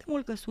foarte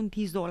mult că sunt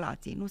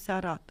izolați, nu se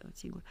arată,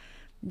 sigur.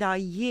 Dar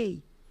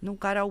ei, nu,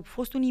 care au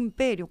fost un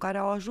imperiu, care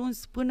au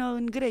ajuns până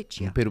în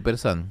Grecia. Imperiul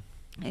Persan.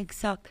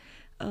 Exact.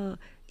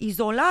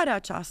 Izolarea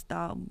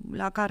aceasta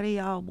la care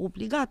i-a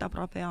obligat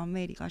aproape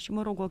America și,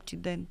 mă rog,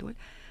 Occidentul,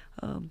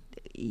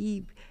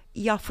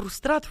 i-a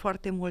frustrat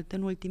foarte mult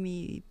în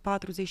ultimii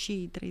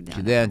 43 de ani.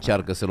 Și de aia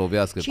încearcă să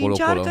lovească și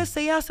colo-colo. încearcă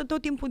să iasă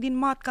tot timpul din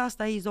matca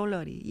asta a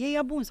izolării. Ei,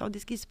 bun, s-au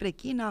deschis spre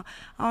China,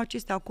 au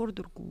aceste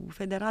acorduri cu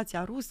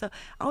Federația Rusă,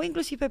 au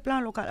inclusiv pe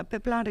plan local, pe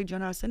plan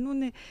regional.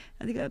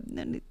 Adică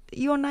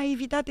e o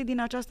naivitate din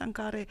aceasta în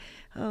care,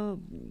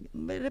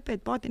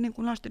 repet, poate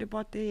necunoaștere,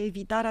 poate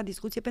evitarea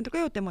discuției, pentru că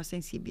e o temă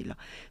sensibilă.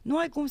 Nu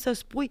ai cum să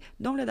spui,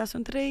 domnule, dar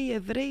sunt 3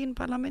 evrei în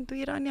Parlamentul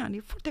iranian. E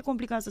foarte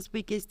complicat să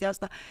spui chestia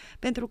asta,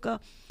 pentru că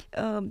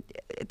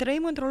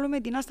trăim într-o lume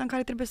din asta în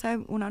care trebuie să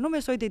ai un anume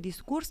soi de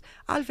discurs,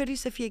 altfel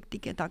riști să fie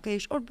etichetat, că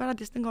ești ori pe ala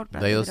de stânga, ori pe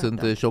ala de dreapta. Dar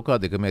eu sunt șocat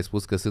de că mi-ai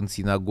spus că sunt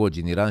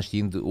sinagogi în Iran,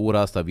 știind ura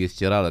asta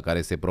viscerală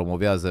care se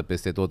promovează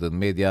peste tot în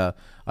media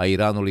a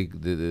Iranului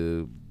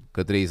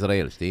către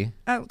Israel, știi?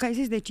 Că ai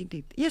zis de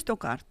citit. Este o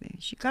carte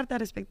și cartea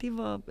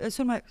respectivă,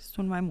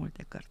 sunt mai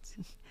multe cărți.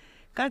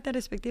 Cartea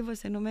respectivă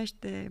se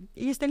numește,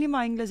 este în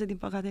limba engleză, din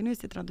păcate, nu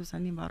este tradusă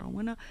în limba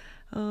română,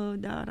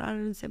 dar ar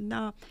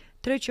însemna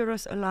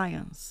Treacherous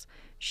Alliance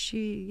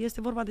și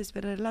este vorba despre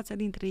relația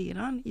dintre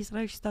Iran,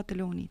 Israel și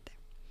Statele Unite.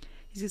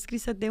 Este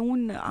scrisă de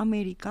un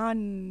american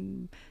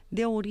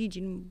de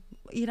origini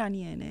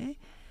iraniene,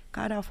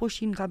 care a fost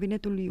și în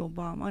cabinetul lui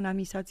Obama, în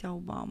administrația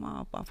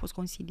Obama, a fost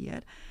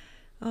consilier.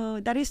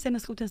 dar este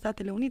născut în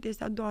Statele Unite,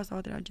 este a doua sau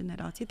a treia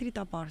generație,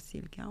 Trita Parsi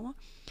îl cheamă.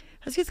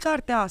 A scris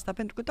cartea asta,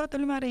 pentru că toată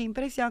lumea are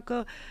impresia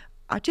că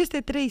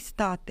aceste 3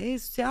 state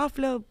se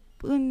află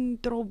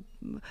într-o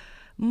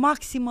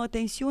maximă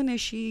tensiune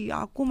și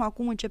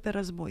acum începe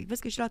război.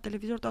 Vezi că și la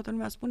televizor toată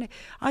lumea spune,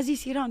 a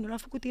zis Iranul, a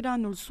făcut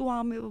Iranul,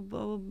 SUA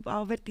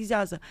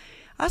avertizează.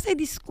 Asta e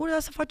discurs,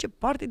 asta face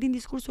parte din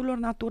discursul lor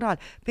natural.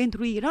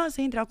 Pentru Iran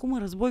să intre acum în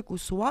război cu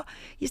SUA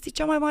este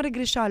cea mai mare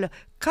greșeală.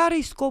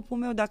 Care-i scopul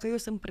meu dacă eu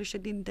sunt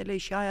președintele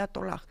și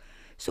Ayatollah?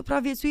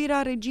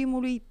 Supraviețuirea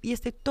regimului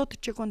este tot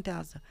ce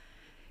contează.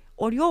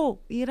 Ori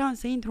eu, Iran,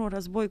 să intru în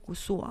război cu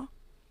SUA,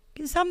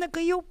 înseamnă că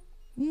eu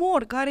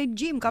mor ca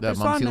regim, ca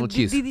persoană.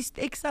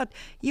 Exact.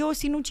 E o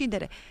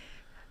sinucidere.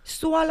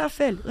 SUA la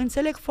fel.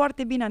 Înțeleg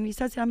foarte bine,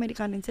 administrația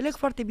americană, înțeleg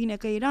foarte bine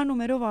că Iranul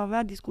mereu va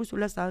avea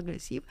discursul ăsta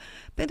agresiv,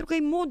 pentru că e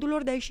modul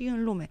lor de a ieși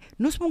în lume.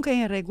 Nu spun că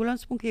e în regulă, nu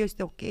spun că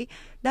este ok,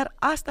 dar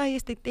asta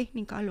este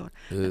tehnica lor.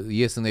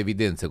 Ies în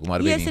evidență, cum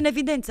ar veni. Ies în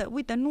evidență.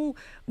 Uite, nu,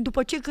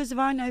 după ce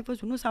câțiva ani ai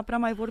văzut, nu s-a prea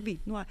mai vorbit.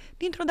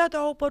 Dintr-o dată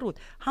au apărut.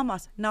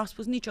 Hamas n-au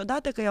spus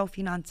niciodată că i-au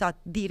finanțat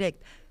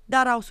direct,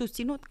 dar au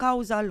susținut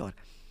cauza lor.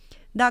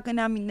 Dacă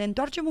ne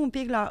întoarcem un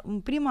pic în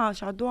prima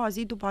și a doua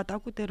zi după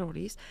atacul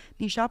terorist,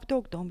 din 7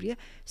 octombrie,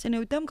 să ne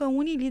uităm că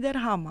unii lideri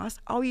Hamas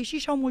au ieșit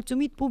și au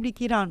mulțumit public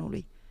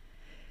Iranului.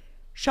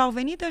 Și au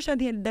venit ăștia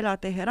de la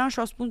Teheran și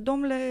au spus,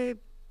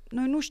 domnule,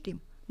 noi nu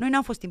știm, noi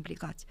n-am fost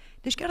implicați.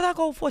 Deci chiar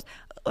dacă au fost,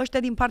 ăștia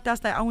din partea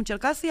asta au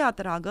încercat să-i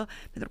atragă,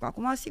 pentru că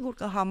acum asigur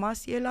că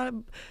Hamas e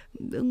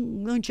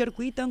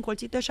încercuită,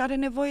 încolțită și are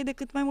nevoie de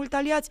cât mai mulți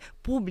aliați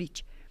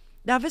publici.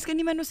 Dar vezi că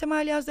nimeni nu se mai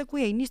aliază cu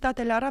ei, nici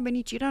statele arabe,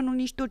 nici Iranul,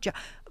 nici Turcia,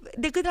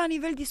 decât la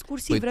nivel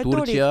discursiv, retoric.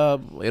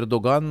 Turcia,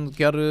 Erdogan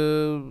chiar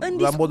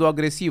la modul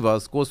agresiv a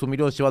scos 1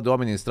 milion și ceva de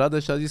oameni în stradă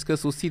și a zis că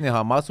susține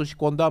Hamasul și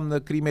condamnă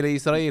crimele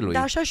Israelului.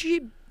 Da, așa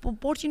și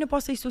oricine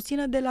poate să-i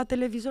susțină de la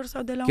televizor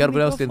sau de la chiar un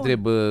vreau microfon. să te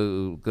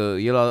întreb, că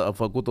el a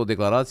făcut o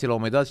declarație la un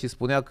moment dat și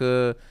spunea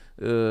că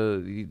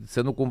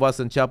să nu cumva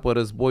să înceapă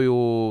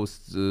războiul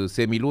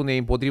semilunei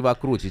împotriva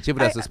crucii. Ce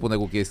vrea să spună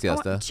cu chestia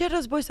asta? Ce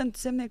război să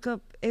însemne că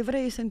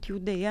evreii sunt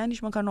iudei, nici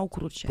măcar nu au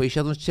cruce? Păi și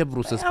atunci ce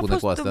vrut să spună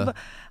cu asta?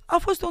 A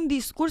fost un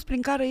discurs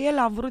prin care el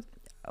a vrut,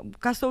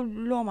 ca să o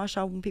luăm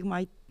așa un pic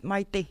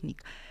mai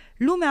tehnic,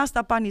 lumea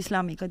asta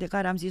pan-islamică de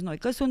care am zis noi,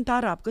 că sunt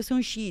arabi, că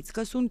sunt șiiți,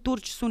 că sunt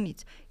turci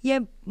suniți, e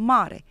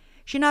mare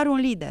și nu are un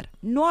lider.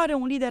 Nu are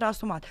un lider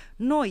asumat.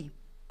 Noi,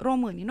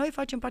 românii, noi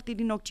facem parte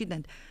din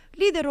Occident.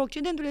 Liderul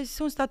Occidentului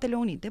sunt Statele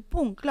Unite.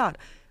 Punct, clar.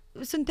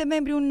 Suntem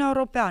membri Uniunea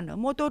Europeană.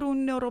 Motorul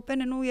Uniunii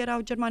Europene nu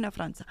erau Germania,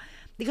 Franța.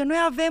 Adică noi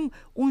avem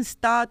un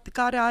stat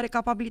care are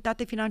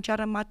capabilitate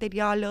financiară,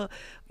 materială,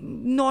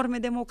 norme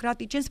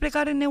democratice, înspre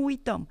care ne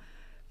uităm.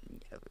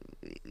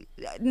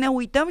 Ne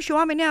uităm și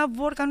oamenii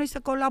vor ca noi să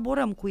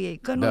colaborăm cu ei,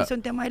 că noi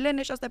suntem mai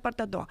lene și asta e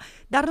partea a doua.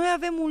 Dar noi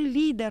avem un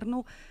lider,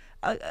 nu?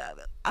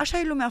 Așa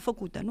e lumea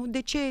făcută, nu?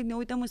 De ce ne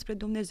uităm înspre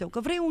Dumnezeu? Că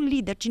vrei un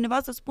lider,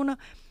 cineva să spună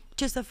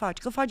ce să faci,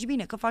 că faci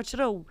bine, că faci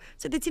rău,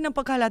 să te țină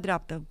pe calea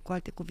dreaptă, cu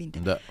alte cuvinte.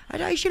 Da.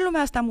 Așa e și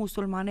lumea asta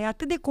musulmană, e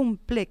atât de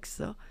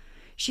complexă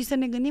și să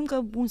ne gândim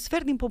că un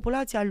sfert din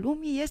populația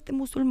lumii este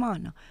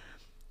musulmană.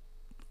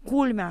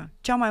 Culmea,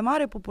 cea mai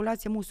mare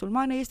populație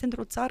musulmană este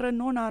într-o țară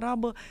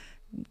non-arabă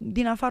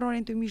din afara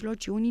Orientului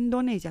Mijlociu, în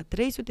Indonezia,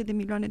 300 de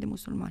milioane de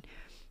musulmani,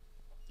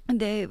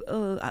 de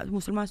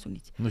musulmani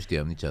suniți. Nu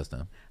știam nici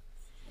asta.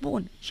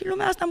 Bun, și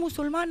lumea asta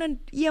musulmană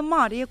e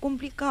mare, e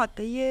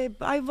complicată,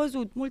 ai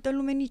văzut, multă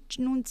lume nici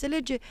nu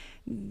înțelege,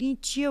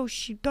 nici eu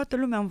și toată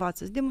lumea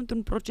învață, suntem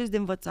într-un proces de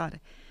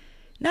învățare.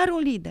 N-are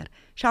un lider.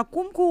 Și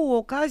acum cu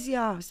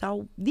ocazia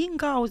sau din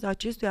cauza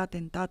acestui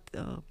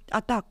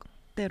atac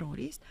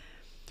terorist,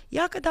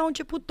 ia că au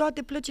început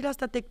toate plăcile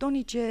astea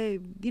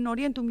tectonice din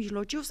Orientul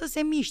Mijlociu să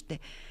se miște.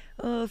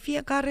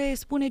 Fiecare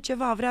spune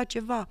ceva, vrea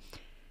ceva.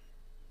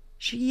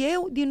 Și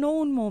eu, din nou,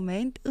 un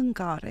moment în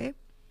care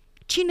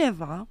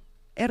cineva,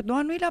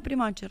 Erdogan nu e la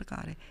prima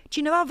încercare,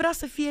 cineva vrea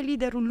să fie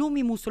liderul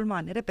lumii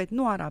musulmane, repet,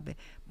 nu arabe,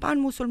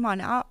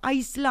 pan-musulmane, a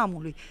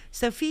islamului,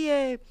 să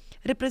fie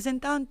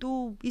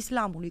reprezentantul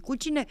islamului. Cu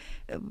cine,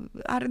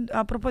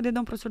 apropo de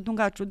domn profesor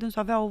Dungaciu,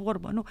 dânsul avea o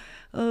vorbă, nu?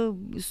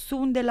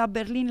 Sunt de la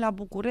Berlin la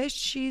București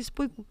și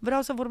spui,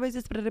 vreau să vorbesc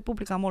despre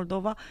Republica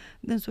Moldova,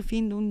 dânsul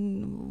fiind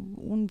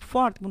un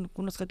foarte bun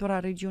cunoscător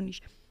al regiunii.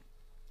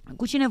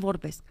 Cu cine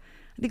vorbesc?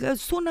 Adică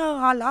sună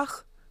Allah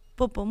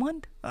pe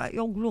pământ, e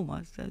o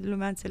glumă, să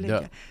lumea înțelege.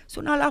 Da.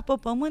 Sună Allah pe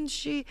pământ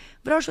și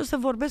vreau și eu să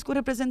vorbesc cu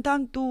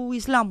reprezentantul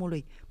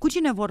islamului. Cu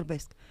cine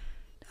vorbesc?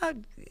 Da,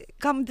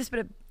 cam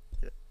despre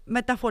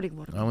metaforic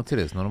vorbim. Am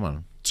înțeles,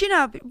 normal.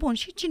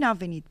 Și cine a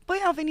venit? Păi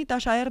a venit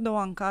așa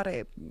Erdogan,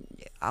 care,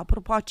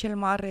 apropo, acel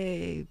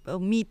mare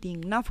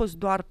meeting, n-a fost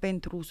doar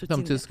pentru susținere. Am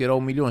înțeles că era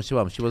 1 milion și ceva,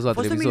 am și văzut la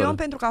televizor. A fost 1 milion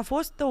pentru că a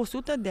fost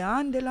 100 de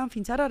ani de la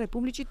înființarea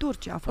Republicii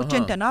Turcia. A fost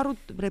centenarul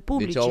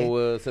Republicii. Deci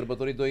au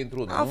sărbătorit 2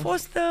 într-unul, A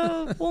fost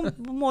un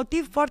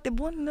motiv foarte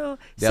bun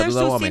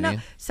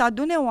să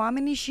adune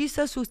oamenii și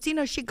să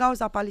susțină și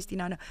cauza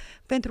palestiniană.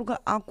 Pentru că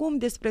acum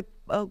despre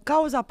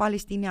cauza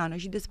palestiniană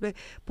și despre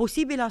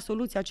posibila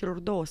soluție a celor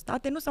două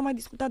state nu s-a mai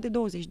discutat de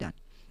 20 de ani.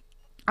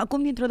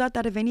 Acum, dintr-o dată,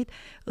 a revenit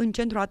în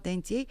centrul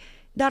atenției,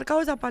 dar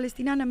cauza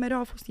palestiniană mereu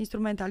a fost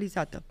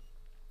instrumentalizată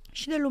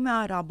și de lumea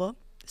arabă,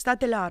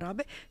 statele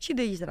arabe, și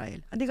de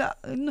Israel. Adică,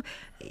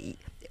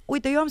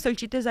 uite, eu am să-l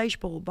citez aici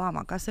pe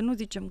Obama, ca să nu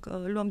zicem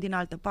că luăm din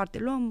altă parte,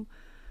 luăm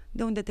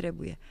de unde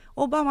trebuie.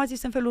 Obama a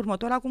zis în felul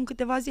următor, acum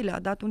câteva zile a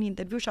dat un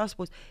interviu și a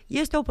spus: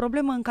 este o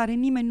problemă în care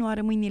nimeni nu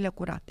are mâinile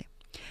curate.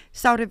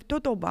 Sau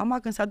tot Obama,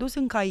 când s-a dus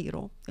în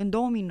Cairo, în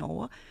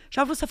 2009, și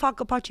a vrut să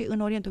facă pace în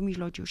Orientul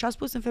Mijlociu și a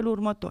spus în felul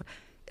următor,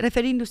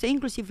 referindu-se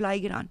inclusiv la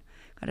Iran,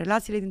 că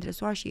relațiile dintre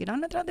SUA și Iran,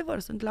 într-adevăr,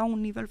 sunt la un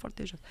nivel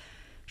foarte jos.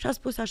 Și a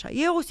spus așa: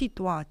 e o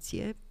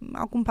situație,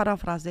 acum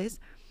parafrazez,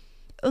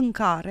 în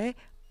care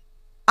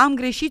am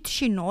greșit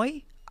și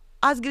noi,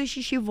 ați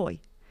greșit și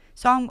voi.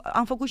 Sau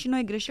am făcut și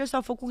noi greșeli sau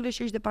au făcut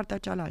greșeli și de partea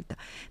cealaltă.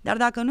 Dar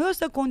dacă noi o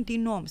să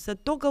continuăm să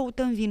tot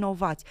căutăm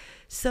vinovați,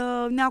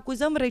 să ne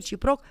acuzăm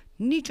reciproc,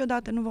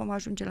 niciodată nu vom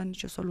ajunge la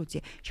nicio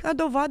soluție. Și ca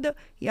dovadă,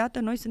 iată,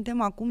 noi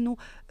suntem acum, nu,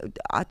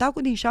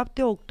 atacul din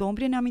 7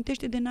 octombrie ne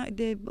amintește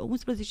de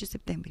 11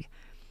 septembrie.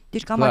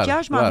 Deci cam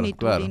aceeași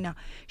magnitudine.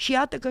 Și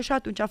iată că și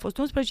atunci a fost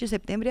 11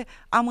 septembrie,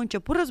 am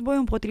început războiul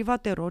împotriva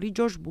terorii,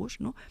 George Bush,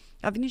 nu?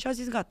 A venit și a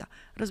zis gata,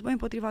 război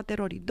împotriva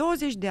terorii.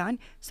 20 de ani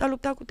s-a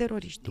luptat cu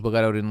teroriștii. După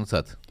care au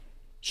renunțat.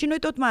 Și noi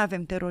tot mai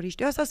avem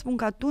teroriști. Eu asta spun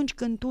că atunci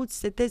când tu îți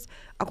setezi,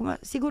 acum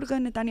sigur că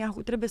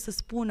Netanyahu trebuie să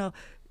spună,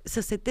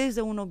 să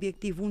seteze un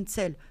obiectiv, un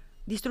cel,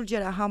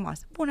 distrugerea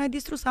Hamas. Bun, ai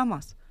distrus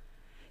Hamas.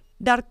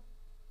 Dar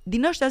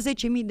din ăștia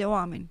 10.000 de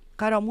oameni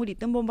care au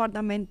murit în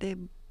bombardamente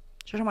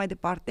și așa mai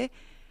departe,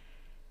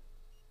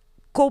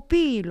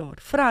 copiilor,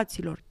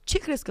 fraților, ce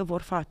crezi că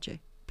vor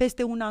face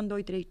peste 1 an,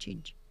 2, 3,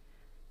 5?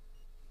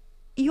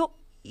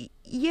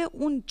 E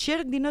un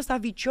cerc din ăsta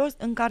vicios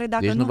în care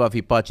dacă deci nu va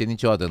fi pace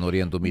niciodată în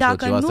Orientul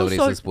Mijlociu, asta vrei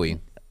să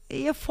spui.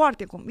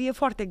 E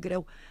foarte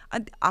greu.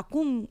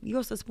 Acum,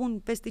 eu să spun,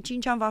 peste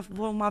 5 ani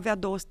vom avea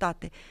 2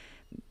 state.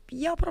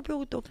 E aproape o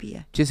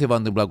utopie. Ce se va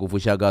întâmpla cu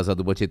fâșia Gaza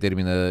după ce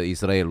termină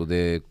Israelul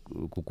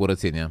cu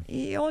curățenia?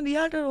 E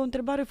o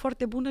întrebare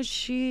foarte bună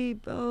și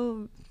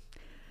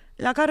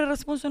la care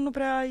răspunsul nu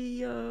prea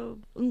e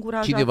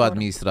încurajator. Cine va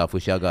administra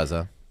fâșia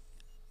Gaza?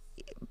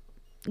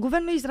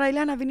 Guvernul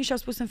israelian a venit și a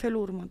spus în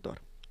felul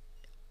următor: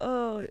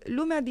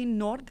 lumea din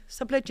nord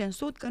să plece în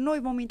sud, că noi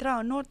vom intra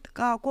în nord,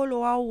 că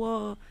acolo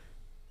au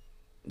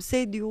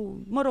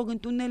sediu, mă rog, în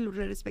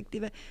tunelurile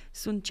respective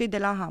sunt cei de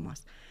la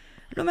Hamas.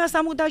 Lumea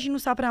s-a mutat și nu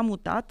s-a prea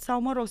mutat,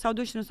 sau mă rog, s-au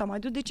dus și nu s-au mai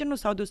dus. De ce nu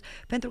s-au dus?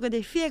 Pentru că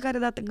de fiecare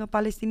dată când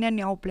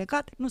palestinienii au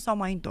plecat, nu s-au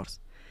mai întors.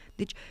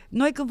 Deci,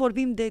 noi când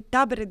vorbim de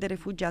tabere de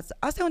refugiați,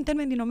 asta e un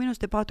termen din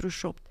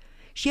 1948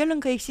 și el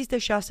încă există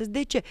și astăzi.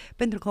 De ce?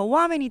 Pentru că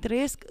oamenii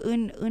trăiesc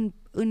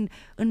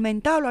în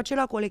mentalul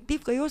acela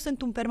colectiv că eu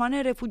sunt un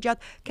permanent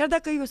refugiat, chiar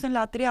dacă eu sunt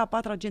la 3-a,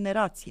 4-a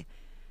generație.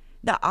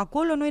 Dar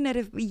acolo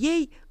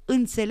ei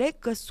înțeleg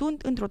că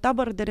sunt într-o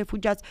tabără de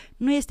refugiați.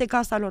 Nu este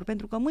casa lor,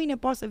 pentru că mâine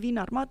poate să vină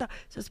armata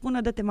să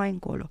spună dă-te mai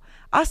încolo.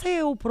 Asta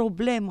e o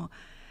problemă.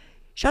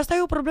 Și asta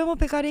e o problemă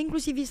pe care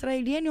inclusiv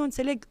israelienii o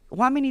înțeleg,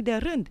 oamenii de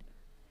rând.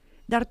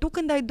 Dar tu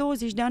când ai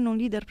 20 de ani un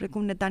lider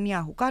precum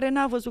Netanyahu, care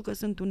n-a văzut că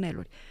sunt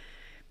tuneluri,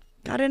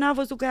 care n-a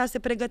văzut că ea se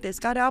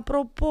pregătesc, care,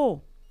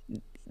 apropo,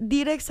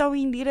 direct sau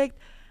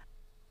indirect,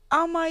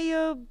 a mai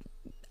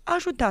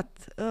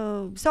ajutat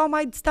sau a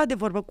mai stat de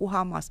vorbă cu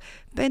Hamas.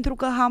 Pentru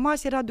că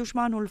Hamas era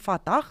dușmanul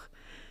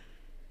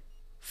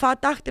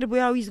Fatah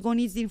trebuiau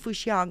izgoniți din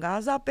fâșia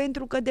Gaza,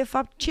 pentru că, de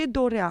fapt, ce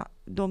dorea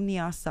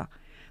domnia sa?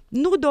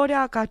 Nu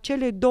dorea ca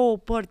cele două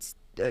părți,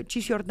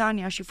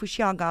 Cisjordania și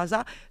fâșia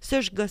Gaza,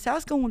 să-și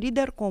găsească un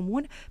lider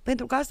comun,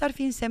 pentru că asta ar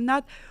fi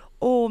însemnat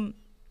o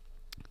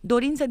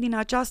dorință din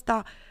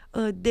aceasta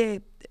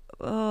de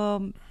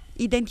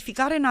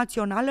identificare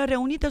națională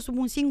reunită sub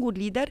un singur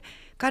lider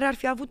care ar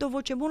fi avut o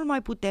voce mult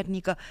mai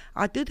puternică,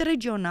 atât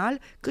regional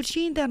cât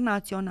și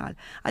internațional.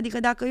 Adică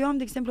dacă eu am,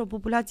 de exemplu, o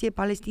populație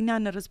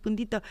palestiniană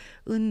răspândită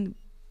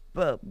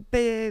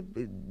pe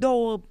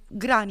 2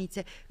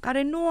 granițe,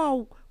 care nu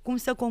au cum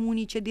să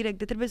comunice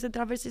direct, trebuie să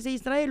traverseze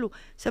Israelul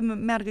să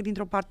meargă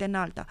dintr-o parte în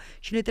alta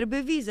și le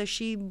trebuie viză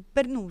și,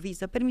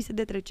 permise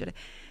de trecere.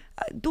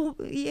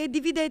 E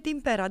divide et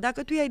impera.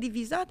 Dacă tu i-ai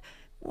divizat,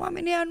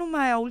 oamenii ăia nu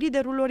mai au,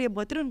 liderul lor e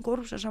bătrân,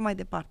 corupt și așa mai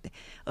departe.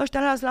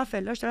 Ăștia la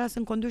fel, ăștia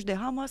sunt conduși de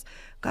Hamas,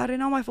 care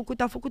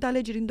au făcut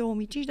alegeri în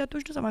 2005, de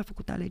atunci nu s-au mai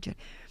făcut alegeri.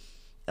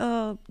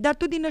 Dar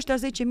tu din ăștia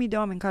 10.000 de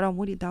oameni care au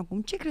murit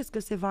acum, ce crezi că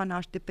se va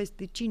naște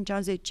peste 5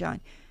 ani, 10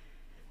 ani?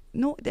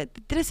 Nu?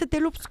 Trebuie să te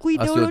lupți cu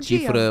ideologia. Asta e o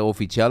cifră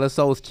oficială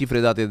sau cifre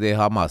date de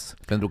Hamas?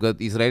 Pentru că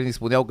israelienii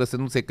spuneau că să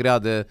nu se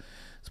creadă,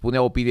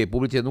 spunea opiniei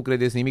publice, nu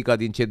credeți nimica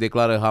din ce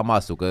declară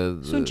Hamasul. Că...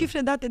 Sunt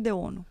cifre date de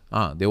ONU.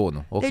 De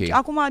ONU, ok. Deci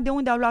acum de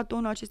unde au luat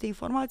ONU aceste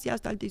informații,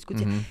 asta e altă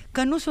discuție.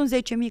 Că nu sunt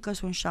 10.000, că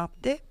sunt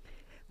 7,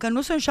 că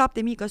nu sunt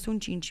 7.000, că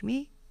sunt 5.000.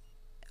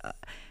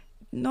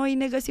 Noi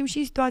ne găsim și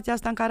în situația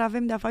asta în care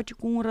avem de-a face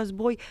cu un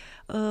război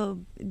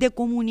de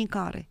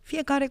comunicare.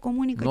 Fiecare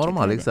comunică normal, ce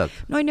crede.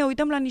 Exact. Noi ne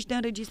uităm la niște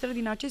înregistrări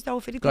din acestea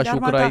oferite de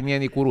armata. Ca și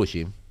ucrainienii cu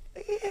rușii.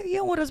 E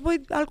un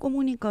război al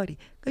comunicării.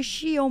 Că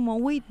și eu mă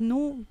uit,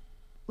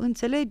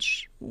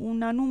 înțelegi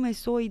un anume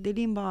soi de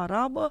limba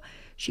arabă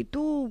și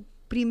tu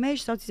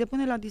primești sau ți se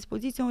pune la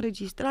dispoziție o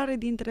înregistrare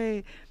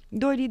dintre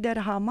doi lideri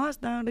Hamas,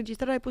 dar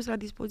înregistrarea e pusă la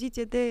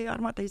dispoziție de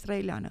armata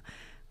israeliană.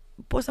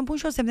 Pot să-mi pun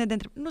și o semne de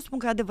întrebare. Nu spun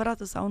că e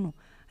adevărată sau nu.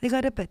 Adică,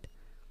 repet,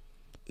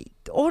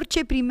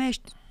 orice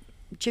primești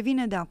ce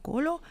vine de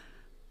acolo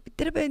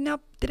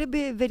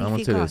trebuie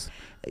verificat.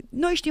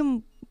 Noi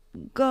știm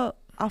că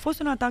a fost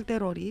un atac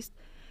terorist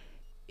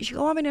și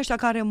că oamenii ăștia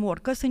care mor,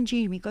 că sunt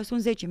 5.000, că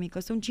sunt 10.000, că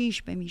sunt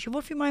 15.000 și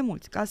vor fi mai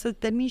mulți, ca să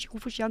termin și cu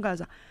Fâșia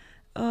Gaza,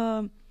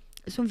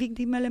 sunt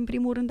victimele în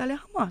primul rând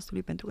ale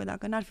Hamasului, pentru că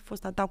dacă n-ar fi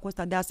fost atacul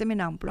ăsta de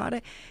asemenea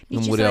amploare,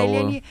 nici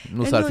israelienii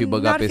nu s-ar fi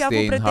băgat peste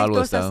ei în halul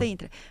ăsta să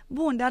intre.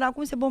 Bun, dar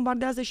acum se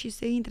bombardează și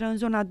se intră în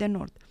zona de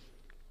nord.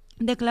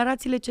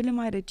 Declarațiile cele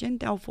mai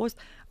recente au fost,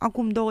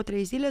 acum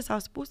 2-3 zile s-a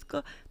spus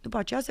că după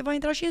aceea se va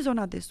intra și în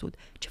zona de sud.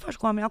 Ce faci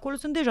cu oamenii? Acolo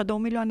sunt deja 2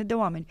 milioane de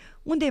oameni.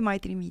 Unde îi mai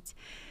trimiți?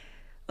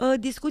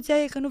 Discuția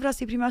e că nu vrea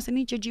să-i primească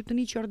nici Egiptul,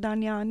 nici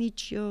Iordania,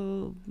 nici,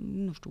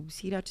 nu știu,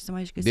 Siria, ce să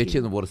mai zic. De ce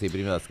nu vor să-i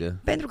primească?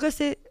 Pentru că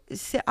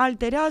se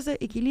alterează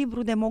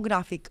echilibrul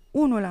demografic.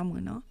 Unul la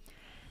mână.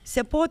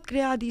 Se pot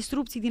crea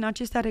disrupții din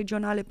acestea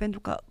regionale, pentru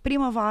că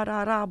primăvara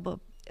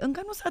arabă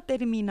încă nu s-a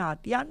terminat.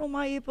 Ea nu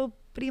mai e pe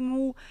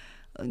primul...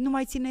 nu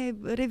mai ține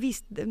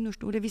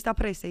revista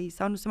presei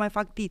sau nu se mai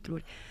fac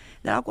titluri.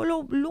 Dar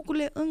acolo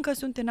lucrurile încă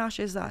sunt în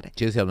așezare.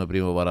 Ce înseamnă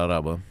primăvara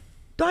arabă?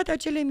 Toate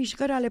acele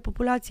mișcări ale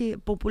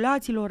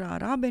populațiilor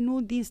arabe,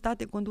 nu din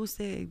state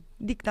conduse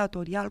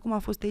dictatorial, cum a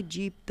fost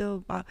Egipt,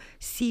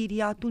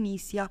 Siria,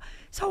 Tunisia,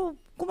 sau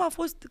cum a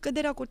fost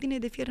căderea cortinei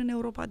de fier în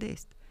Europa de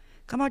Est.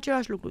 Cam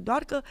același lucru,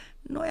 doar că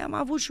noi am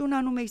avut și un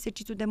anume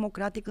exercițiu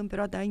democratic în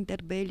perioada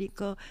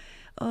interbelică.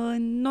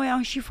 Noi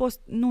am și fost,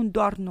 nu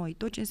doar noi,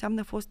 tot ce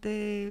înseamnă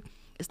foste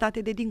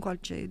state de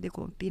dincoace de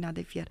cortina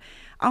de fier.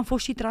 Am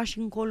fost și trași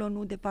încolo,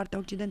 nu de partea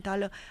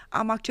occidentală,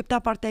 am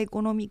acceptat partea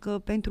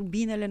economică pentru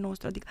binele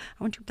nostru, adică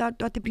am acceptat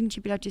toate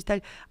principiile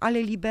acestea ale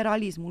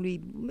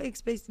liberalismului,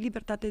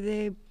 libertate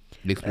de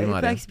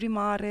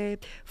exprimare,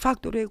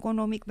 factorul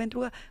economic, pentru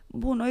că,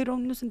 bun, noi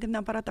nu suntem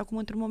neapărat acum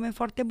într-un moment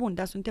foarte bun,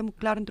 dar suntem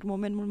clar într-un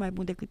moment mult mai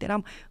bun decât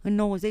eram în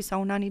 90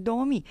 sau în anii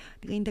 2000.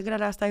 Adică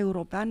integrarea asta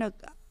europeană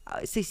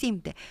se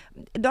simte.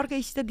 Doar că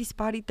există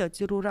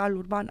disparități, rural,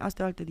 urban,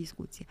 asta e o altă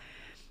discuție.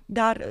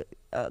 Dar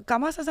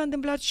cam asta s-a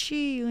întâmplat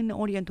și în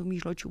Orientul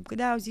Mijlociu, că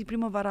de-aia au zis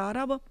primăvara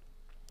arabă,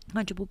 a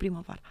început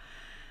primăvara.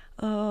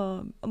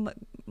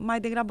 Mai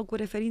degrabă cu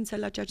referință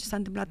la ceea ce s-a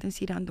întâmplat în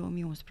Siria în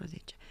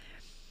 2011.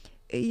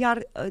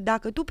 Iar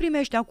dacă tu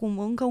primești acum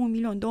încă 1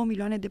 milion, 2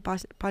 milioane de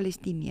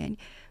palestinieni,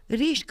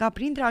 riști ca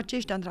printre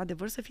aceștia,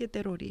 într-adevăr, să fie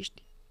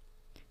teroriști.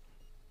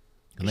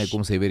 N-ai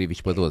cum să-i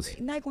verifici pe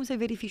toți. N-ai cum să-i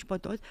verifici pe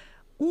toți.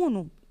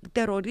 Unu,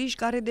 teroriști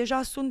care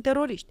deja sunt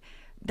teroriști,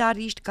 dar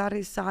riști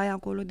care să ai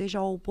acolo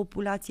deja o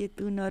populație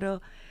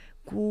tânără,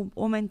 cu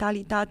o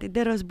mentalitate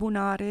de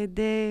răzbunare,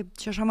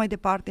 și așa mai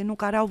departe, nu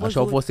care au văzut... Așa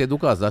au fost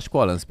educați la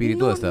școală, în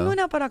spiritul ăsta. Nu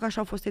neapărat că așa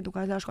au fost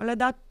educați la școală,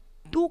 dar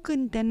tu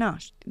când te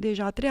naști,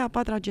 deja a 3-a,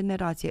 4-a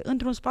generație,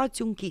 într-un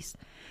spațiu închis,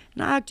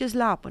 n-ai acces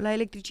la apă, la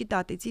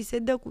electricitate, ți se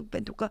dă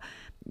pentru că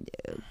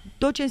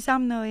tot ce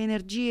înseamnă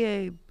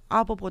energie,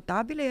 apă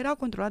potabilă, era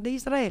controlat de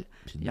Israel.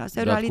 Asta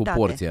e realitate.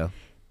 Cu porția.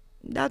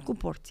 Dat cu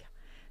porția.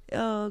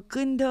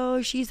 Când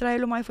și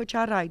Israelul mai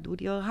făcea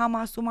raiduri,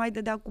 Hamasul mai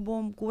dădea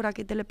cu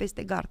rachetele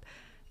peste gard.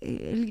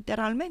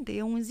 Literalmente,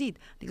 e un zid.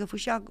 Adică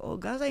Fâșia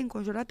Gaza e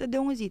înconjurată de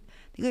un zid.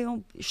 Adică e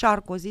un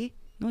Sarkozy,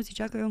 nu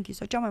zicea că e o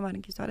închisoare, cea mai mare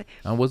închisoare.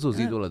 Am văzut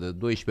zidul ăla de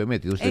 12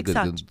 metri, nu știu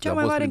exact, cât, am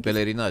fost prin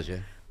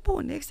pelerinaje.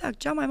 Bun, exact,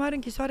 cea mai mare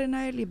închisoare în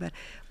aer liber.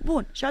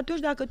 Bun, și atunci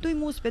dacă tu îi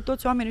muți pe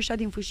toți oamenii ăștia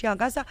din Fâșia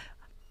Gaza,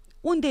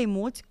 unde îi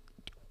muți?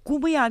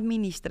 Cum îi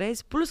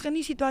administrezi, plus că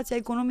nici situația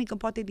economică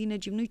poate din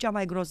Egipt nu e cea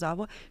mai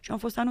grozavă și am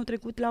fost anul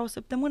trecut la o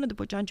săptămână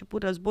după ce a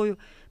început războiul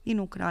din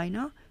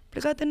Ucraina,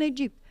 plecat în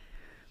Egipt.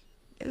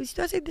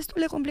 Situația e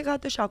destul de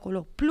complicată și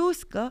acolo.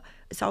 Plus că,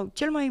 sau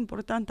cel mai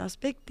important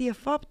aspect e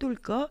faptul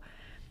că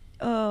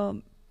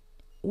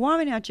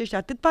oamenii aceștia,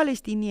 atât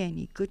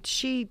palestinienii cât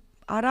și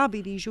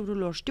arabii din jurul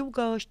lor, știu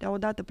că ăștia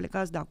odată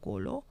plecați de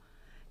acolo,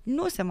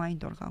 nu se mai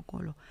întorc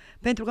acolo.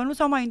 Pentru că nu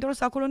s-au mai întors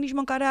acolo nici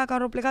măcar aia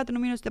care au plecat în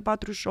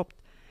 1948.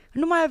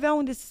 Nu mai aveau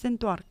unde să se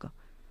întoarcă.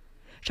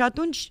 Și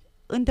atunci,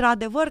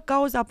 într-adevăr,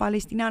 cauza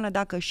palestiniană,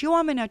 dacă și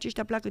oamenii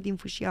aceștia pleacă din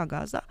Fâșia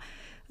Gaza,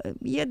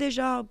 e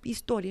deja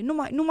istorie.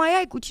 Nu mai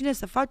ai cu cine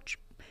să faci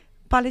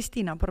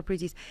Palestina, propriu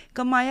zis.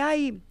 Că mai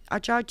ai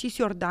acea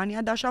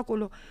Cisjordania, dar și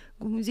acolo,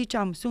 cum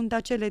ziceam, sunt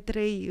acele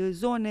 3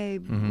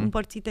 zone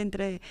împărțite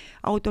între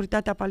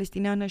autoritatea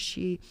palestiniană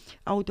și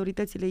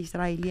autoritățile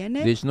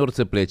israeliene. Deci nu or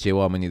să plece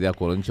oamenii de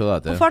acolo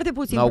niciodată. Foarte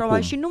puțin,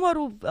 probabil. Și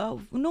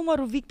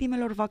numărul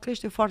victimelor va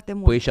crește foarte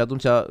mult. Păi și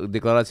atunci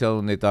declarația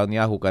lui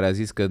Netanyahu, care a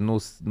zis că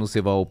nu se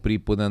va opri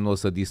până nu o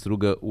să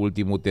distrugă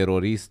ultimul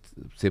terorist,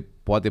 se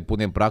poate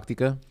pune în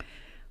practică?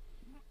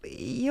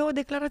 E o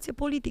declarație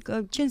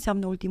politică. Ce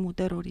înseamnă ultimul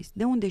terorist?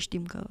 De unde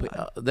știm că... Păi,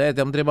 de-aia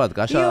te-am întrebat,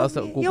 că așa,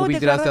 cu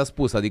cuvintele astea a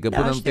spus, adică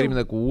până nu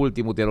termină cu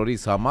ultimul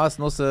terorist Hamas,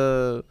 nu o să...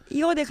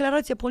 E o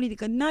declarație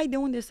politică, n-ai de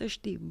unde să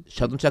știi.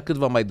 Și atunci cât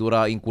va mai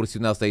dura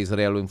incursiunea asta a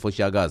Israelului în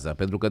Fâșia Gaza?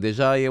 Pentru că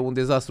deja e un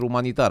dezastru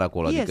umanitar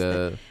acolo. Este.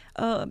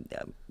 Adică...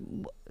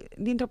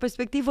 Dintr-o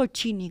perspectivă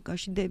cinică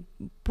și de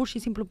pur și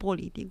simplu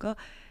politică,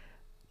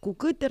 cu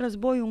cât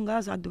războiul în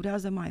Gaza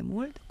durează mai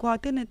mult, cu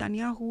atât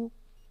Netanyahu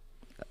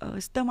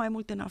stă mai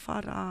mult în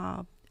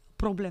afara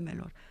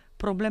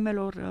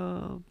problemelor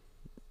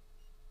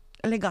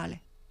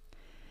legale.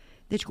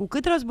 Deci cu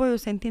cât războiul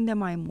se întinde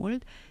mai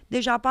mult,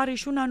 deja apare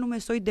și un anume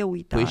soi de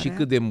uitare. Păi și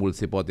cât de mult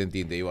se poate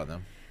întinde, Ioana?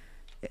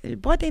 Îl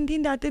poate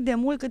întinde atât de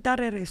mult cât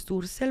are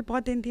resurse, îl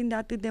poate întinde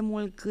atât de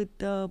mult cât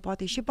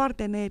poate și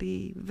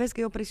partenerii. Vezi că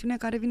e o presiune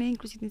care vine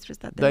inclusiv dinspre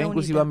Statele Unite. Da,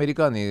 inclusiv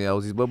americanii au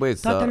zis, bă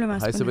băieți,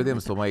 hai să vedem,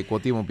 să mai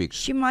cotim un pic.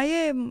 Și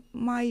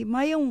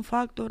mai e un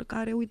factor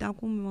care, uite,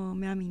 acum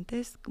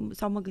mi-amintesc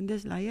sau mă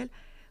gândesc la el,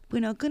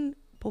 până când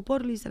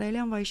poporul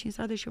israelian va ieși în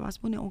stradă și va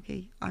spune, ok,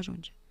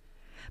 ajunge.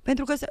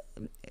 Pentru că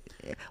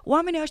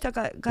oamenii ăștia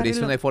care...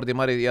 Presiunea e foarte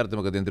mare,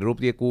 iartă-mă că te întrerup,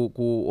 e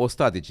cu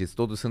ostatici,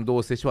 totul sunt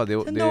 200 ceva de...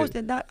 Sunt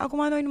 200, dar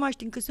acum noi nu mai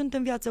știm că sunt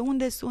în viață,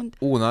 unde sunt.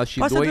 Una și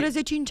poate doi... să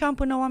dureze 5 ani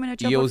până oamenii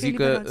aceia eu vor fi zic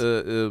eliberați.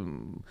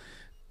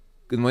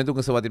 Că în momentul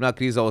când se va termina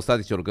criza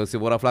ostaticilor, că se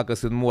vor afla că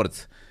sunt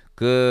morți,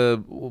 că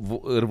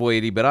îl voi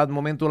elibera, în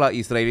momentul ăla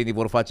israelienii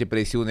vor face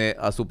presiune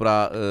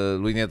asupra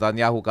lui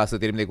Netanyahu ca să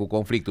termine cu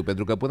conflictul,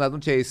 pentru că până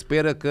atunci ei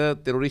speră că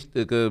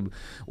că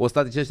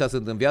ostaticii ăștia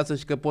sunt în viață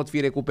și că pot fi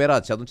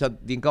recuperați și atunci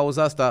din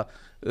cauza asta...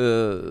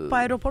 Pe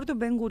aeroportul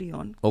Ben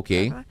Gurion,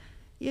 okay,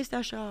 este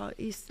așa,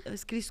 e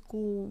scris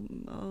cu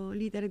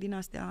litere din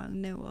astea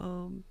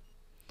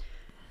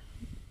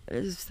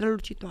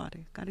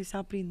strălucitoare, care se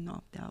aprind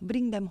noaptea.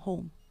 Bring them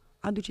home.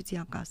 Aduceți-i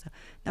acasă.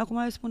 Dar acum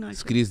eu spun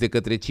altceva. Scris de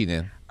către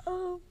cine?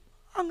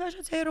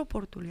 Angajații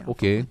aeroportului.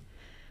 Ok.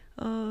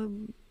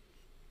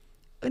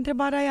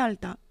 Întrebarea e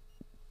alta.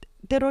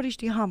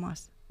 Teroriștii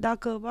Hamas,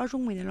 dacă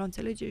ajung mâine la o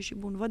înțelegere și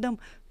bun, vă dăm,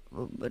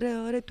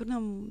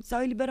 returnăm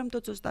sau eliberăm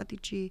toți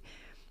ostaticii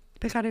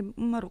pe care,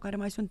 care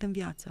mai sunt în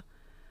viață.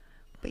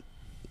 Păi,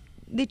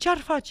 de ce ar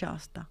face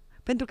asta?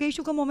 Pentru că ei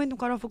știu că în momentul în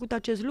care au făcut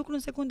acest lucru, în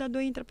secunda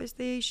 2 intră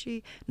peste ei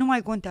și nu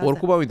mai contează.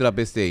 Oricum au intrat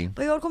peste ei.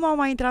 Păi oricum au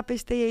mai intrat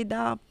peste ei,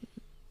 dar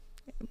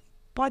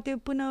poate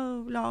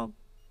până la,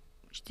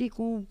 știi,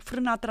 cu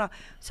frâna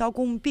sau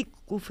cu un pic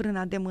cu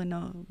frâna de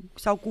mână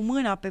sau cu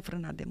mâna pe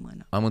frâna de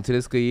mână. Am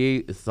înțeles că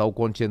ei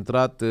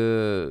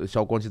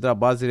și-au concentrat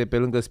bazele pe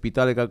lângă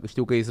spitale, că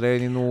știu că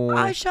israelienii nu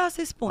așa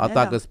se spune,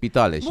 atacă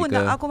spitale. Bun, și că...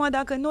 dar acum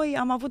dacă noi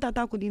am avut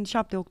atacul din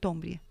 7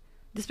 octombrie,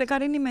 despre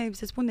care nimeni,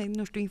 se spune,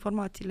 nu știu,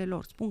 informațiile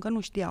lor, spun că nu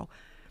știau.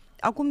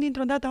 Acum,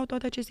 dintr-o dată, au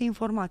toate aceste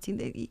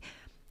informații.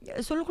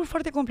 Sunt lucruri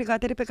foarte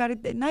complicate pe care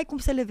n-ai cum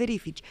să le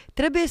verifici.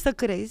 Trebuie să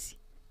crezi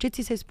ce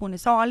ți se spune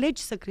sau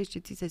alegi să crezi ce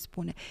ți se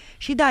spune.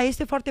 Și da,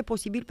 este foarte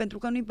posibil, pentru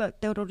că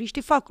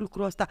teroriștii fac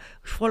lucrul ăsta,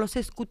 își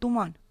folosesc scut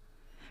uman.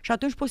 Și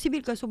atunci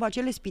posibil că sub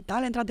acele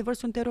spitale, într-adevăr,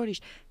 sunt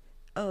teroriști.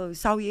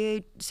 Sau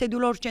e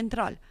sediul lor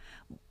central.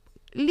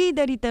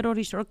 Liderii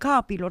teroriștilor,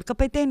 capilor,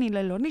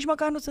 căpetenile lor, nici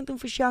măcar nu sunt în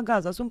Fâșia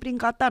Gaza, sunt prin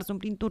Qatar, sunt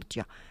prin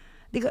Turcia.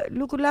 Adică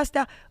lucrurile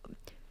astea...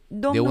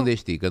 De unde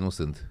știi că nu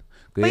sunt?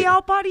 Că păi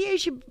apar ei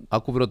și...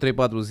 Acum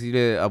vreo 3-4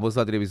 zile am văzut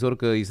la televizor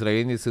că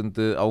israelienii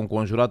au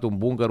înconjurat un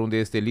bunker unde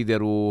este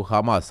liderul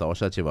Hamas sau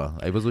așa ceva.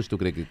 Ai văzut și tu,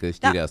 cred că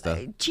știrea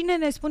asta. Cine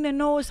ne spune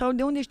nouă sau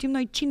de unde știm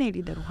noi cine e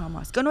liderul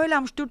Hamas? Că noi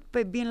l-am știut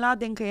pe Bin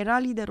Laden că era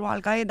liderul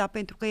Al-Qaeda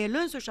pentru că el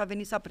însuși a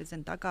venit să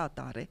prezenta ca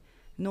atare,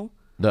 nu?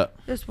 Da.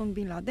 Eu spun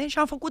Bin Laden și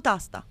am făcut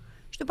asta.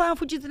 Și după aia am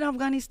fugit în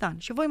Afganistan.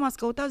 Și voi m-ați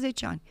căutat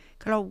 10 ani.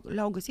 Că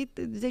l-au găsit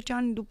 10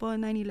 ani după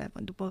 9/11,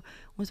 după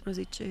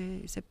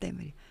 11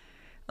 septembrie.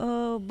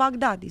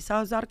 Baghdadi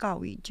sau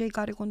Zarqawi, cei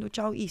care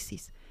conduceau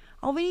ISIS,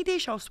 au venit ei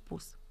și au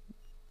spus.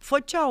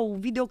 Făceau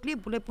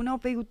videoclipuri, le puneau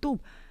pe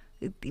YouTube.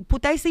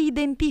 Puteai să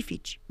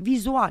identifici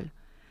vizual.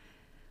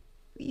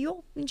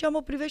 Eu, în ce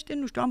mă privește,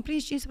 nu știu, am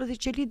prins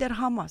 15 lideri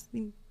Hamas.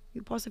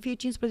 Poate să fie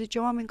 15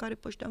 oameni care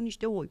pășteau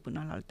niște oi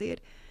până la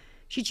altăieri.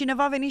 Și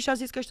cineva a venit și a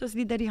zis că ăștia sunt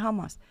liderii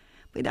Hamas.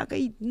 Păi dacă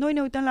noi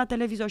ne uităm la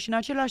televizor și în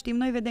același timp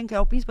noi vedem că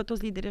i-au prins pe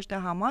toți liderii ăștia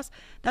Hamas,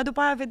 dar după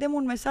aia vedem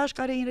un mesaj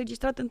care e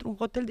înregistrat într-un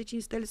hotel de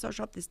 5 stele sau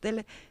 7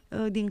 stele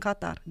din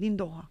Qatar, din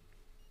Doha.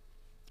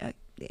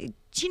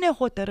 Cine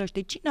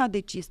hotărăște? Cine a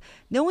decis?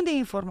 De unde e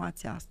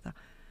informația asta?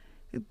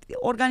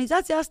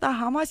 Organizația asta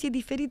Hamas e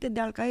diferită de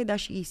Al-Qaeda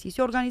și ISIS.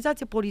 E o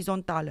organizație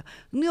orizontală.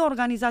 Nu e o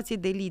organizație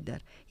de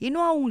lider. Ei nu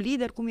au un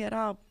lider cum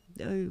era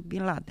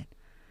Bin Laden.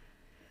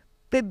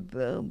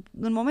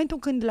 În momentul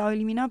când l-au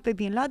eliminat pe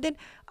Bin Laden,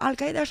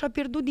 Al-Qaeda și-a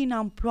pierdut din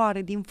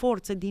amploare, din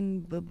forță,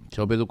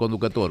 și-au pierdut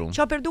conducătorul.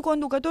 Și-au pierdut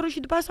conducătorul și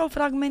după aceea s-au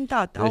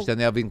fragmentat. Ăștia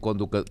neavând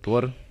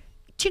conducător?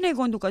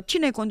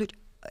 Cine conduce?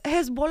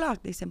 Hezbollah,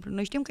 de exemplu.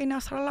 Noi știm că e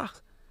Nasrallah.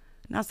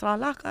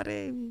 Nasrallah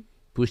care...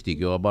 Tu știi,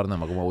 că eu abar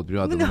n-am acum aud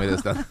prima dată numele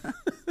ăsta.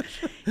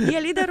 E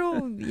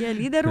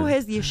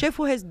liderul, e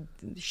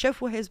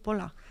șeful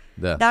Hezbollah.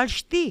 Da. Dar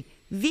știi,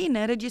 vine,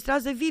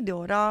 înregistrează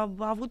video. A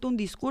avut un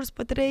discurs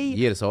pe 3...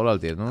 Ieri sau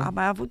alaltăieri, nu? A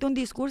mai avut un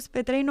discurs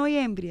pe 3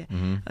 noiembrie.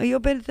 Eu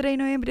pe 3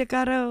 noiembrie,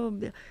 care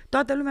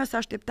toată lumea s-a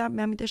aștepta,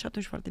 mi-amintesc și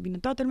atunci foarte bine,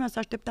 toată lumea s-a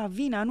aștepta,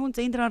 vine,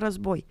 anunță, intră în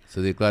război. Să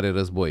declare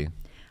război.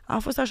 A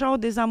fost așa o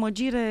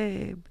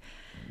dezamăgire...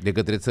 De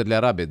către țările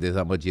arabe,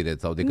 dezamăgire,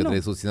 sau de către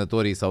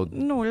susținătorii sau...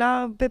 Nu,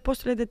 pe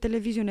posturile de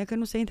televiziune, că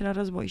nu se intră în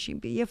război. Și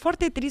e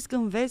foarte trist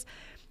când vezi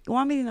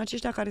oameni din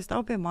aceștia care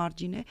stau pe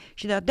margine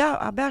și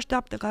abia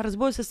așteaptă ca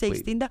războiul să se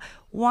extindă,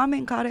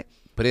 oameni care...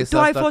 Presa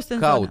tu ai asta fost în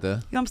caută. zonă.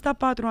 Eu am stat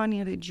 4 ani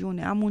în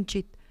regiune, am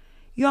muncit.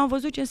 Eu am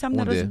văzut ce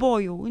înseamnă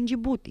războiul în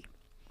Djibouti.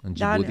 În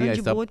Djibouti? Ai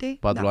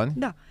stat 4 ani?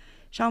 Da.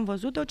 Și am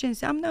văzut ce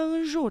înseamnă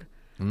în jur.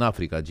 În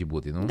Africa,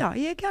 Djibouti, nu? Da,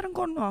 e chiar în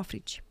cornul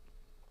Africii.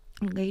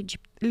 Lângă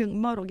Egipt,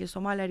 e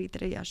Somalia,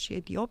 Eritrea și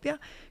Etiopia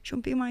și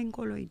un pic mai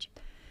încolo Egipt.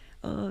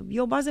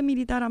 E o bază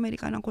militară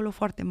americană acolo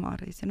foarte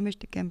mare, se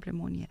numește Camp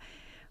Lemonie.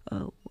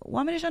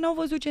 Oamenii ăștia n-au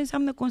văzut ce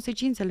înseamnă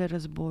consecințele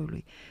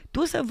războiului.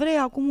 Tu să vrei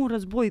acum un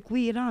război cu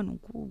Iranul,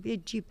 cu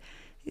Egipt,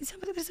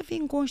 înseamnă că trebuie să fii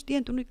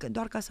inconștient, nu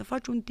doar ca să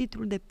faci un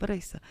titlu de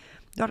presă,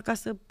 doar ca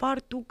să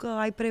pari tu că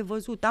ai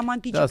prevăzut, am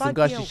anticipat eu. Da,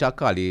 sunt ca și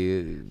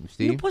șacalii,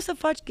 știi? Nu poți să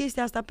faci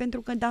chestia asta,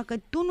 pentru că dacă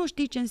tu nu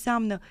știi ce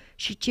înseamnă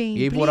și ce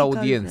implică... Ei vor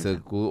audiență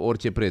cu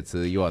orice preț,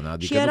 Ioana,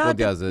 adică nu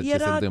contează ce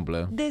se întâmplă.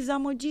 Era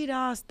dezamăgirea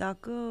asta,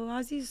 că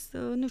a zis,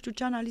 nu știu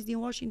ce analist din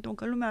Washington,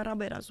 că lumea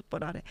arabă era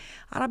supărare.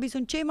 Arabii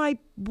sunt cei mai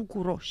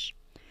bucuroși.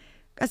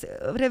 Ca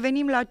să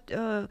revenim la...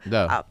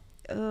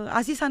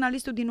 A zis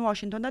analistul din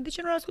Washington, dar de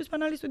ce nu l-a spus pe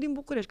analistul din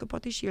București, că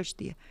poate și el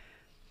știe.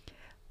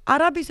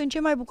 Arabii sunt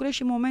cei mai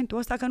bucurești în momentul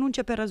ăsta că nu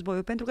începe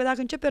războiul, pentru că dacă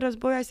începe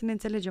războiul, hai să ne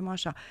înțelegem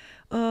așa,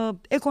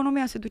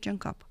 economia se duce în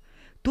cap,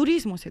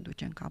 turismul se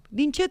duce în cap.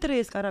 Din ce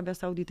trăiesc Arabia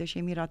Saudită și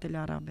Emiratele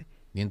Arabe?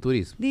 Din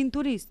turism. Din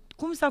turism.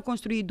 Cum s-a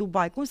construit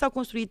Dubai? Cum s-a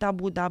construit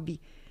Abu Dhabi?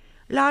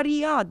 La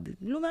Riyadh,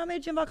 lumea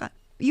merge în vacanță.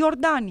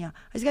 Iordania,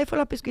 adică ai fost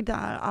la pescuit de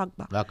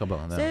Aqaba. Da.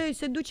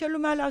 Se duce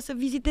lumea la să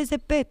viziteze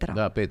Petra.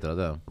 Da, Petra,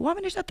 da.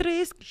 Oamenii ăștia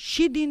trăiesc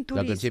și din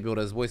turism. Dacă începe un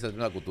război, s-a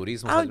terminat cu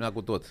turismul, s-a terminat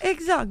cu tot.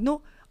 Exact,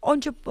 nu?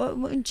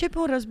 Începe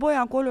un război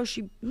acolo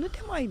și nu te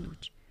mai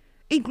duci.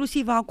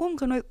 Inclusiv acum,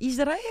 că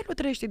Israelul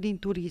trăiește din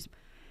turism.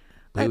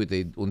 Păi uite,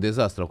 e un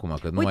dezastru acum,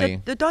 că nu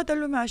mai... toată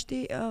lumea,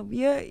 știi,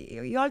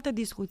 e o altă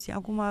discuție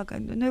acum, că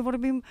noi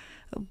vorbim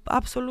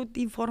absolut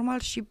informal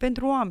și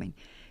pentru oameni.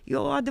 E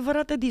o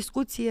adevărată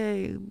discuție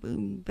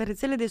pe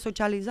rețele de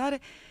socializare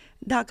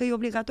dacă e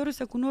obligatoriu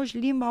să cunoști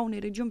limba unei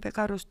regiuni pe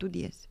care o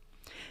studiezi.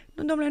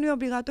 Nu, domnule, nu e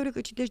obligatoriu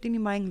că citești din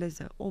limba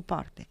engleză, o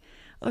parte.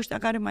 Ăștia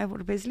care mai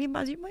vorbesc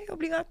limba zic, e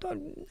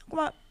obligatoriu.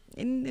 Acum,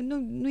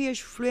 nu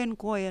ești fluent,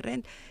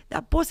 coerent,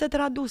 dar poți să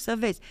traduci, să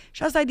vezi.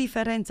 Și asta e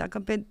diferența, că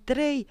pe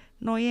 3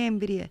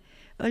 noiembrie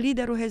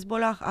liderul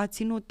Hezbollah a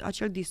ținut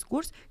acel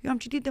discurs, eu am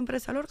citit în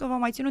presa lor că va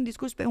mai ține un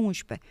discurs pe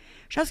 11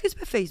 și a scris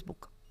pe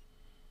Facebook.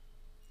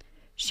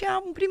 Și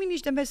am primit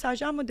niște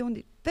mesaje, de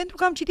unde? Pentru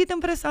că am citit în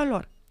presa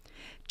lor.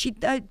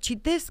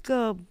 Citesc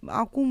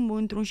acum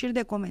într-un șir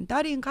de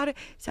comentarii în care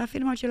se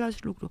afirmă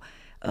același lucru.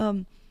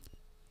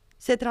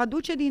 Se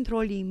traduce dintr-o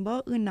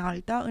limbă în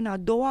alta, în a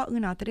doua,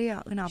 în a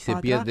treia, în a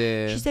patra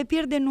și se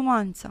pierde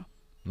nuanța.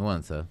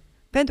 Nuanța.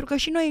 Pentru că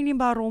și noi în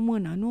limba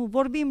română nu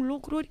vorbim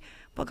lucruri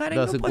pe care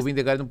nu sunt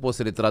cuvinte care nu poți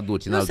să le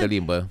traduci în altă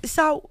limbă.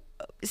 Sau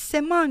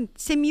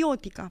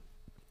semiotica,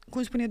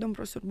 cum spune domnul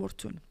profesor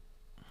Borțun.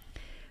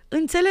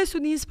 Înțelesul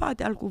din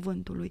spate al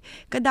cuvântului.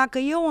 Că dacă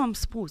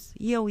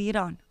eu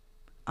Iran,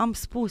 am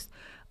spus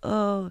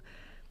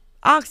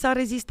axa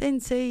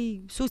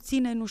rezistenței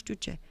susține nu știu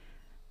ce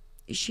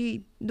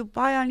și după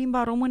aia în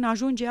limba română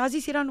ajunge, a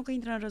zis Iranul că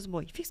intră în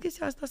război. Fix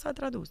chestia asta s-a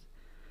tradus.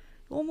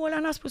 Omul ăla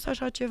n-a spus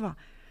așa ceva.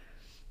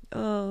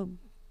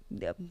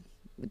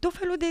 Tot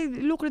felul de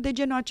lucruri de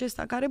genul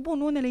acesta, care,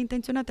 bun, unele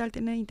intenționate,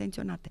 altele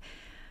neintenționate.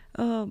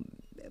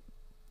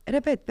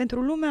 Repet,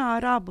 pentru lumea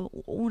arabă,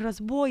 un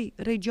război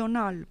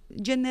regional,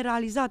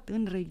 generalizat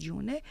în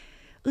regiune,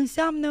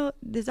 înseamnă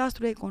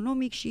dezastru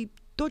economic și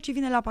tot ce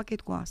vine la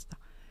pachet cu asta.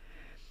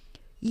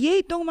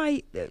 Ei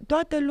tocmai,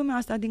 toată lumea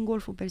asta din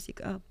Golful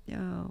Persic,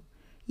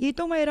 ei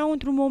tocmai erau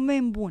într-un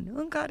moment bun,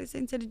 în care se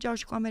înțelegeau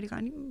și cu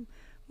americanii.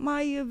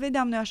 Mai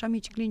vedeam noi așa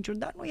mici clinciuri,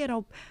 dar nu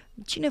erau...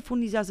 Cine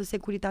furnizează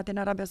securitate în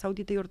Arabia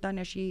Saudită,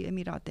 Iordania și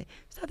Emirate?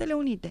 Statele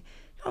Unite.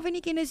 Au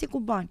venit chinezii cu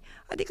bani.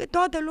 Adică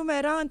toată lumea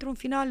era într-un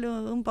final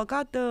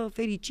împăcată,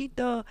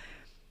 fericită.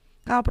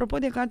 Apropo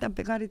de cartea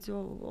pe care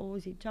ți-o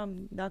ziceam,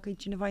 dacă e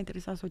cineva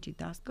interesat să o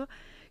citească,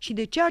 și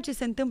de ceea ce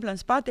se întâmplă în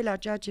spatele a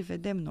ceea ce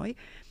vedem noi,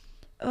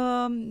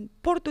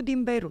 portul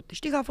din Beirut.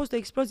 Știi că a fost o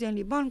explozie în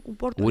Liban cu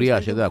portul...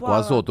 Uriașe, da, cu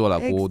azotul ăla,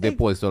 cu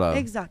depozitul ăla.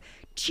 Exact.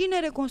 Cine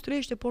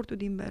reconstruiește portul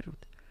din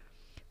Beirut?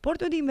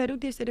 Portul din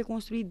Beirut este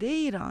reconstruit de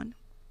Iran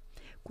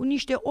cu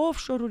niște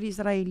offshore-uri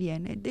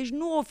israeliene, deci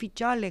nu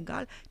oficial,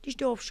 legal,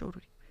 niște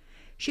offshore-uri.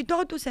 Și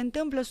totul se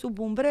întâmplă sub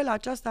umbrela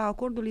aceasta a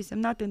acordului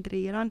semnat între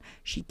Iran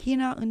și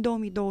China în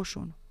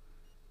 2021.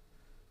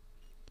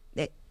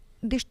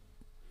 Deci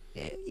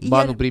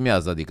banul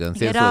primează, adică în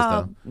sensul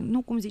ăsta.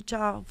 Nu cum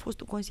zicea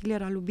fostul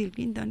consilier al lui Bill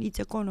Clinton, it's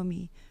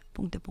economy, ...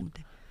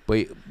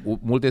 Păi,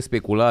 multe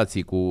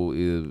speculații cu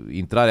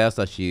intrarea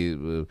asta și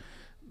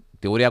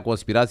teoria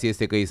conspirației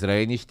este că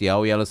israelienii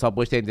știau, i-a lăsat pe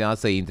ăștia intenționat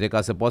să intre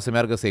ca să poată să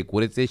meargă să-i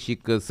curețe și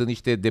că sunt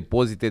niște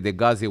depozite de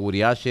gaze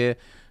uriașe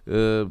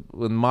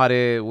în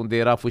mare unde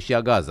era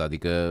fâșia Gaza,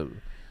 adică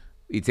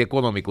it's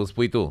economic, cum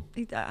spui tu.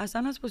 Asta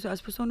n-a spus, a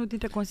spus unul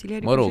dintre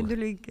consilierii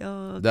președintelui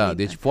Da,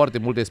 deci foarte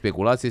multe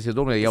speculații. Este,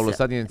 domnule, i-au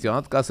lăsat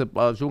intenționat ca să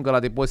ajungă la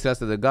depozitele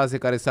astea de gaze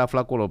care se află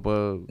acolo pe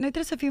Noi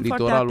trebuie să fim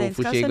foarte litoralul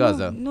atenți, fâșiei ca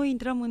Gaza. să nu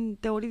intrăm în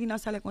teorii din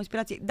astea ale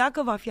conspirației.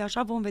 Dacă va fi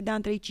așa, vom vedea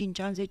între 5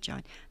 ani, 10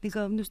 ani.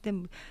 Adică nu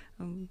suntem...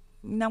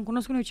 Ne-am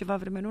cunoscut noi ceva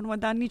vreme în urmă,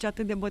 dar nici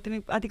atât de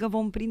bătrâni, adică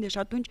vom prinde și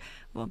atunci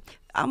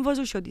am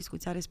văzut și eu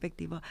discuția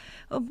respectivă.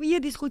 E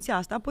discuția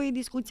asta, apoi e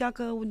discuția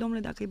că, domnule,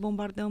 dacă îi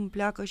bombardăm,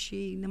 pleacă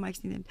și ne mai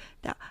extindem.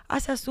 Da,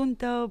 astea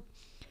sunt,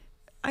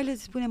 hai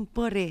să spunem,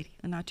 păreri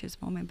în acest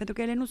moment, pentru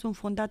că ele nu sunt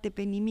fondate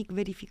pe nimic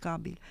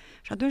verificabil.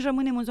 Și atunci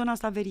rămânem în zona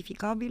asta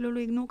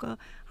verificabilului, nu că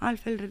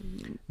altfel...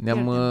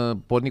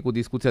 Ne-am pornit cu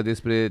discuția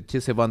despre ce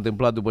se va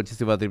întâmpla după ce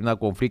se va termina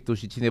conflictul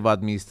și cine va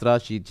administra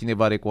și cine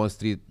va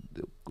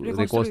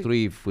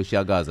reconstrui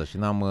fâșia Gaza și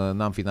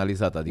n-am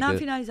finalizat. Adică... N-am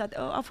finalizat.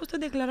 A fost o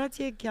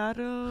declarație chiar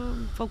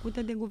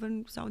făcută de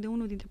guvern sau de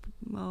unul dintre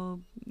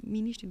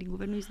miniștri din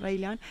guvernul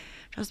israelian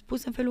și a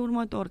spus în felul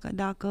următor, că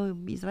dacă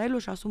Israelul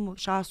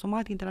și-a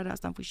asumat intrarea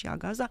asta în fâșia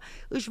Gaza,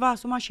 își va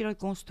asuma și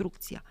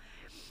reconstrucția.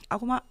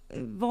 Acum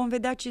vom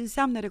vedea ce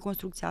înseamnă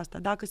reconstrucția asta.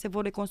 Dacă se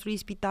vor reconstrui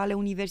spitale,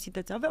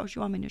 universități, aveau și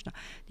oamenii ăștia,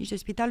 niște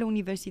spitale,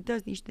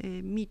 universități,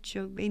 niște mici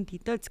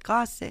entități,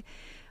 case,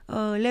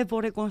 le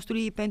vor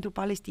reconstrui pentru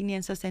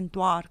palestinieni să se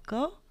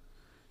întoarcă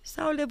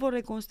sau le vor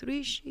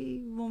reconstrui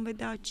și vom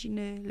vedea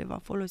cine le va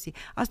folosi.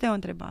 Asta e o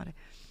întrebare.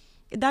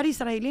 Dar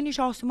israelienii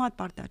și-au asumat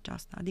partea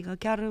aceasta, adică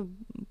chiar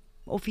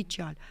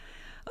oficial.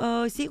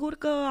 Sigur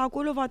că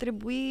acolo va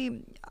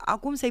trebui,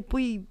 acum să-i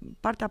pui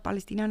partea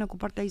palestiniană cu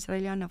partea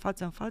israeliană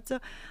față în față,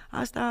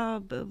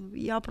 asta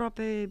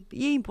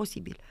e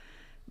imposibil.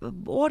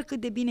 Oricât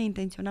de bine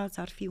intenționați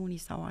ar fi unii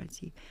sau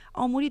alții.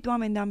 Au murit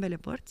oameni de ambele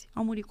părți,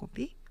 au murit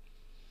copii,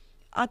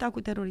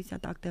 atacul terorist,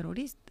 atac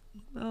terorist,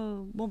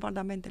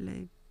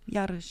 bombardamentele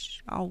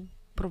iarăși au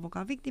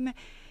provocat victime.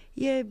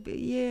 E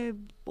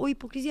o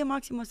ipocrizie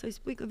maximă să-i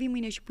spui că vii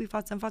mâine și pui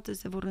față în față,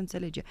 se vor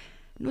înțelege.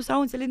 Nu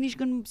s-au înțeles nici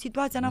când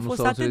situația n-a fost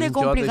atât de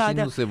complicată.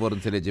 Și nu se vor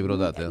înțelege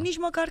vreodată. Nici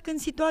măcar când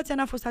situația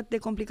n-a fost atât de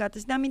complicată.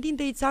 Să ne amintim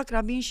de Yitzhak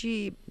Rabin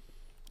și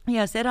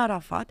Yasser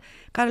Arafat,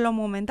 care la un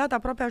moment dat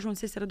aproape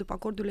ajunseseră după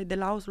acordurile de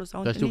la Oslo.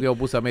 Dar știu că i-au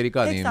pus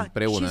americanii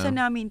împreună. Și să ne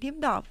amintim,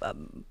 da,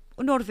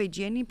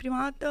 norvegienii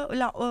prima dată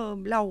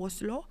la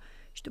Oslo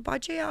și după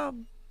aceea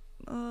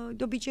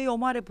de obicei o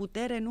mare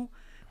putere, nu?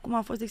 Cum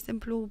a fost, de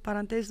exemplu,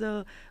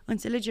 paranteză,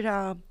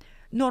 înțelegerea,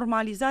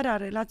 normalizarea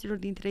relațiilor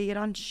dintre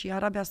Iran și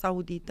Arabia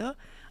Saudită.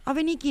 A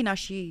venit China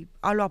și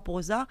a luat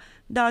poza,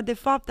 dar de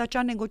fapt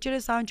acea negociere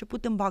s-a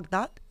început în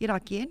Bagdad,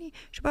 irakienii,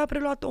 și apoi a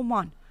preluat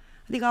Oman.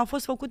 Adică a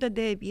fost făcută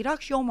de Irak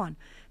și Oman.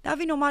 Dar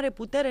vine o mare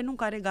putere, nu,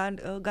 care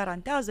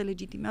garantează,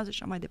 legitimează și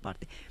așa mai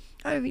departe.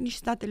 A venit și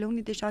Statele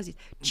Unite și a zis,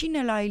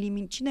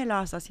 cine l-a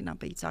asasinat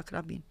pe Yitzhak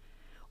Rabin?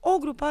 O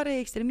grupare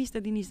extremistă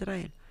din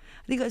Israel.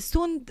 Adică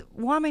sunt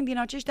oameni din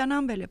aceștia în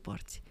ambele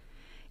părți.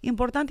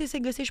 Important este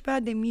să găsești pe aia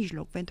de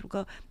mijloc, pentru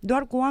că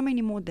doar cu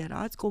oamenii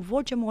moderați, cu o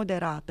voce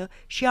moderată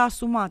și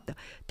asumată,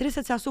 trebuie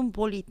să-ți asumi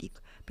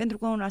politic. Pentru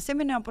că un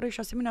asemenea proiect și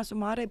o asemenea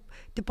asumare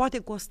te poate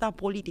costa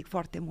politic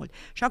foarte mult.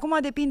 Și acum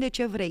depinde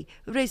ce vrei.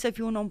 Vrei să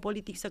fii un om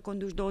politic, să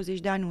conduci 20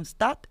 de ani un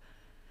stat?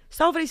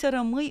 Sau vrei să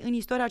rămâi în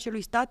istoria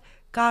acelui stat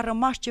că a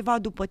rămas ceva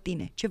după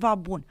tine, ceva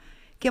bun?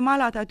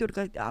 Kemal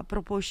Atatürk,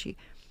 apropo, și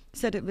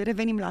să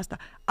revenim la asta,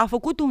 a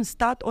făcut un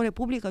stat, o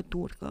republică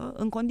turcă,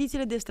 în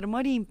condițiile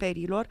destrămării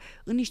imperiilor,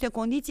 în niște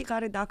condiții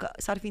care, dacă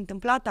s-ar fi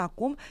întâmplat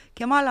acum,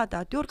 Kemal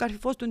Atatürk ar fi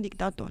fost un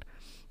dictator.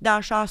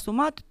 Dar și-a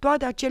asumat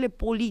toate acele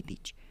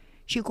politici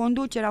și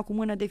conducerea cu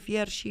mână de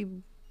fier și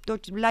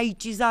tot,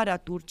 laicizarea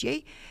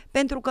Turciei,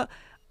 pentru că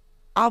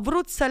a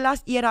vrut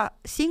să era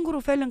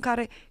singurul fel în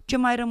care ce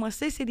mai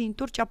rămăsese din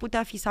Turcia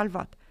putea fi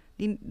salvat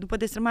după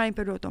destrămarea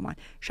Imperiului Otoman.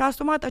 Și a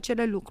asumat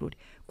acele lucruri,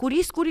 cu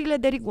riscurile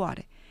de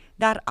rigoare.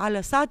 Dar a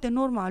lăsat în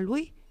urma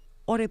lui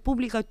o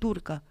republică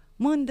turcă,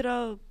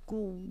 mândră,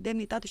 cu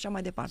demnitate și așa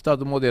mai departe.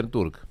 Statul modern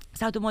turc.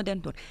 Statul modern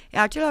turc.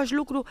 Același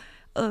lucru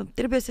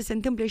trebuie să se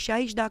întâmple și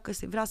aici dacă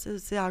se vrea să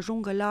se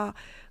ajungă la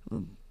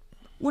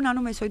un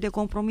anume soi de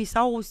compromis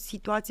sau o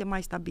situație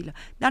mai stabilă.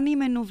 Dar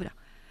nimeni nu vrea.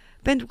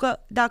 Pentru că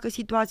dacă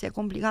situația e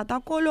complicată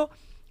acolo,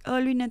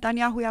 lui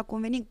Netanyahu i-a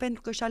convenit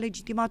pentru că și-a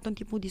legitimat în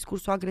timpul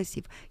discursul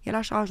agresiv. El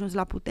așa a ajuns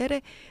la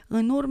putere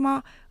în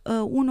urma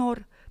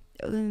unor...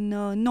 În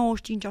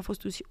 95 a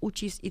fost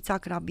ucis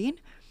Yitzhak Rabin,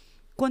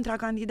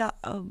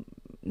 contracandidat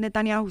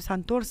Netanyahu s-a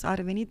întors, a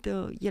revenit,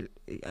 el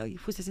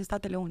fusese în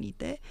Statele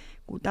Unite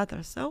cu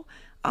tatăl său,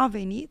 a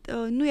venit,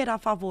 nu era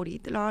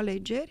favorit la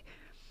alegeri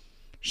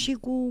și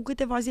cu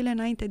câteva zile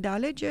înainte de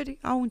alegeri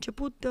au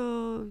început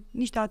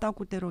niște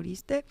atacuri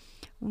teroriste,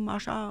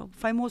 așa,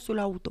 faimosul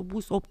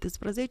autobuz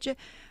 18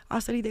 a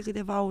sărit de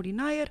câteva ori în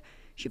aer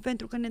și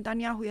pentru că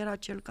Netanyahu era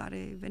cel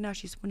care venea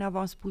și spunea,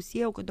 v-am spus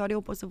eu, că doar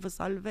eu pot să vă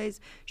salvez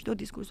și tot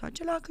discursul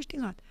acela, a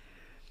câștigat.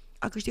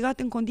 A câștigat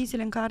în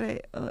condițiile în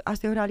care,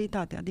 asta e o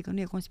realitate, adică nu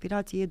e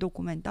conspirație, e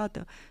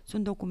documentată,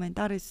 sunt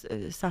documentare,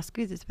 s-a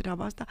scris despre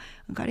treaba asta,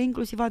 în care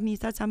inclusiv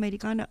administrația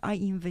americană a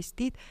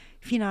investit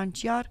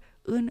financiar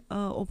în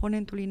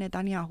oponentul lui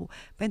Netanyahu,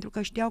 pentru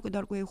că știau că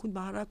doar cu Ehud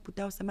Barak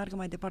puteau să meargă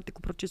mai departe cu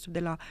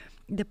procesul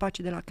de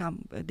pace de la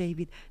Camp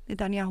David.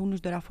 Netanyahu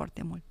nu-și dorea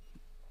foarte mult.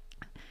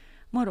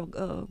 Mă rog,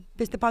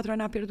 peste 4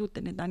 ani a pierdut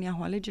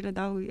Netanyahu alegerile,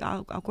 dar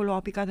acolo a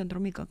picat într-o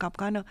mică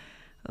capcană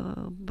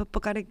pe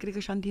care cred că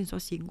și-a întins-o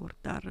singur,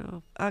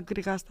 dar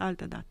cred că asta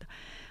altă dată.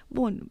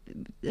 Bun,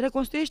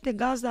 reconstruiește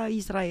Gaza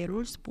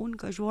Israelul, spun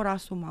că își vor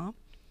asuma.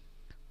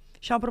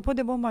 Și apropo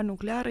de bomba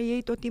nucleară,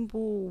 ei tot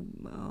timpul,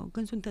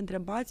 când sunt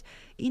întrebați,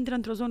 intră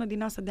într-o zonă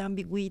din asta de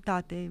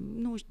ambiguitate.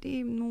 Nu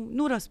știi,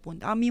 nu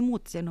răspund.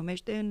 Amimut se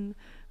numește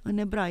în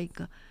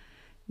ebraică.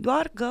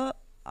 Doar că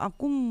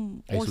acum...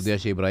 Ai studiat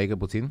și ebraică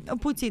puțin?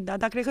 Puțin, da,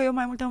 dar cred că eu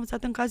mai mult am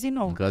învățat în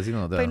cazinou. În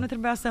cazinou, da. Păi nu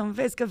trebuia să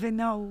înveți că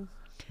veneau...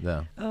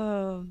 Da.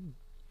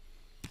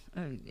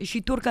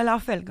 Și turcă la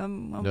fel, că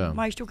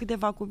mai știu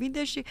câteva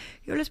cuvinte și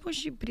eu le spun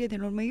și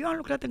prietenilor mei, eu am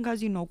lucrat în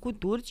cazinou cu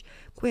turci,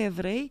 cu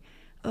evrei,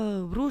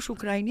 ruși,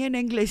 ucrainieni,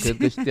 englezi.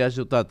 Că te-a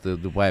ajutat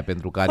după aia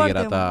pentru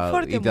cariera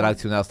ta,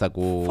 interacțiunea asta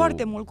cu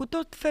foarte mult, cu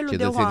tot felul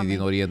de oameni din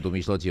Orientul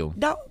Mijlociu.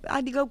 Da,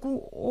 adică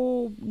cu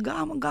o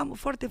gamă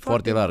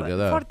foarte largă,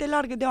 da. Foarte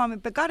largă de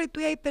oameni pe care tu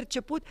i-ai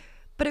perceput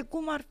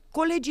precum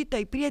colegii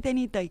tăi,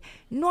 prietenii tăi.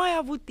 Nu ai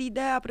avut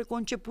ideea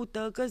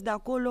preconcepută că-s de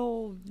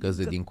acolo... Că-s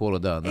de dincolo,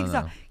 da. Exact.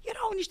 Da.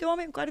 Erau niște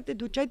oameni cu care te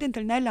duceai, te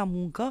întâlneai la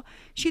muncă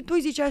și tu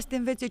îi ziceai să te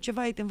învețe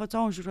ceva, ei te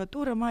învățau în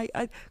jurătură,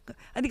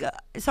 adică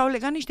s-au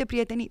legat niște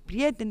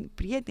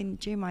prieteni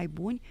cei mai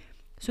buni.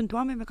 Sunt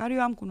oameni pe care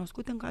eu am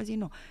cunoscut în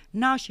cazinou.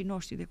 Nașii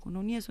noștri de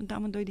cununie sunt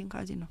amândoi din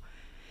cazinou.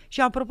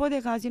 Și apropo de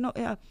cazinou,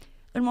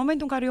 în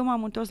momentul în care eu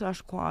m-am întors la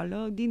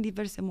școală, din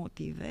diverse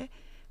motive,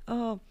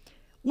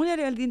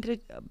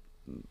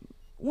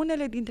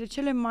 unele dintre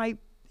cele mai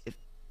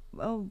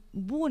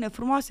bune,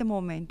 frumoase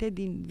momente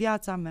din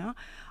viața mea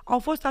au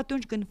fost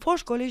atunci când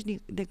foști colegi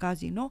de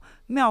cazinou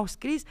mi-au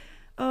scris,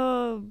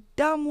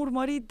 te-am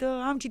urmărit,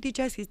 am citit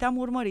ce ai scris, te-am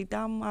urmărit,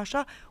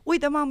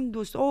 uite, m-am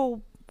dus,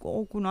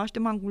 o cunoaște,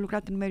 m-am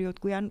lucrat în Meriot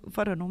cu ea,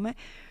 fără nume,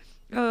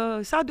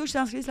 s-a dus și s-a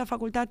înscris la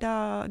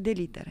facultatea de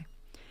litere.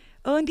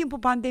 În timpul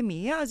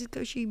pandemiei, a zis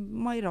că și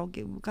mai rău,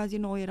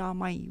 cazinou era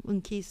mai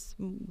închis,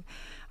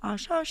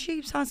 așa,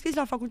 și s-a înscris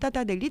la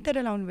facultatea de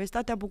litere la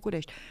Universitatea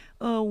București.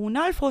 Un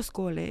alt fost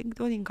coleg,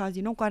 tot din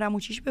cazinou, care a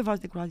muncit și pe vas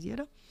de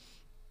croazieră,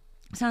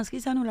 s-a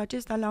înscris anul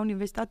acesta la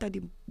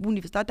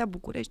Universitatea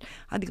București,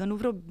 adică nu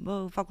vreo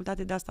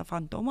facultate de asta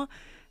fantomă,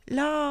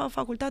 la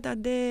facultatea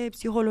de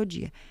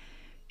psihologie.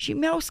 Și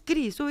mi-au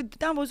scris, uite,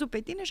 te-am văzut pe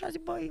tine și a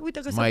zis, băi, uite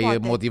că se poate. Mai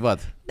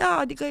motivat. Da,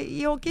 adică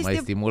e o chestie...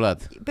 Mai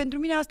stimulat. Pentru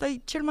mine asta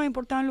e cel mai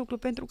important lucru,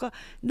 pentru că,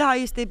 da,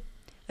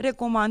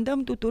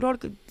 recomandăm tuturor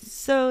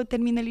să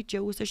termine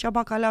liceul, să-și ia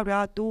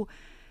bacalaureatul,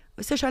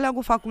 să-și aleagă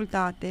o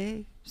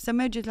facultate, să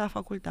mergeți la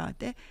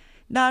facultate,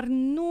 dar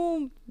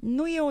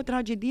nu e o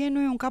tragedie,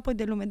 nu e un capăt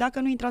de lume dacă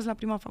nu intrați la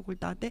prima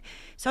facultate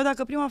sau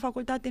dacă prima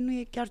facultate nu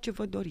e chiar ce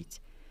vă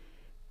doriți.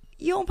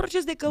 E un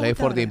proces de căutare. Dar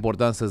e foarte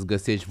important să-ți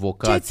găsești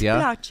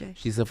vocația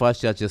și să faci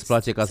ceea ce îți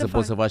place ca să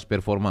poți să faci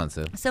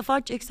performanță. Să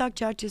faci exact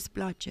ceea ce îți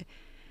place.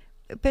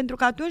 Pentru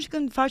că atunci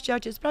când faci ceea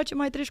ce îți place,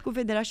 mai treci cu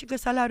vederea și că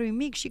salariul e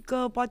mic și că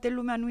poate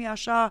lumea nu e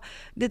așa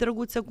de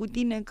drăguță cu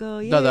tine. Că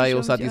da, e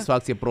o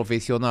satisfacție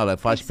profesională,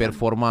 faci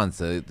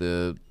performanță.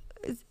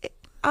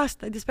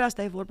 Despre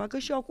asta e vorba. Că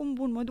și eu acum,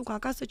 bun, mă duc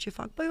acasă, ce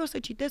fac? Păi o să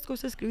citesc, o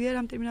să scriu. Ieri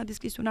am terminat de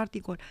scris un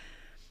articol.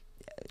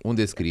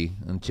 Unde scrii?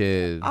 În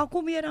ce...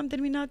 Acum ieri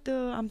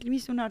am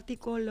trimis un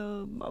articol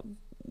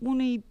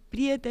unui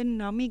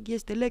prieten, amic,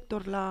 este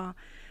lector la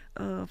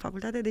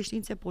Facultatea de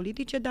Științe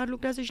Politice, dar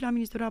lucrează și la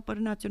Ministerul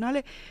Apărării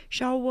Naționale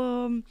și au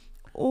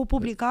o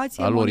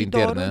publicație,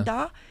 Monitorul,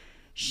 da,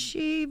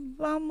 și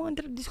am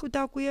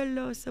discutat cu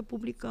el să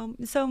publicăm,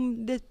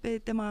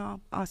 pe tema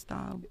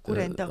asta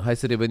curentă. Hai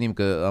să revenim,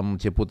 că am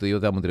început, eu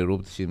te-am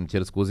întrerupt și îmi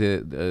cer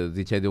scuze,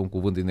 ziceai de un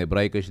cuvânt în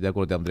ebraică și de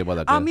acolo te-am întrebat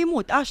dacă...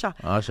 Amimut, așa.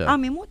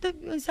 Amimut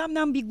înseamnă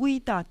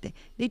ambiguitate.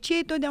 Deci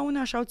ei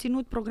totdeauna și-au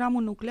ținut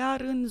programul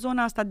nuclear în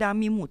zona asta de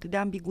amimut, de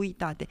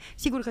ambiguitate.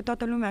 Sigur că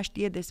toată lumea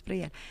știe despre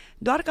el.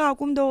 Doar că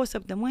acum 2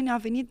 săptămâni a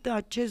venit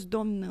acest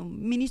domn,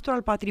 ministru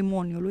al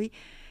patrimoniului,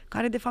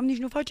 care de fapt nici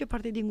nu face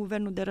parte din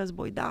guvernul de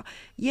război, dar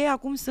ei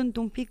acum sunt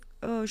un pic,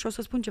 și o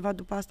să spun ceva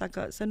după asta,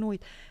 că să nu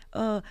uit,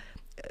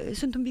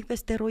 sunt un pic pe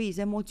steroizi,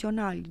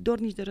 emoționali,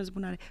 dornici de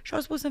răzbunare. Și au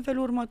spus în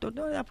felul următor,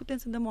 dar putem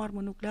să dăm o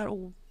armă nucleară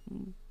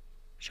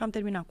și am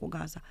terminat cu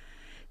Gaza.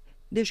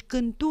 Deci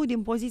când tu,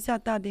 din poziția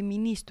ta de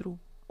ministru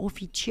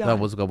oficial... Da, am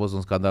văzut că a fost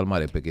un scandal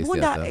mare pe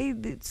chestia asta.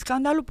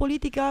 Scandalul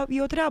politic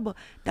e o treabă,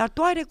 dar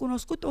tu ai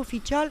recunoscut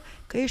oficial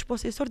că ești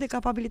posesor de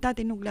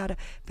capabilitate nucleară,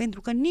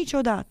 pentru că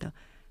niciodată,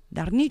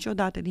 dar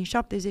niciodată, din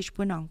 70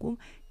 până acum,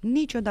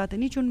 niciodată,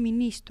 niciun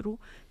ministru,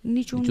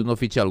 niciun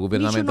oficial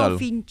guvernamental,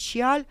 niciun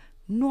oficial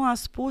nu a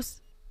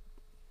spus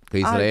Că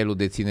Israelul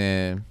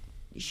deține...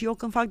 Și eu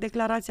când fac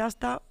declarația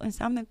asta,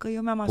 înseamnă că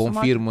eu mi-am asumat...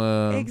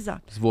 Confirmă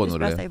exact, zvonurile.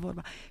 despre asta e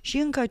vorba. Și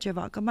încă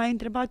ceva, că m-ai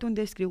întrebat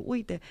unde scriu.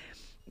 Uite,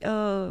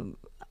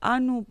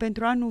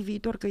 pentru anul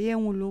viitor, că e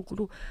un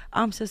lucru,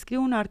 am să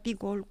scriu un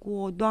articol cu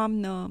o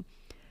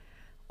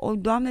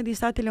doamnă din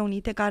Statele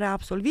Unite care a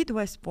absolvit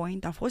West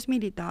Point, a fost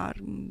militar,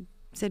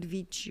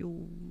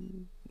 serviciu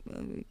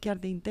chiar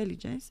de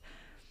intelligence,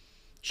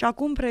 și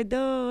acum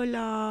predă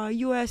la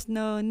US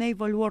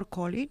Naval War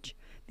College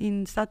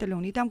din Statele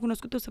Unite. Am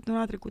cunoscut-o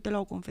săptămâna trecută la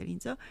o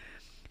conferință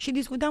și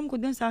discutam cu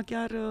dânsa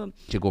chiar...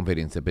 Ce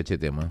conferință? Pe ce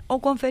temă? O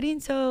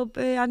conferință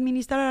pe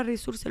administrarea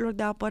resurselor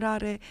de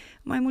apărare,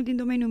 mai mult din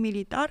domeniul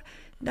militar,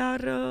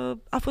 dar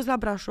a fost la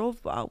Brașov,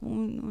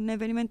 un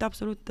eveniment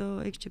absolut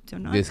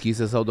excepțional.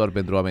 Deschisă sau doar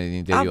pentru oameni din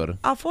interior?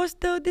 A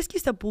fost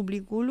deschisă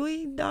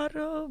publicului, dar,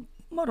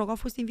 mă rog, au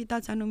fost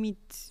invitați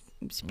anumiți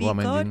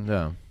speaker.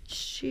 Da.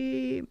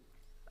 Și...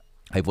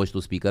 Ai fost tu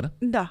speaker?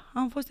 Da,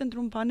 am fost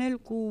într-un panel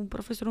cu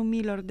profesorul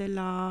Miller de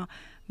la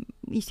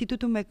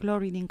Institutul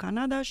McClory din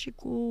Canada și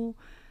cu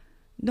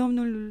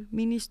domnul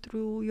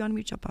ministru Ioan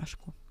Mircea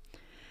Pașcu.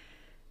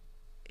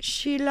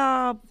 Și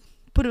la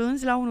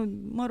prânz,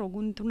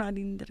 într-una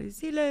dintre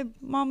zile,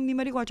 m-am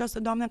nimerit cu această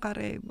doamnă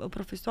care,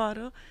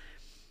 profesoară,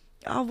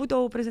 a avut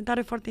o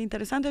prezentare foarte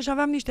interesantă și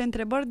aveam niște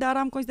întrebări, dar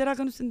am considerat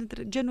că nu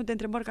sunt genul de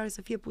întrebări care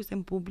să fie puse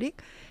în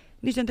public,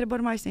 niște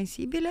întrebări mai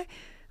sensibile.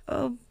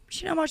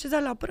 Și ne-am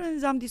așezat la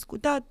prânz, am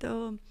discutat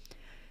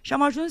și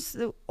am ajuns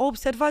o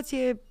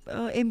observație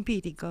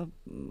empirică,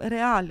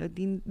 reală,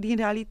 din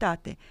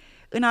realitate.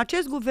 În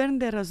acest guvern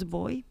de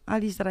război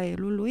al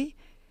Israelului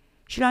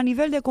și la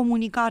nivel de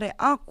comunicare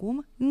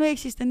acum, nu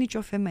există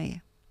nicio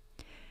femeie.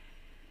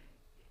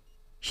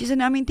 Și să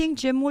ne amintim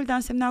ce mult a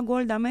însemnat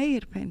Golda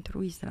Meir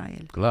pentru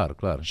Israel. Clar,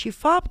 clar. Și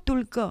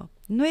faptul că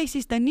nu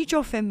există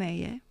nicio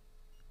femeie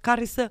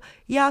care să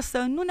iasă,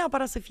 nu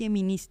neapărat să fie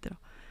ministră,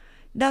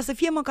 dar să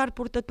fie măcar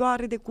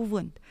purtătoare de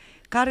cuvânt,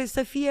 care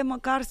să fie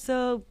măcar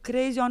să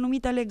creeze o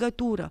anumită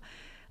legătură,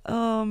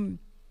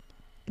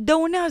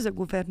 dăunează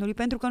guvernului,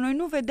 pentru că noi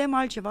nu vedem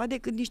altceva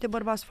decât niște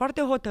bărbați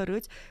foarte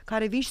hotărâți,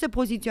 care vin și se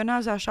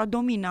poziționează așa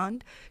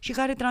dominant și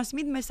care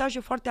transmit mesaje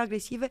foarte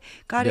agresive,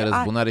 de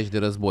răzbunare și de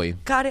război,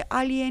 care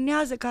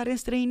alienează, care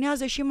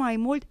înstrăinează și mai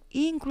mult,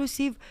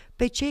 inclusiv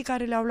pe cei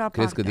care le-au luat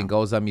partea. Crezi că din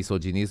cauza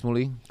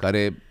misoginismului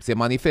care se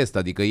manifestă,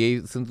 adică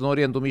ei sunt în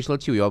Orientul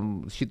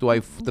Mijlociu, și tu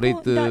ai trăit...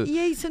 Da,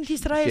 ei sunt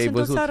Israel, sunt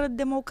o țară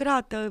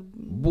democrată.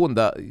 Bun,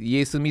 dar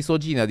ei sunt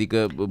misogini,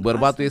 adică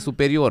bărbatul e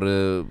superior,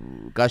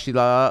 ca și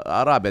la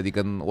arabi, adică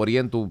în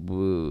Orientul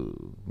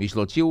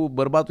Mijlociu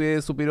bărbatul e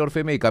superior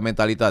femeii ca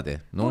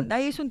mentalitate, nu? Bun, dar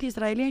ei sunt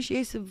israelieni și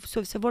ei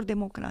se vor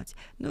democrați.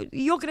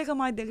 Eu cred că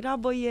mai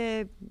degrabă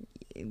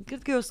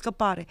cred că e o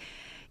scăpare.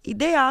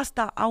 Ideea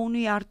asta a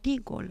unui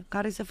articol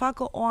care să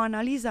facă o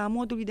analiză a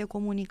modului de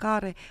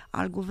comunicare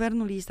al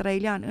guvernului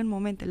israelian în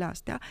momentele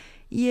astea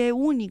e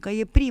unică,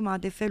 e prima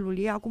de felul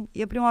ei. Acum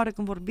e prima oară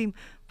când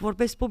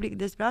vorbesc public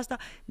despre asta,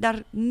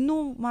 dar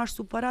nu m-aș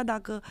supăra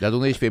dacă... Dar tu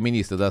nu ești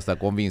feministă de asta,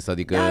 convinsă,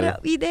 adică... Dar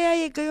ideea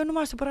e că eu nu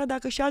m-aș supăra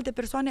dacă și alte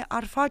persoane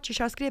ar face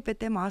și ar scrie pe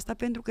tema asta,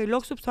 pentru că e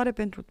loc sub soare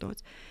pentru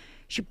toți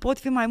și pot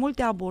fi mai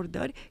multe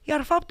abordări,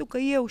 iar faptul că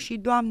eu și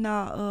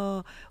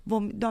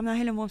doamna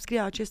Helen vom scrie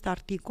acest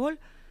articol,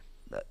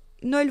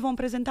 noi îl vom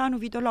prezenta anul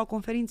viitor la o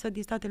conferință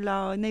din statele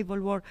la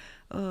Naval War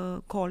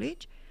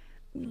College.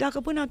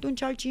 Dacă până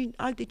atunci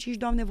alte 5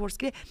 doamne vor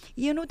scrie,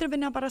 eu nu trebuie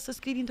neapărat să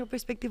scriu dintr-o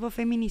perspectivă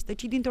feministă,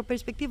 ci dintr-o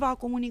perspectivă a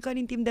comunicării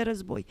în timp de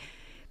război.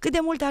 Cât de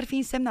mult ar fi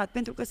însemnat,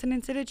 pentru că să ne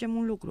înțelegem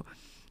un lucru.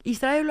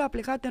 Israelul a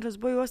plecat în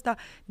războiul ăsta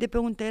de pe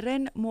un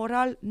teren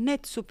moral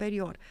net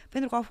superior,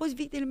 pentru că au fost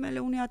victimele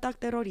unui atac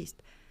terorist.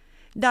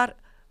 Dar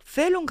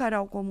felul în care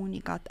au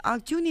comunicat,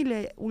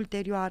 acțiunile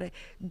ulterioare,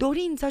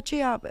 dorința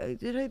aceea,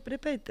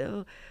 repet,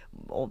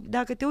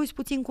 dacă te uiți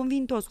puțin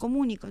convintos,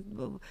 comunică,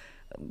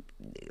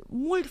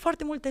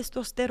 foarte mult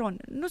testosteron.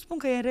 Nu spun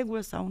că e în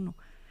regulă sau nu,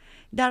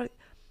 dar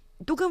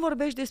tu când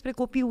vorbești despre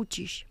copii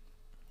uciși,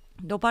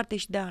 de o parte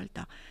și de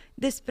alta,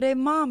 despre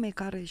mame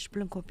care își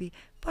plâng copii,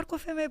 parcă o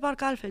femeie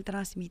parcă altfel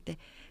transmite.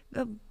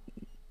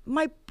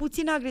 Mai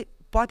puțin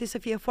poate să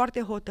fie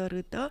foarte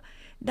hotărâtă,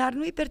 dar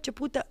nu-i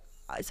percepută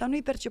sau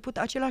nu-i perceput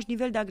același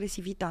nivel de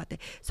agresivitate.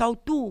 Sau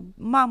tu,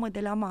 mamă de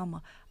la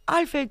mamă,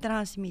 altfel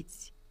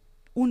transmiți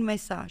un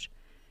mesaj.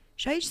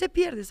 Și aici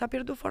s-a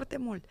pierdut foarte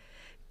mult.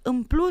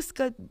 În plus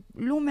că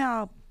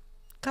lumea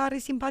care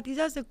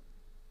simpatizează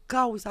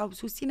cauza,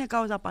 susține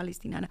cauza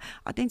palestiniană,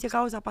 atenție,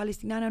 cauza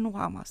palestiniană, nu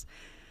Hamas.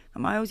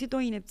 Am mai auzit o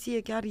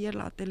inepție chiar ieri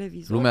la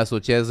televizor. Lumea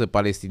asociază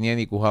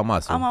palestinienii cu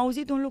Hamasul. Am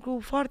auzit un lucru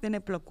foarte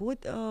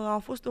neplăcut. A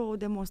fost o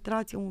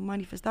demonstrație, o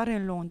manifestare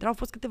în Londra. Au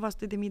fost câteva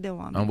sute de mii de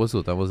oameni. Am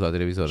văzut la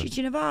televizor. Și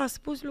cineva a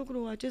spus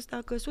lucrul acesta,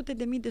 că sute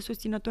de mii de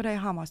susținători ai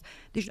Hamas.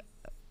 Deci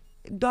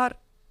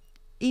doar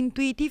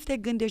intuitiv te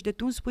gândești, de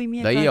tu îmi spui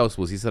mie Dar că... ei au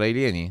spus,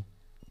 israelienii.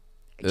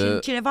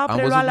 Cineva a am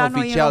preluat văzut la un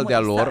noi oficial de-a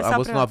lor, s-a am văzut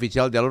un preluat.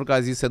 oficial de-a lor care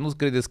a zis să nu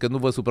credeți că nu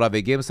vă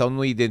supraveghem sau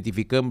nu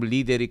identificăm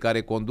liderii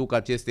care conduc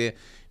aceste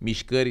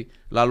mișcări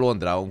la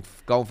Londra,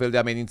 ca un fel de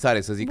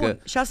amenințare, să zic. Bun. Că...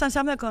 Și asta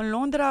înseamnă că în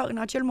Londra, în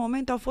acel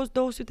moment, au fost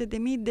 200.000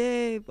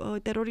 de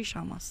teroriști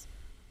Hamas.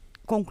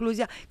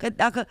 Concluzia, că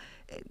dacă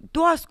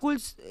tu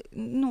asculți,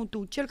 nu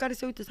tu, cel care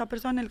se uită sau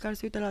persoanele care se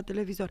uită la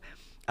televizor,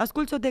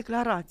 asculți o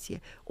declarație,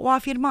 o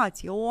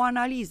afirmație, o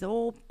analiză,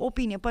 o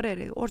opinie,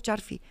 părere, orice ar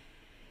fi,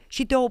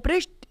 și te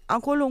oprești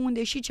acolo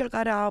unde și cel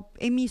care a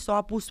emis-o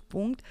a pus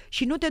punct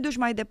și nu te duci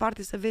mai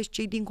departe să vezi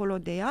cei dincolo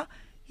de ea,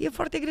 e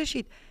foarte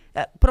greșit.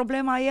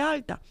 Problema e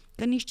alta,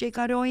 că nici cei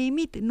care o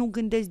emit nu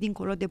gândesc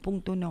dincolo de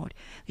punctul uneori.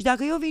 Și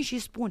dacă eu vin și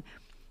spun,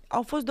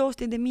 au fost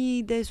 200.000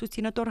 de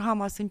susținători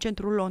Hamas în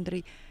centrul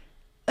Londrei,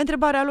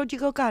 întrebarea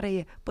logică care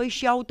e? Păi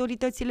și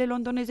autoritățile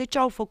londoneze ce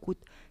au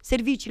făcut?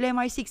 Serviciile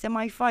MI6,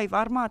 MI5,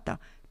 armata,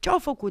 ce au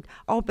făcut?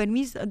 Au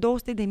permis 200.000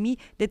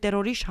 de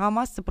teroriști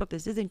Hamas să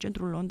protesteze în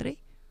centrul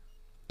Londrei?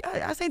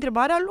 Asta e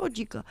întrebarea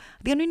logică.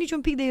 Adică nu e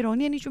niciun pic de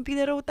ironie, niciun pic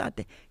de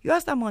răutate. Eu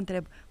asta mă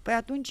întreb. Păi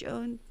atunci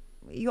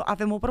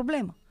avem o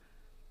problemă.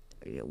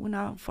 E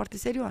una foarte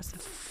serioasă.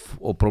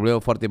 O problemă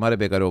foarte mare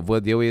pe care o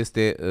văd eu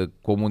este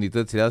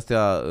comunitățile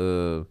astea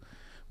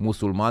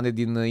musulmane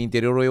din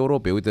interiorul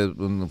Europei. Uite,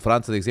 în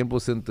Franța, de exemplu,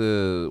 sunt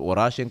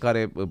orașe în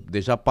care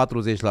deja 40%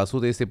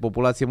 este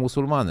populație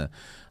musulmană.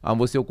 Am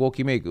văzut eu cu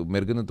ochii mei,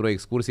 mergând într-o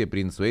excursie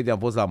prin Suedia, am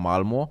fost la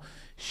Malmo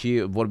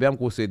și vorbeam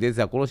cu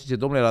suedezi acolo și zice,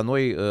 domnule, la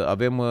noi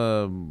avem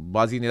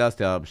bazinele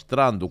astea,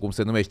 strandul, cum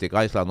se numește, ca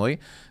aici la noi,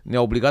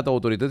 ne-au obligat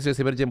autoritățile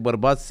să mergem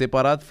bărbați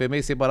separat,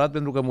 femei separat,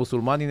 pentru că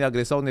musulmanii ne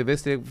agresau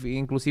neveste,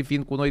 inclusiv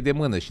fiind cu noi de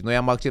mână și noi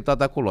am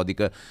acceptat acolo.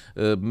 Adică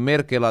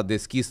Merkel a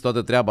deschis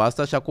toată treaba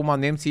asta și acum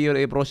nemții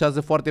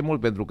reproșează foarte mult,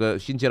 pentru că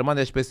și în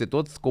Germania și peste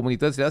tot,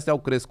 comunitățile astea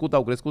au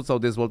crescut, s-au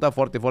dezvoltat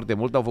foarte, foarte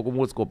mult, au făcut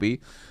mulți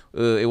copii,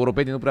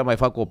 europenii nu prea mai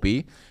fac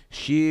copii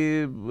și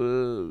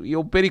e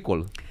un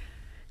pericol.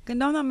 Când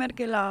doamna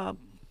Merkel a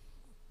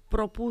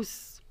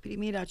propus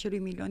primirea acelui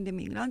 1 milion de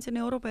migranți, în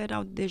Europa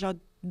erau deja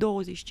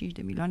 25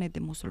 de milioane de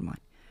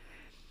musulmani.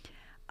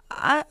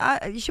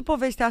 Și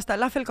povestea asta,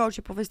 la fel ca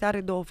orice poveste,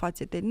 are două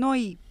fațete.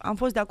 Noi am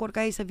fost de acord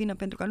ca ei să vină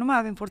pentru că nu mai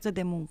avem forță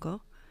de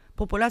muncă,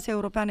 populația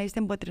europeană este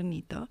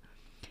îmbătrânită.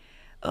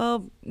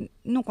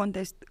 Nu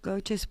contest că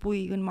ce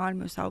spui în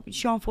Malmö sau...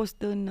 Și eu am fost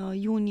în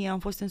iunie, am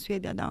fost în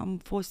Suedia, dar am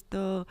fost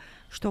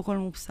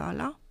Stockholm,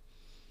 Uppsala.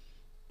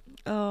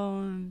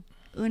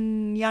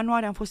 În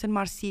ianuarie am fost în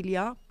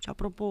Marsilia și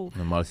apropo...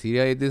 În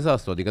Marsilia e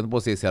dezastru, adică nu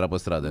poți să iei seara pe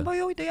stradă.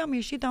 Băi, uite, eu am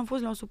ieșit, am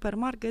fost la un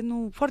supermarket,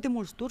 foarte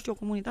mulți turci, o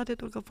comunitate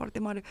turcă foarte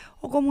mare,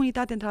 o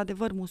comunitate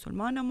într-adevăr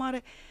musulmană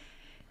mare.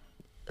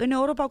 În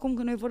Europa, acum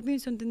când noi vorbim,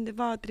 sunt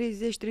undeva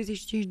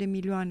 30-35 de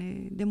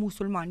milioane de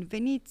musulmani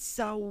veniți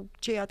sau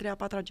cei a treia, a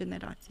patra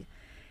generație.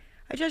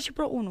 Aici și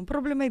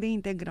probleme de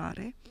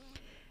integrare,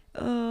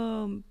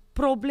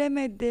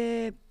 probleme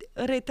de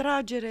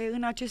retragere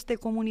în aceste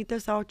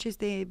comunități sau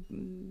aceste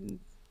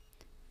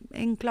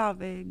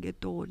enclave,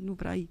 ghetouri, nu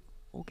prea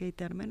ok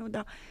termenul,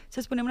 dar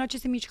să spunem în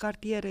aceste mici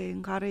cartiere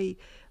în care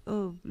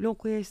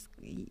locuiesc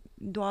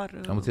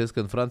doar... Am înțeles că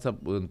în Franța,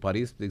 în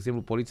Paris, de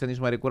exemplu, poliția nici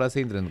mai recura să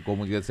intre în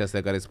comunitățile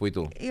astea care spui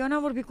tu. Eu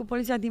n-am vorbit cu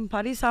poliția din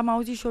Paris, am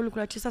auzit și eu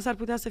lucrul acesta, s-ar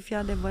putea să fie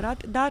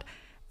adevărat, dar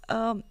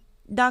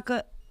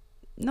dacă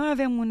noi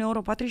avem în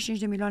Europa 35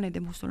 de milioane de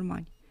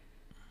musulmani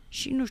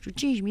și, nu știu,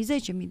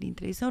 5.000, 10.000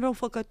 dintre ei sunt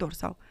răufăcători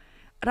sau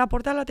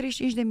raportat la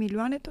 35 de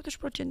milioane, totuși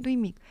procentul e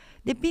mic.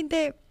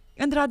 Depinde,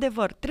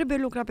 într-adevăr, trebuie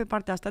lucra pe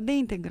partea asta de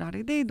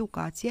integrare, de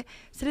educație,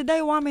 să le dai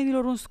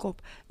oamenilor un scop.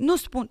 Nu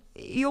spun,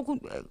 eu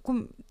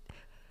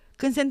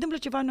când se întâmplă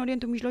ceva în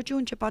Orientul Mijlociu,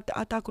 încep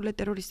atacurile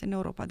teroriste în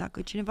Europa,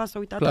 dacă cineva s-a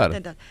uitat toate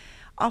de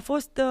a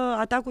fost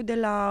atacul de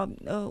la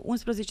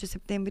 11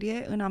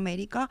 septembrie în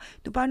America,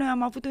 după aia noi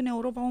am avut în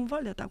Europa un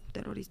val de atacuri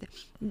teroriste.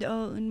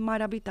 În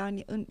Marea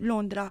Britanie, în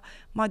Londra,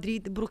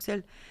 Madrid,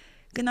 Bruxelles.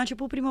 Când a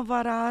început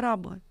primăvara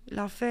arabă,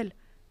 la fel,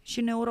 și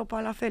în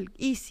Europa la fel,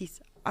 ISIS,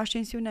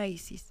 ascensiunea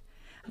ISIS.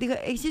 Adică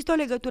există o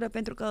legătură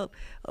pentru că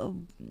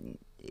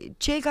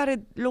cei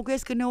care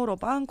locuiesc în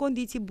Europa, în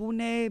condiții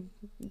bune,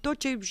 tot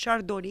ce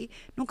și-ar dori,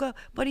 nu că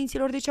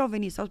părinților de ce au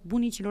venit sau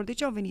bunicilor de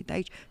ce au venit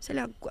aici, să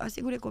le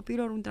asigure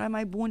copiilor un trai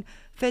mai bun,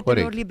 fetelor,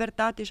 corect,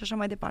 libertate și așa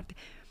mai departe.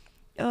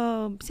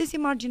 Se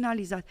simt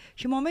marginalizați.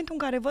 Și în momentul în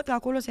care văd că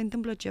acolo se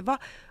întâmplă ceva,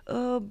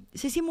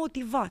 se simt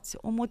motivați.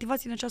 O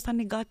motivație în aceasta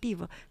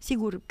negativă,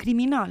 sigur,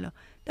 criminală,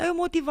 dar e o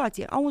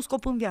motivație, au un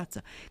scop în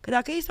viață. Că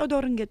dacă ei stau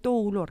doar în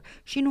ghetoul lor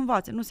și nu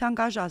învață, nu se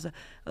angajează,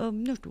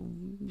 nu știu,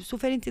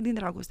 suferințe din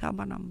dragoste,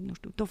 habar n-am, nu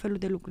știu, tot felul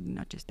de lucruri din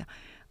acestea.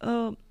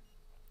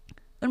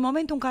 În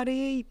momentul în care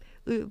ei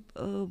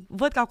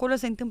văd că acolo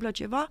se întâmplă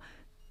ceva,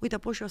 uite,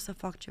 pot și eu să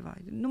fac ceva.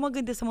 Nu mă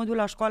gândesc să mă duc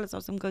la școală sau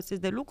să-mi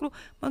găsesc de lucru,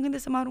 mă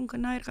gândesc să mă arunc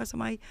în aer ca să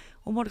mai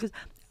omor.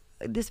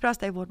 Despre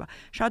asta e vorba.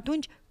 Și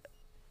atunci,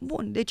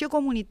 bun,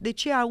 de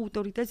ce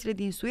autoritățile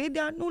din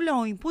Suedia nu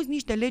le-au impus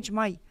niște legi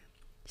mai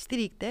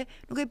stricte?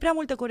 Nu că e prea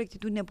multă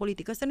corectitudine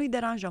politică, să nu-i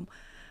deranjăm.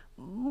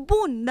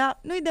 Bun, dar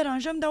nu-i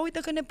deranjăm, dar uite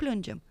că ne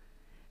plângem.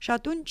 Și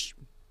atunci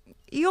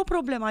E o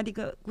problemă,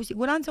 adică cu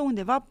siguranță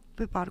undeva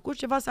pe parcurs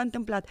ceva s-a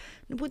întâmplat.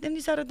 Nu putem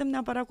nici să arătăm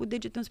neapărat cu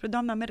degetul spre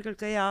doamna Merkel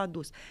că ea a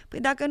adus. Păi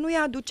dacă nu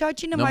ea aducea,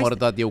 cine mai... N-am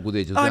arătat eu cu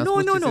degetul,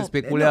 Nu, spus ce se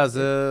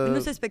speculează... Nu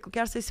se speculează,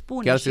 chiar se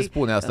spune. Chiar se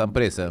spune asta în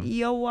presă.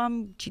 Eu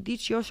am citit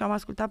și eu și am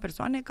ascultat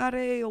persoane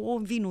care o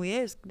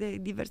învinuiesc de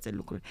diverse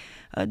lucruri.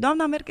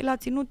 Doamna Merkel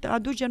a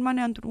dus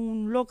Germania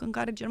într-un loc în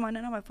care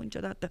Germania n-a mai fost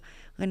niciodată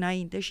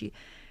înainte și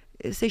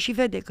se și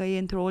vede că e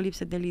într-o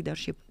lipsă de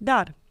leadership.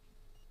 Dar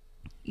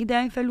ideea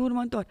e în felul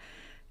următor.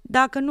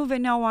 Dacă nu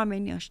veneau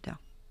oamenii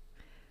ăștia,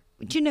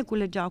 cine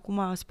culegea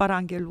acum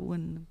sparanghelul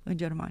în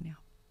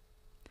Germania?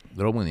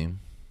 Românii.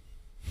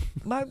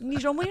 Ba,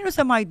 nici românii nu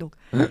se mai duc.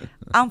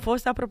 Am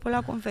fost, apropo,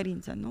 la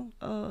conferință, nu?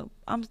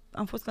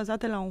 Am fost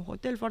cazată la un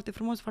hotel foarte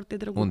frumos, foarte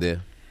drăguț.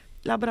 Unde?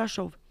 La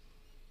Brașov.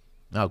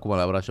 Acum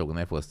la Brașov, când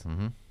ai fost.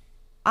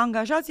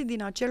 Angajații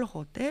din acel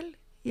hotel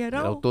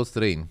erau toți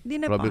străini.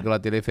 Probabil că la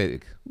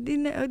teleferic.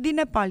 Din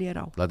Nepal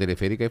erau. La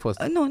teleferic ai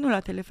fost? Nu la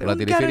teleferic. La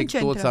teleferic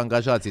toți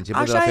angajați,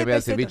 începând de la femeia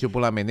serviciu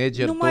până la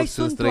manager, toți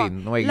sunt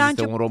străini. Nu mai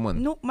există un român.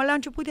 Nu, la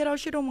început erau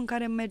și români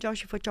care mergeau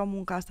și făceau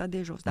munca asta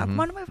de jos. Dar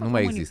acum nu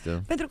mai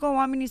există. Pentru că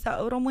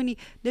românii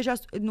deja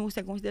nu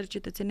se consideră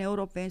cetățeni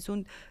europeni.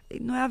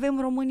 Noi avem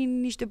românii în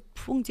niște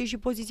funcții și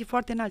poziții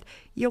foarte înalte.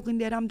 Eu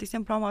când eram, de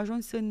exemplu, am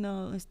ajuns în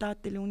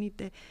Statele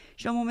Unite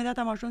și la un moment dat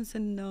am ajuns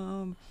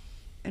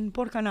în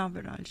Port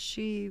Canaveral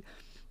și,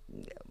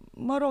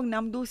 mă rog,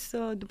 ne-am dus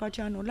după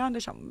aceea în Orlando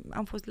și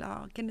am fost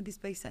la Kennedy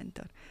Space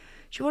Center.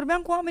 Și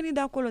vorbeam cu oamenii de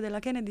acolo, de la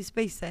Kennedy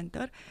Space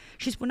Center,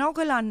 și spuneau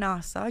că la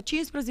NASA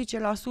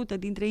 15%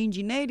 dintre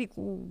inginerii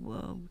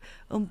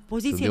în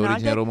poziții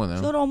înalte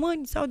sunt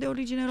români sau de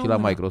origine română.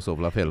 Și la Microsoft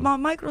la fel.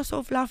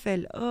 Microsoft la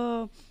fel.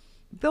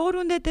 Pe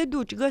oriunde te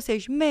duci,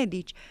 găsești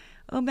medici.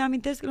 Îmi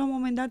amintesc că la un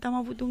moment dat am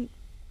avut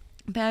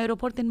pe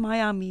aeroport în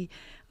Miami,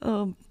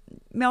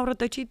 mi-au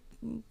rătăcit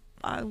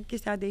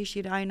chestia de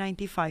ieșire,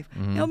 I-95.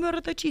 Mi-o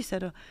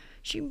rătăciseră.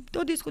 Și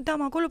tot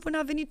discutam acolo până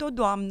a venit o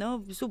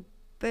doamnă,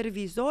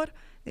 supervizor.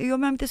 Eu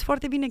mi-am amintesc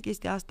foarte bine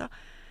chestia asta.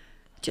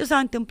 Ce s-a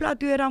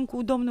întâmplat? Eu eram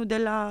cu domnul de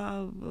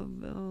la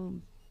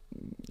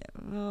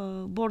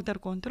Border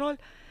Control,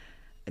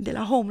 de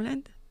la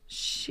Homeland,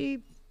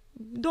 și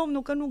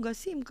domnul că nu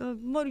găsim, că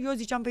eu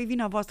ziceam pe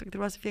vina voastră că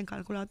trebuia să fie în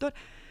calculator.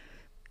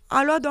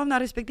 A luat doamna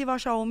respectivă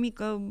așa o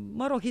mică,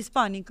 mă rog,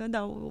 hispanică,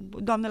 da, o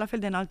doamnă la fel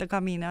de înaltă ca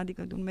mine,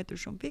 adică de 1 metru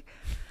și un pic.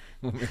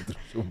 1 metru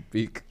și un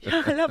pic.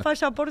 La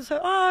pașaport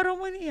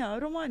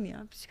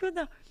România. Zic eu,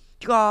 da.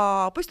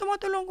 Păi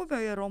stomatologul meu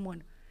e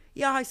român.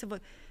 Ia, hai să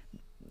văd.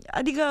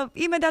 Adică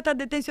imediat a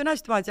detenționat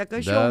situația, că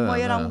și eu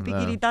eram un pic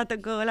iritată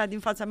că ăla din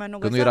fața mea nu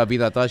găsea. Că nu era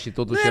vina ta și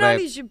totuși era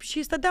nici,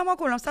 și stăteam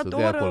acolo, am stat o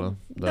oră. Acolo,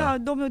 da,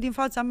 domnul din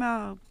fața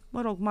mea,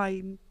 mă rog,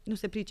 mai nu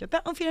se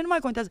pricepea. În fine, nu mai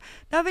contează.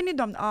 Dar a venit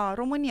doamna,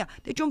 România.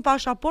 Deci un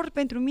pașaport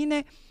pentru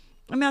mine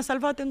mi-a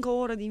salvat încă o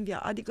oră din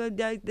viață, adică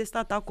de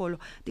stat acolo.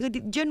 Adică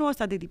genul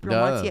ăsta de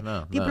diplomație.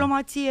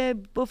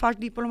 Diplomație, faci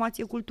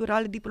diplomație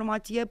culturală,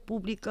 diplomație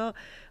publică,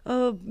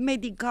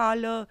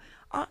 medicală.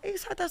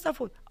 Exact asta a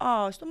fost.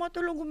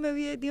 Stomatologul meu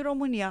e din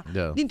România,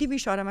 din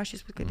Timișoara, mi-a și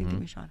spus că din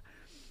Timișoara.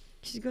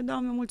 Și zic că,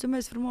 Doamne,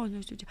 mulțumesc frumos,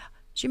 nu știu ce.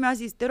 Și mi-a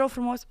zis, te rog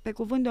frumos, pe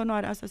cuvânt de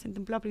onoare, asta se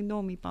întâmpla prin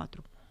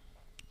 2004.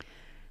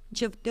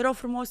 Te rog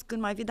frumos,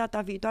 când mai vii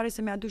data viitoare,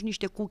 să-mi aduci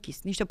niște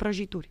cookies, niște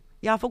prăjituri.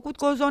 I-a făcut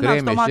cozonac,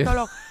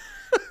 stomatolog.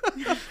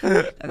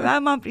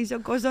 M-am prins eu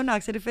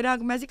cozonac. Se referea,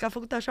 mi-a zis că a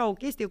făcut așa o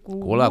chestie cu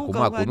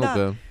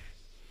nucă.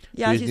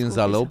 Tu ești din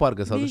Zalău,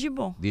 parcă? Din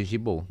Jibou. Din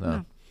Jibou,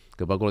 da.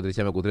 Că pe acolo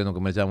treceam eu cu trenul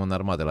când mergeam în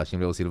armată, la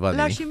Șimleu Silvanii.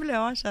 La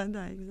Șimleu, așa,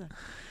 da, exact.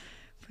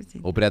 Puțin.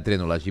 Oprea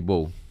trenul la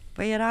Jibou.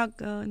 Păi era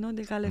nod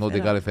de cale ferată. Nod de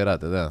cale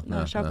ferată,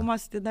 da. Și acum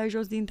să te dai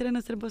jos din tren,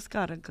 îți trebuie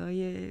scară, că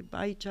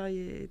aici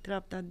e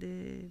treapta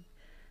de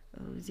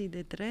zi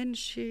de tren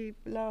și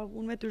la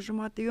 1,5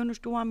 metru. Eu nu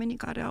știu oamenii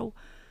care au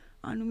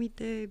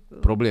anumite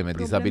probleme,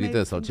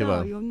 disabilități sau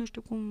ceva. Eu nu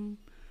știu cum.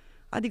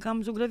 Adică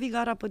am zugrăvit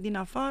gara pe din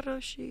afară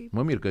și...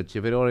 Mă mir că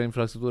CFR are o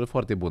infrastructură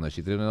foarte bună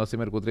și trenurile noastre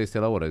merg cu 300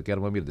 la oră. Chiar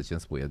mă mir de ce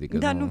îmi spui.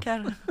 Adică nu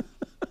chiar.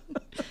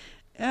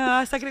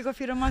 Asta cred că o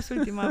fi rămas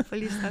ultima pe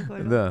listă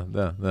acolo. Da.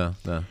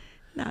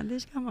 Da,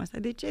 deci cam asta.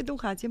 Deci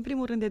educație. În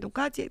primul rând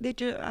educație.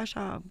 Deci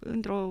așa,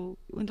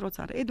 într-o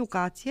țară.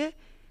 Educație,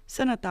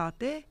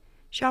 sănătate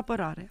și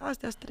apărare.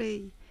 Astea-s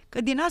 3.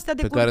 Că din astea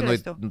de pe care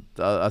noi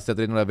astea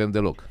 3 nu le avem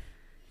deloc.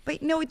 Păi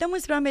ne uităm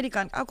înspre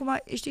americani. Acum,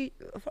 știi,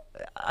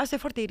 asta e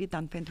foarte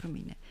irritant pentru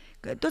mine.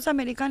 Că toți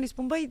americanii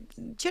spun, băi,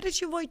 cereți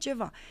și voi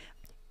ceva.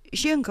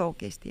 Și încă o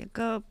chestie,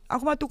 că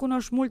acum tu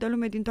cunoști multă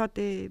lume din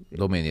toate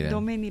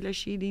domeniile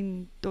și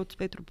din tot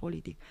spectrul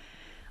politic.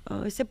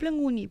 Se plâng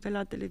unii pe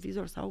la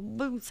televizor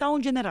sau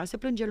în general, se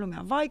plânge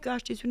lumea. Vai că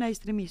ascensiunea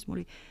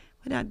extremismului.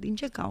 Bă, da, din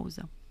ce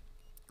cauză?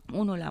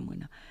 1 la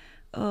mână.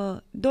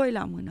 2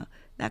 la mână.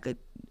 Dacă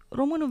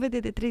românul vede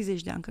de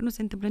 30 de ani că nu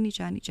se întâmplă nici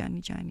aia,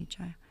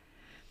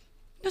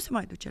 nu se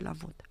mai duce la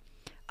vot.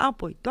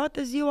 Apoi,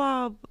 toată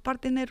ziua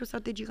partenerul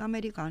strategic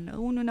american,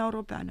 Uniunea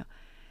Europeană.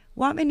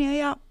 Oamenii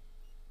ăia,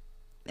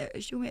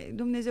 știu,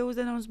 Dumnezeu îți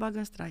dă, nu-ți bagă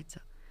în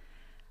straiță.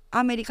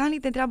 Americanii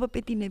te întreabă pe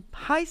tine,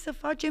 hai să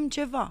facem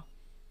ceva.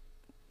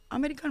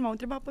 americani m-au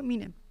întrebat pe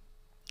mine,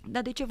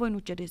 dar de ce voi nu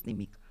cereți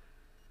nimic?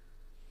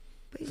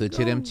 Păi, să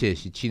cerem ce?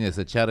 Și cine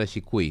să ceară și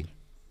cui?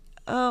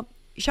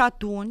 Și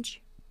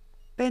atunci,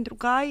 pentru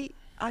că ai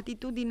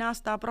atitudinea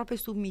asta aproape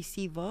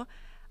submisivă,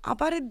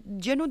 apare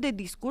genul de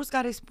discurs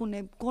care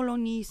spune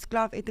colonii,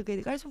 sclavi,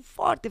 etc., care sunt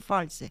foarte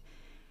false.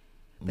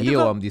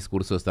 Eu am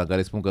discursul ăsta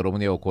care spun că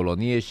România e o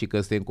colonie și că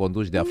suntem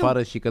conduși de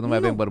afară și că nu mai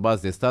avem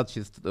bărbați de stat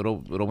și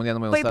România nu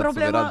mai e un stat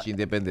suveran și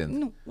independent.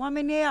 Nu,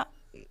 oamenii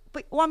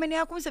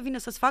ăia cum să vină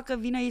să-ți facă,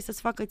 vină ei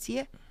să-ți facă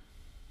ție?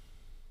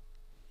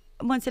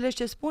 Mă înțelegi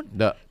ce spun?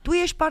 Da. Tu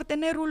ești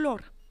partenerul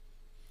lor.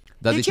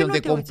 Dar de ce nu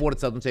te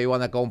comporți atunci,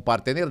 Ioana, ca un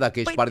partener dacă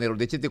ești partenerul?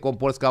 De ce te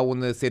comporți ca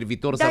un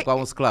servitor sau ca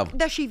un sclav?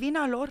 Dar și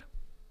vina lor?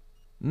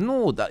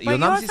 Nu, dar eu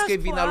n-am zis că e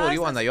vina lor,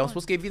 Ioana, eu am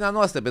spus că e vina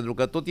noastră, pentru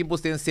că tot timpul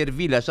suntem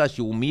servili așa și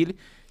umili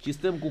și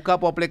stăm cu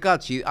capul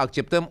aplecat și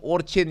acceptăm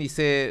orice ni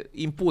se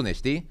impune,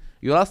 știi?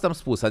 Eu asta am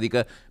spus,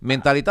 adică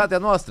mentalitatea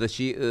noastră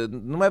și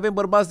nu mai avem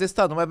bărbați de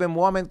stat, nu mai avem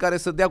oameni care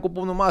să dea cu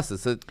pumnul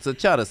masă, să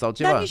ceară sau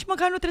ceva. Dar nici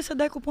măcar nu trebuie să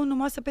dai cu pumnul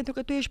masă pentru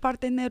că tu ești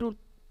partenerul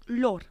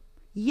lor.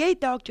 Ei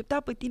te-au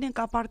acceptat pe tine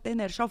ca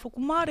partener și au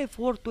făcut mari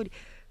eforturi,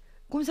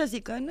 cum să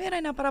zic, că nu erai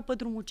neapărat pe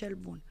drumul cel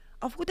bun.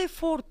 Au făcut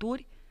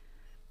eforturi.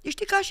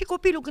 Știi, ca și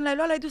copilul, când l-ai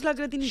luat, l-ai dus la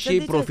grădiniță.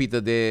 Și profită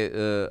de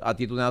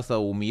atitudinea asta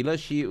umilă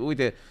și,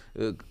 uite,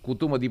 cu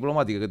tumă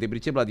diplomatică, că te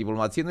pricep la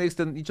diplomație, nu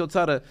există nicio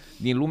țară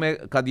din lume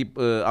ca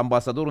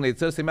ambasadorul unei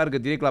țări să meargă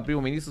direct la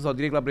primul ministru sau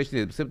direct la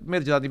președinte. Se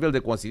merge la nivel de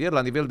consilier,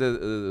 la nivel de,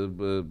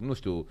 nu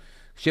știu,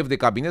 șef de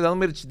cabinet, dar nu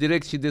mergi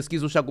direct și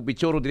deschizi ușa cu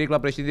piciorul direct la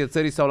președintele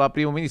țării sau la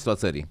primul ministru a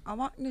țării.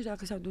 Nu știu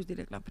dacă s-au dus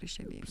direct la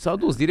președinte. S-au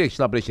dus direct și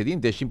la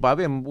președinte și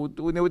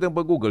ne uităm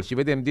pe Google și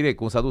vedem direct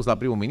cum s-a dus la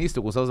primul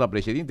ministru, cum s-a dus la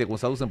președinte, cum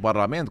s-a dus în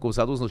parlament, cum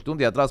s-a dus nu știu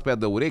unde, i-a tras pe ea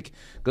de urechi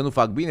că nu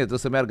fac bine, trebuie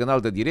să meargă în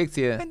altă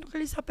direcție. Pentru că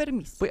li s-a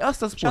permis. Păi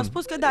asta spun. Și a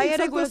spus că da, e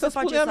în regulă să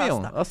faceți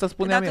asta. Asta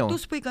spuneam eu. Dacă tu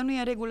spui că nu e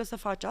în regulă să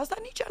faci asta,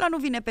 nici ăla nu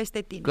vine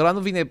peste tine. Că ăla nu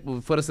vine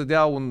fără să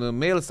dea un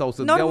mail sau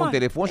să dea un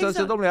telefon și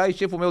zice, domnule, ai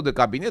șeful meu de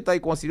cabinet, ai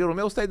consilierul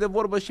meu, stai de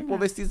vorbă și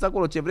povestiți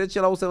acolo ce vreți,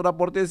 el o să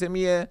raporteze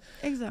mie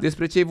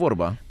despre ce e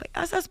vorba. Păi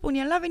asta spun,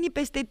 el n-a venit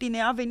peste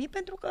tine, a venit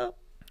pentru că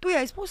tu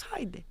i-ai spus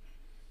haide.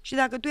 Și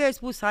dacă tu i-ai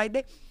spus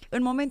haide,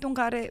 în momentul în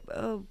care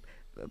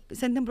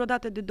se întâmplă o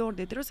dată de 2 ori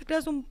de 3 ori, se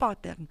creează un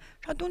pattern.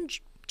 Și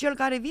atunci cel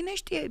care vine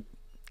știe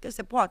că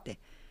se poate.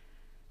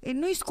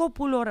 Nu-i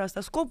scopul lor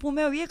ăsta. Scopul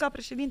meu e ca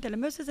președintele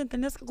meu să se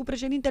întâlnească cu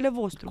președintele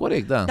vostru.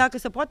 Corect, da. Dacă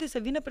se poate să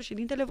vină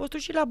președintele vostru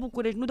și la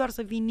București, nu doar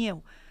să vin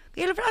eu. Că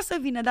el vrea să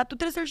vină, dar tu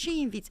trebuie să-l și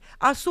inviți.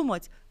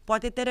 Asumă-ți.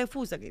 Poate te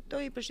refuză, că tu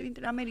e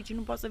președintele Americii,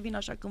 nu poți să vină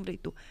așa când vrei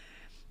tu.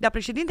 Dar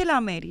președintele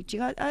Americii,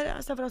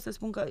 asta vreau să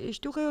spun, că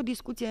știu că e o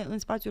discuție în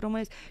spațiul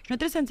românesc și noi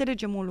trebuie să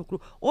înțelegem un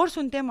lucru. Ori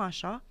suntem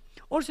așa,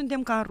 ori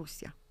suntem ca în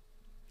Rusia.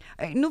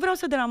 Nu vreau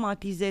să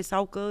dramatizez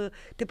sau că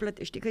te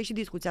plătești, că e și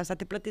discuția asta,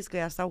 te plătesc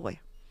ăia sau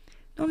ăia.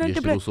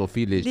 Ești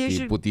rusofil,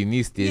 ești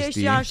putinist,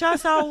 ești așa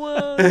sau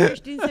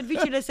ești în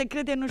serviciile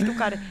secrete, nu știu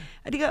care.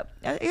 Adică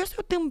este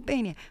o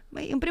tâmpenie.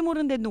 În primul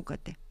rând,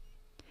 educă-te.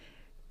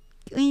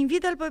 Îi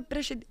invită-l pe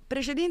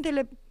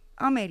președintele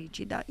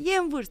Americii, da? E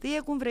în vârstă, e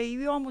cum vrei.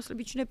 Eu am o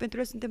slăbiciune pentru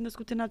el, suntem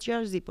născuți în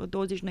aceeași zi, pe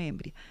 20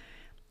 noiembrie.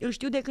 Îl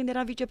știu de când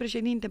era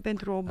vicepreședinte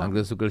pentru Obama. Am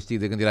crezut că îl știi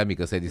de când era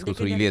mică, să ai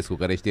discursul Iliescu,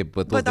 care știe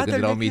pe toți de când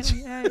erau mici.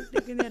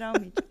 De când erau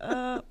mici.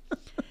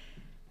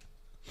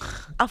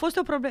 A fost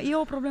e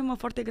o problemă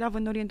foarte gravă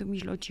în Orientul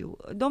Mijlociu.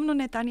 Domnul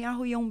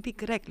Netanyahu e un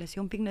pic reckless, e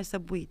un pic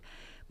nesăbuit.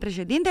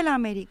 Președintele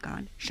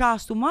american și-a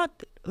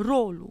asumat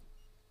rolul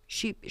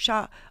și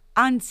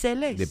a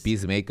înțeles. De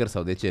peacemaker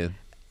sau de ce?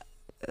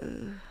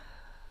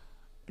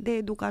 De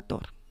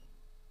educator.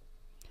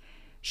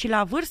 Și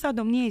la vârsta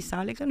domniei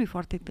sale, că nu e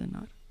foarte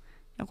tânăr,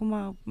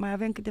 acum mai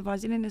avem câteva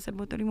zile, ne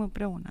sărbătorim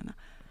împreună, da?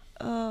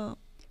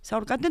 S-a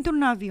urcat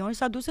într-un avion,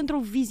 s-a dus într-o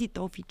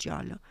vizită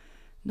oficială.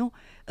 Nu?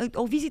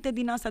 O vizită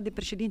din asta de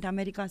președinte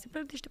american se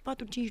pregătește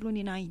 4-5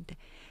 luni înainte.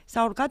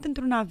 S-a urcat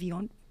într-un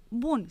avion,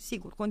 bun,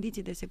 sigur,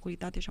 condiții de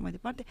securitate și așa mai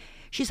departe,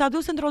 și s-a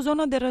dus într-o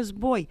zonă de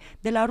război.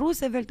 De la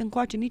Roosevelt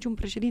încoace niciun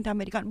președinte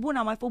american. Bun,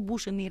 a mai fost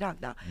Bush în Irak,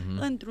 da?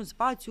 Într-un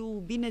spațiu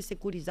bine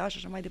securizat și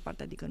așa mai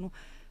departe. Adică nu.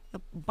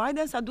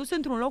 Biden s-a dus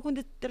într-un loc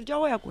unde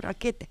trăgeau aia cu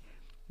rachete.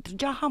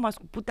 Trăgea Hamas,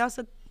 putea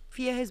să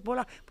fie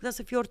Hezbollah, putea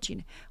să fie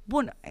oricine.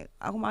 Bun,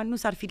 acum nu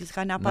s-ar fi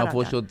riscat neapărat. Nu a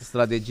fost și o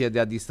strategie de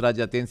a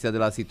distrage atenția de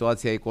la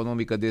situația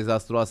economică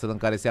dezastruoasă în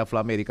care se află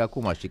America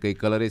acum, și că îi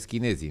călăresc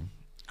chinezii.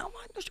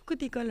 Nu știu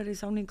cât îi călăresc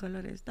sau nu-i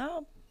călăresc,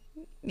 dar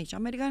nici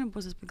americanii nu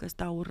pot să spun că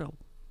stau rău.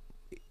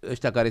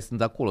 Ăștia care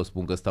sunt acolo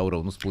spun că stau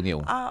rău, nu spun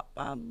eu.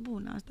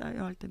 Bun, asta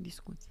e o altă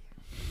discuție.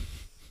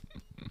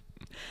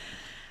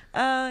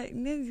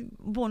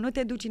 Bun, nu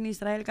te duci în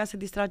Israel ca să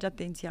distragi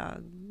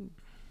atenția.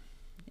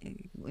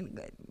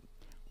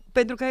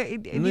 Pentru că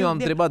nu, eu am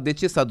întrebat de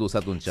ce s-a dus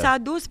atunci. S-a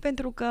dus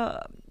pentru că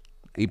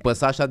îi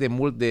păsa așa de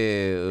mult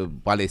de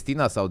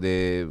Palestina sau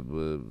de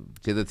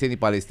cetățenii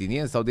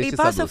palestinieni sau de ce s-a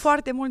dus? Îi pasă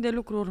foarte mult de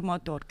lucrul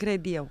următor,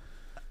 cred eu,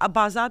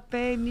 bazat pe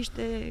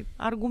niște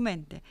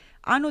argumente.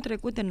 Anul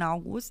trecut, în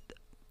august,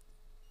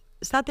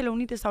 Statele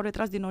Unite s-au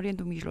retras din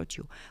Orientul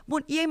Mijlociu.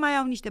 Bun, ei mai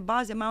au niște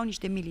baze, mai au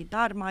niște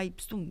militari, mai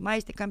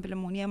este Camp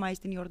Lemonie, mai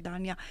este în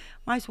Iordania,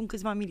 mai sunt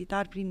câțiva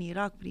militari prin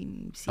Irak,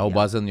 prin Siria. Au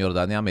bază în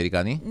Iordania,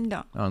 americanii?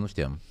 Da. Nu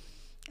știam.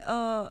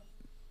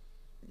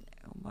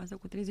 O bază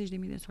cu 30.000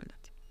 de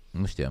soldați.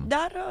 Nu știam.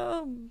 Dar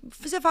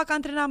se fac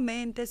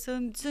antrenamente,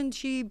 sunt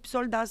și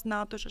soldați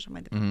NATO și așa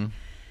mai departe.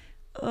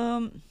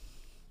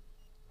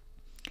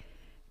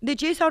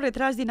 Deci ei s-au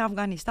retras din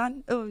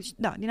Afganistan,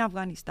 din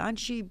Afganistan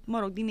și, mă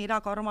rog, din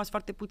Irak au rămas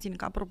foarte puțini.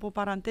 Că, apropo,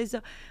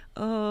 paranteză,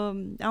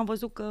 am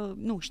văzut că,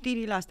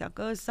 știrile astea,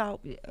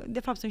 de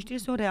fapt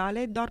sunt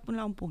reale, doar până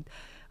la un punct.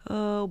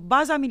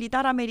 Baza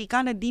militară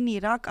americană din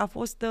Irak a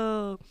fost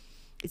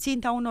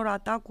ținta unor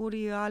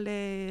atacuri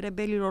ale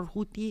rebelilor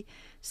Houthi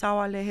sau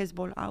ale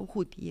Hezbollah,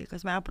 Houthi, că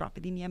sunt mai aproape,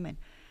 din Yemen.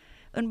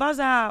 În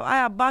baza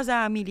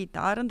aia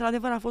militară,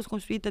 într-adevăr, a fost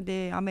construită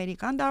de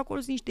americani, dar acolo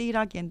sunt niște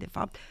irakieni, de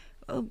fapt.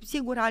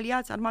 Sigur,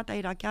 aliați, armata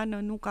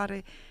irakiană,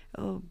 care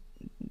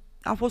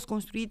a fost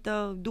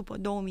construită după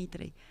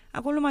 2003.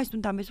 Acolo nu mai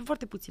sunt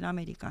foarte puțini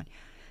americani.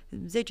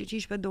 10,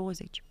 15,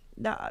 20.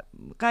 Dar,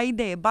 ca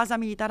idee, baza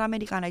militară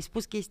americană, ai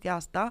spus chestia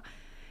asta,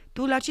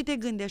 tu la ce te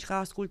gândești ca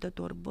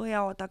ascultător? Băi,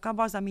 au atacat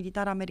baza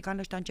militară americană,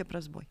 ăștia încep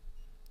război.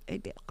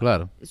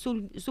 Clar.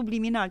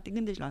 Subliminal, te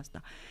gândești la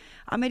asta.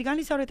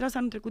 Americanii s-au retras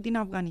anul trecut din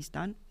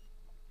Afganistan,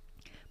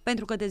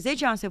 pentru că de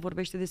 10 ani se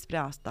vorbește despre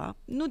asta.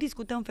 Nu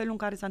discutăm felul în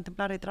care s-a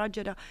întâmplat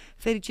retragerea,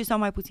 fericit sau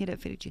mai puțin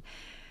fericit.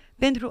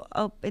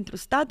 Pentru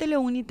Statele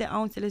Unite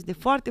au înțeles de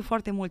foarte,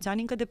 foarte mulți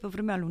ani, încă de pe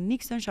vremea lui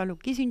Nixon și a lui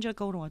Kissinger,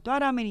 că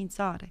următoarea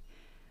amenințare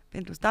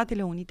pentru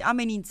Statele Unite,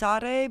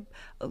 amenințare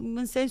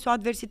în sensul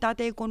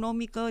adversitate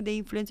economică, de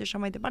influență și așa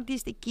mai departe,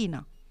 este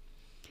China.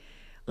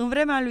 În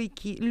vremea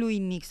lui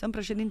Nixon,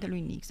 președintelui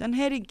Nixon,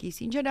 Henry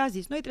Kissinger a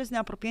zis, noi trebuie să ne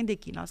apropiem de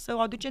China, să o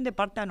aducem de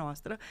partea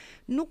noastră,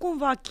 nu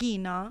cumva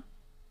China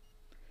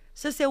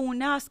să se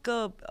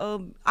unească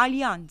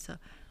alianță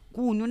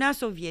cu Uniunea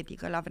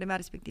Sovietică, la vremea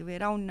respectivă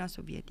era Uniunea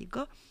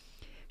Sovietică,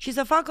 și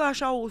să facă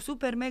așa o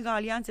super mega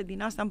alianță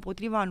din asta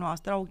împotriva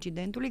noastră, a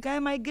Occidentului, care e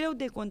mai greu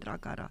de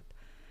contracarat,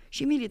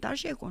 și militar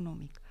și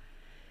economic.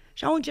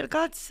 Și au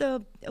încercat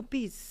să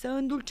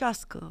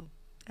îndulcească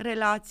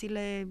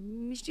relațiile.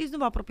 Știți, nu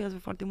vă apropiați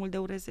foarte mult de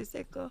URSS,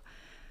 că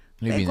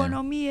pe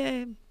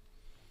economie,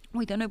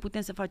 uite, noi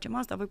putem să facem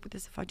asta, voi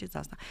puteți să faceți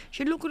asta.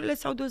 Și lucrurile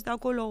s-au dus de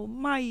acolo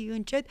mai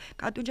încet,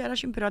 că atunci era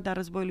și în perioada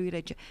războiului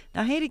rece.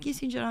 Dar Henry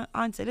Kissinger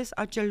a înțeles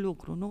acel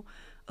lucru, nu?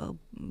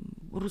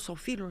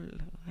 Rusofilul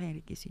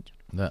Henry Kissinger.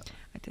 Da.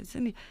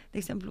 De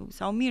exemplu,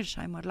 sau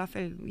Mearsheimer, la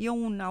fel. E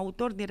un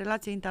autor din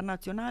relații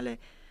internaționale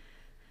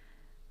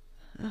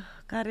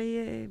care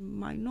e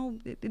mai nou,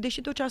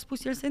 deși tot ce a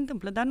spus el se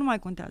întâmplă, dar nu mai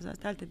contează,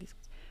 asta alte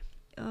discuții.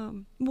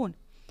 Bun.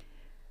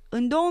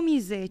 În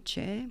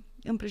 2010,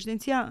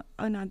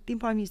 în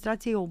timpul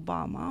administrației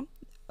Obama,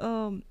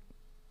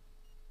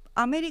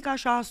 America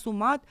și-a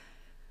asumat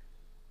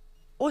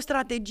o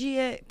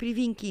strategie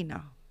privind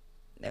China.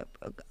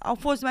 Au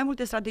fost mai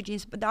multe strategii,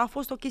 dar a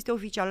fost o chestie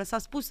oficială, s-a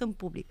spus în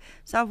public,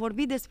 s-a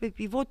vorbit despre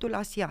pivotul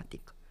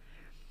asiatic.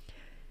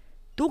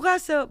 Tu, ca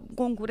să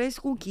concurezi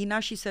cu China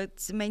și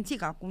să-ți menții,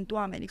 că acum tu,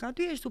 America,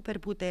 tu ești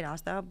superputerea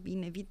asta,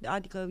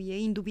 adică e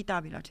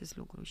indubitabil acest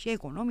lucru, și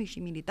economic, și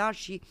militar,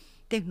 și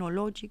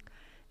tehnologic,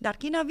 dar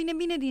China vine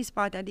bine din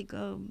spate,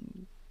 adică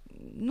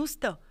nu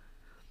stă.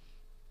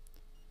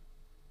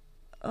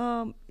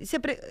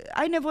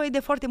 Ai nevoie de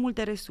foarte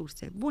multe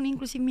resurse, bun,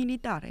 inclusiv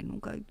militare, nu?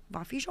 Că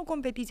va fi și o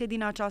competiție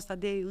din aceasta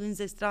de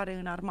înzestrare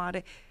în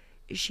armare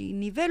și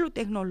nivelul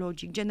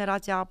tehnologic,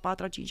 generația a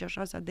 4, 5, a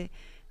 6 de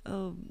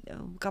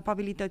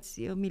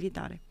capabilități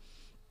militare.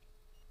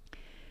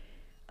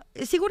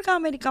 Sigur că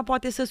America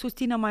poate să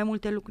susțină mai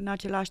multe lucruri în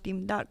același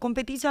timp, dar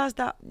competiția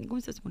asta, cum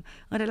să spun,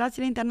 în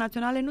relațiile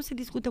internaționale nu se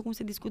discută cum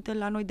se discută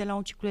la noi de la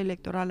un ciclu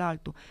electoral la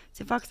altul.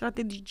 Se fac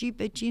strategii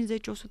pe 50-100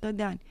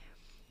 de ani.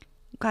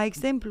 Ca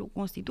exemplu,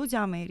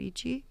 Constituția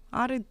Americii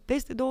are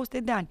peste 200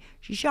 de ani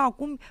și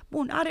acum,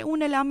 bun, are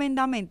unele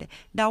amendamente,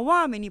 dar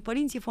oamenii,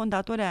 părinții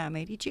fondatori ai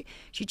Americii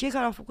și cei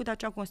care au făcut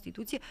acea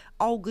Constituție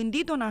au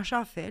gândit-o în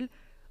așa fel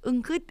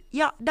încât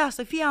ea, da,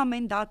 să fie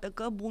amendată,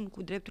 că bun,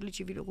 cu drepturile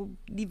civile, cu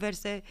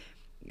diverse,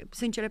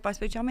 sunt cele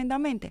 14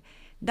 amendamente,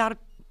 dar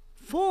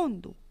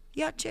fondul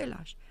e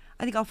același.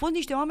 Adică au fost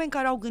niște oameni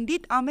care au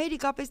gândit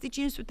America peste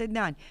 500 de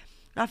ani.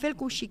 La fel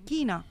cu și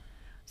China.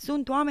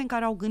 Sunt oameni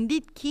care au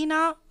gândit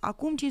China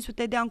acum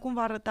 500 de ani, cum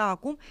va arăta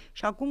acum,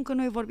 și acum când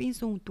noi vorbim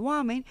sunt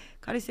oameni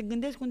care se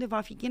gândesc unde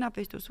va fi China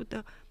peste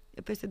 100,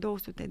 peste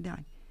 200 de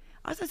ani.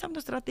 Asta înseamnă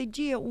o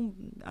strategie,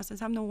 asta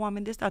înseamnă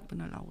oameni de stat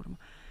până la urmă.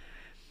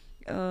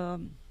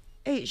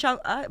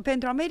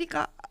 Pentru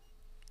America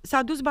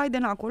s-a dus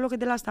Biden acolo, că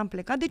de la asta am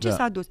plecat. De ce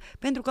s-a dus?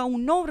 Pentru că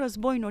un nou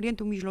război în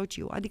Orientul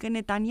Mijlociu, adică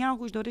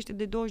Netanyahu își dorește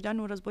de 20 de ani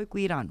un război cu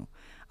Iranul.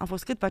 A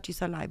fost cât paci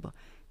să-l aibă.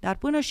 Dar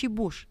până și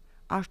Bush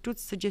a știut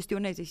să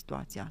gestioneze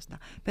situația asta.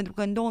 Pentru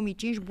că în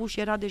 2005 Bush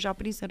era deja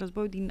prins în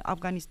războiul din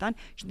Afganistan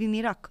și din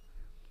Irak.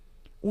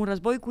 Un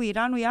război cu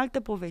Iranul e altă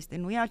poveste,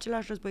 nu e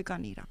același război ca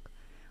în Irak.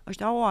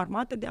 Ăștia au o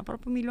armată de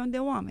aproape 1 milion de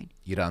oameni.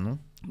 Iranul?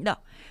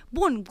 Da.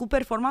 Bun, cu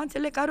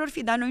performanțele care or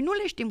fi, dar noi nu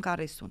le știm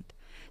care sunt.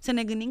 Să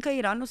ne gândim că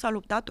Iranul s-a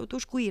luptat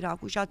totuși cu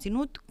Irakul și a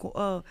ținut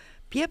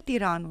piept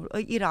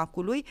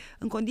Irakului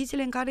în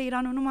condițiile în care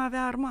Iranul nu mai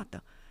avea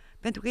armată.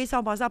 Pentru că ei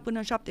s-au bazat până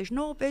în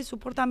 79 pe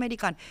suport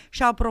american.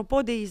 Și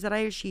apropo de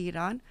Israel și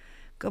Iran,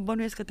 că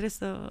bănuiesc că trebuie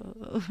să...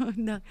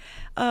 da.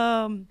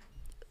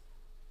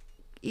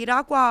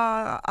 Irakul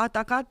a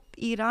atacat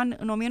Iran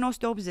în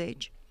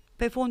 1980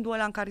 pe fondul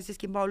ăla în care se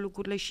schimbau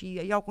lucrurile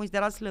și i-au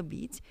considerat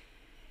slăbiți.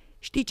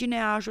 Știi cine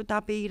a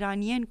ajutat pe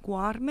iranieni cu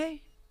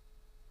arme?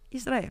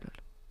 Israelul.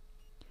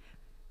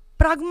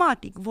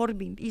 Pragmatic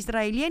vorbind,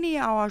 israelienii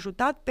au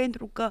ajutat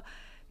pentru că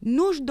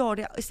nu-și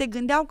dorea, se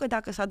gândeau că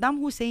dacă Saddam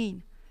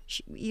Hussein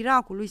și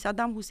Irakul lui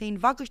Saddam Hussein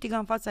va câștiga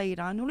în fața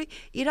Iranului,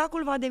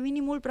 Irakul va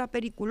deveni mult prea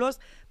periculos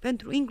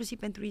inclusiv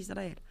pentru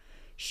Israel.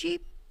 Și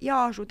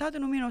i-au ajutat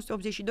în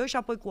 1982 și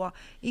apoi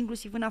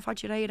inclusiv în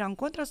afacerea Iran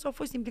Contra s-au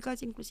fost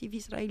implicați inclusiv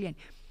israelieni.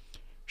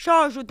 Și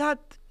au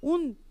ajutat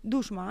un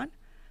dușman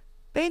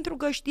pentru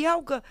că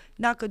știau că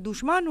dacă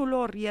dușmanul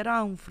lor era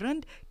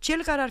înfrânt,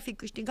 cel care ar fi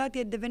câștigat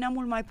devenea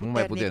mult mai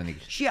puternic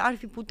și ar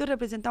fi putut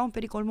reprezenta un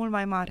pericol mult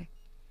mai mare.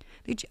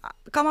 Deci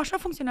cam așa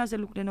funcționează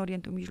lucrurile în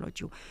Orientul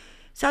Mijlociu.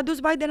 S-a dus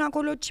Biden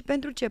acolo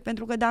pentru ce?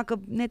 Pentru că dacă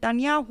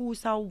Netanyahu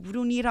sau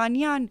vreun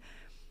iranian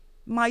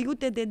mai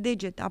iute de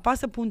deget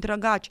apasă pe un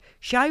trăgaci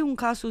și ai un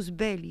casus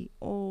belli,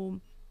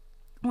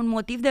 un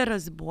motiv de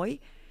război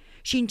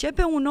și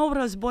începe un nou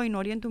război în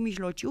Orientul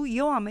Mijlociu,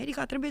 eu,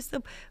 America, trebuie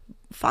să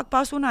fac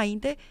pasul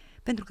înainte,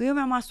 pentru că eu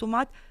mi-am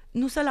asumat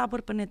nu să-l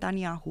apăr pe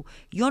Netanyahu.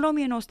 Eu în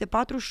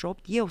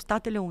 1948,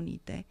 Statele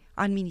Unite,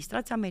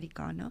 administrația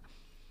americană,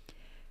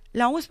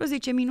 la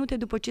 11 minute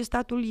după ce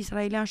statul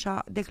israelian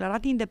și-a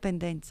declarat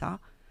independența,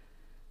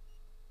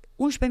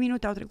 11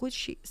 minute au trecut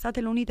și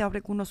Statele Unite au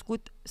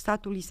recunoscut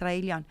statul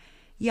israelian.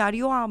 Iar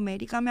eu,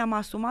 America, mi-am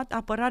asumat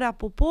apărarea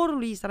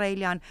poporului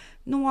israelian,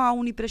 nu a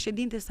unui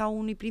președinte sau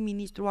unui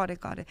prim-ministru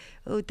oarecare,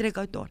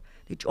 trecător.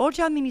 Deci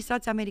orice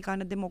administrație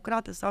americană,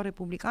 democrată sau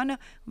republicană,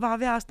 va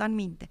avea asta în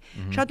minte.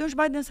 Și atunci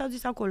Biden s-a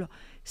zis acolo,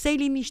 să-i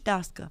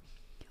liniștească.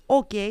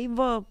 Ok,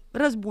 vă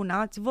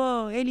răzbunați,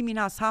 vă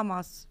eliminați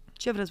Hamas,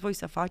 ce vreți voi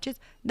să faceți,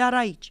 dar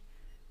aici,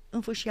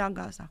 în fâșia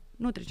Gaza.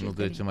 Nu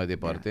trecem mai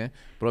departe. Da.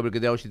 Probabil că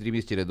de-au și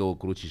trimis cele două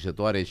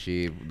crucișătoare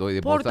și doi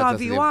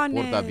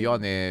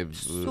portavioane,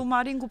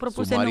 submarini cu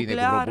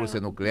propulsie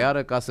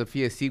nucleară, ca să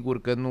fie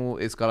sigur că nu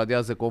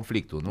escaladează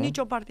conflictul, nu? Nici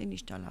o parte,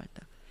 nici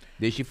cealaltă.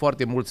 Deși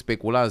foarte mulți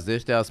speculanți de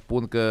ăștia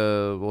spun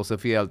că o să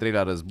fie al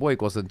treilea război,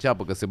 că o să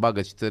înceapă, că se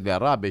bagă și țările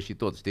arabe și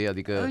tot, știi?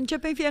 Adică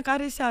începe în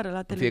fiecare seară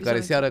la televizor.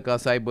 Fiecare seară ca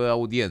să aibă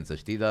audiență,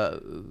 știi?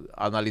 Dar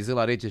analizând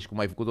la rece și cum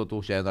ai făcut-o tu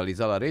și ai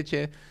analizat la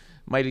rece,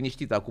 mai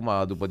liniștit acum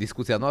după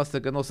discuția noastră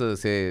că nu o să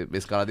se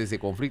escaladeze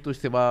conflictul și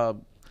se va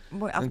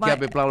încheia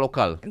pe plan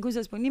local. Cum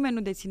să spun, nimeni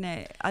nu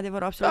deține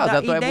adevărul absolut. Da,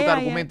 dar tu ai avut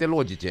argumente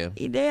logice.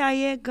 Ideea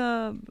e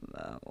că,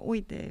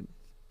 uite,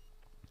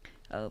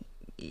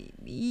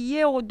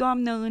 e o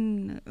doamnă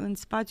în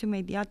spațiu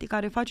mediatic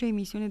care face o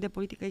emisiune de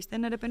politică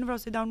externă, repede nu vreau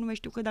să dau nume,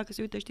 știu că dacă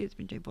se uită știe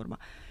despre ce e vorba.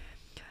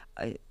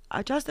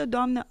 Această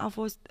doamnă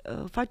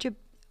face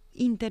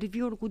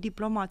interviuri cu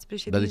diplomați,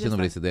 președinți. Dar de ce nu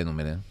vrei să dai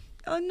numele?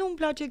 Nu-mi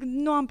place,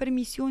 nu am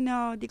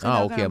permisiunea, adică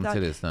ok, am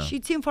înțeles, da. Și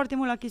țin foarte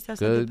mult la chestia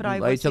asta de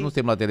privacy. Aici nu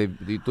suntem la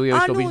televiziune, tu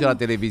ești obișnuit la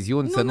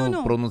televiziuni să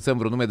nu pronunțăm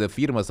vreun nume de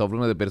firmă sau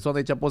vreun nume de persoană,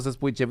 aici poți să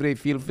spui ce vrei,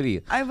 feel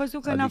free. Ai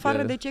văzut că în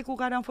afară de cei cu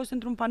care am fost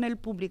într-un panel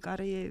public,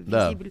 care e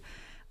vizibil,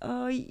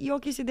 e o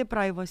chestie de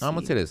privacy. Am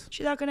înțeles.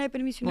 Și dacă n-ai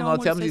permisiunea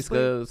omului ți-am zis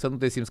că să nu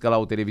te simți ca la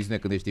o televiziune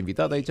când ești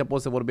invitat, aici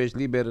poți să vorbești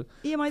liber,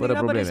 e mai fără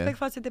probleme. respect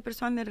față de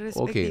persoanele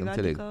respective. Ok,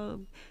 adică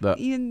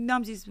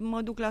n-am zis,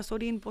 mă duc la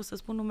Sorin, pot să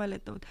spun numele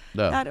tău.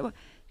 Da. Dar,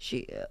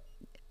 și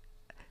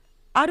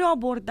are o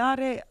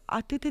abordare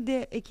atât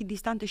de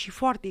echidistantă și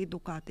foarte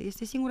educată.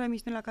 Este singura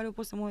emisiune la care eu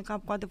pot să mă uit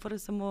cap-coadă fără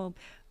să mă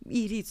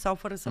irit sau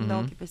fără să-mi dau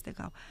ochii peste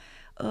cap.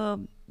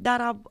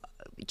 Dar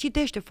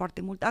citește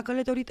foarte mult, a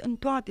călătorit în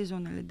toate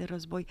zonele de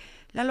război.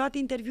 Le-a luat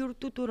interviuri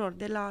tuturor,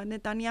 de la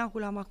Netanyahu,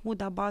 la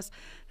Mahmoud Abbas,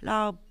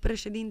 la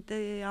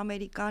președinte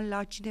american,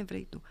 la cine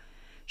vrei tu.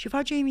 Și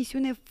face o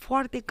emisiune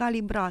foarte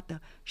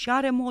calibrată și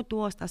are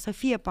motul ăsta, să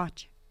fie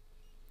pace.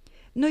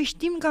 Noi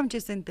știm cam ce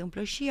se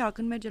întâmplă și ea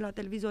când merge la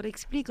televizor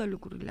explică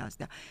lucrurile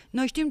astea.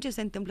 Noi știm ce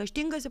se întâmplă,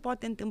 știm că se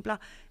poate întâmpla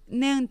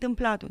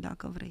neîntâmplatul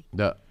dacă vrei.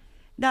 Da.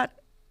 Dar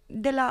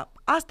de la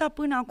asta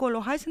până acolo,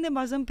 hai să ne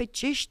bazăm pe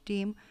ce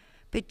știm,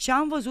 pe ce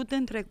am văzut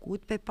în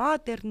trecut, pe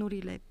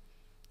paternurile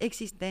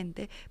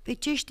existente, pe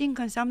ce știm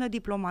că înseamnă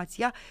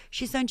diplomația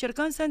și să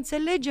încercăm să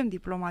înțelegem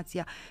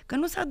diplomația. Că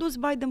nu s-a dus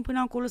Biden până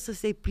acolo să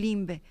se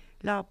plimbe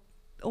la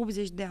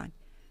 80 de ani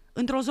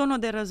într-o zonă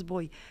de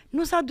război.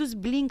 Nu s-a dus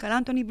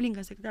Anthony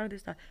Blinken, secretarul de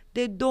stat,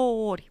 de 2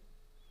 ori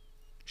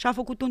și a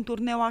făcut un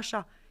turneu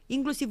așa,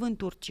 inclusiv în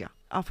Turcia.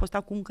 A fost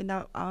acum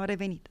când a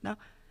revenit, da?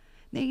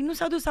 Nu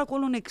s-a dus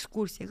acolo în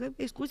excursie, că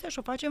excursia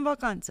și-o face în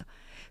vacanță.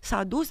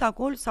 S-a dus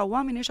acolo, sau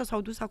oamenii ăștia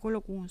s-au dus acolo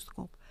cu un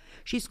scop.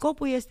 Și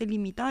scopul este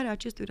limitarea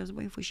acestui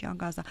război în fâșia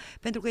Gaza.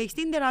 Pentru că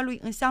extinderea lui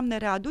înseamnă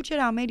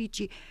readucerea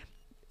Americii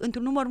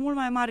într-un număr mult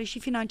mai mare și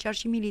financiar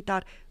și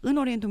militar în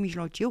Orientul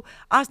Mijlociu.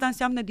 Asta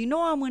înseamnă din nou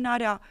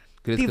amânarea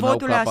Crezi că n-au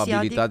pivotului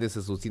capabilitate asiatic.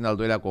 să susțină al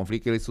doilea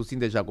conflict? Ele susțin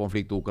deja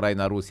conflictul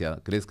Ucraina-Rusia.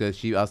 Crezi că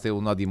și asta e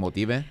una din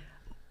motive?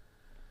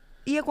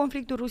 E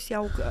conflictul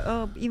Rusia,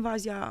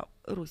 invazia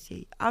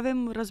Rusiei.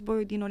 Avem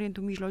războiul din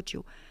Orientul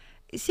Mijlociu.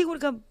 Sigur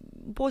că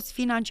poți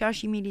financiar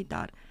și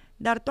militar,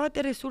 dar toate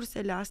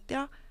resursele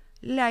astea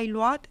le-ai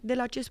luat de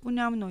la ce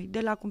spuneam noi, de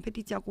la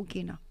competiția cu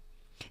China.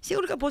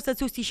 Sigur că poți să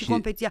susții și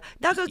competiția.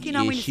 Dacă China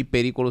e mâine... și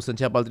pericolul să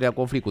înceapă al treilea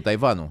conflict cu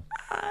Taiwanul.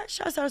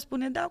 Așa s-ar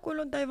spune, de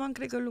acolo în Taiwan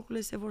cred că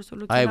lucrurile se vor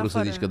soluționa. Ai vrut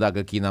să zici că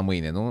dacă China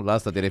mâine, nu? La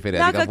asta te referi,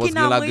 adică a fost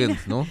la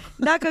gând, nu?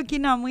 Dacă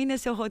China mâine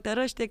se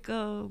hotărăște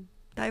că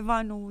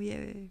Taiwanul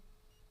e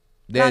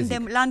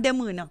la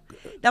îndemână.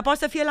 Dar poate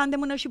să fie la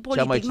îndemână și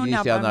politic, cea mai nu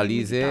ciniște neapărat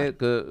analize militar.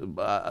 că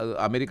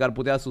America ar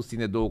putea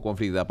susține două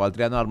conflicte, dar pe al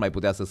treilea nu ar mai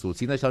putea să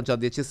susțină și atunci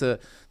de ce să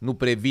nu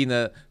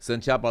prevină să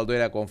înceapă al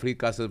doilea conflict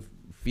ca să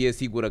fie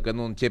sigură că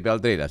nu începe al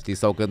treilea, știi?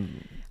 Sau că...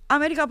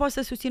 America poate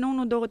să susțină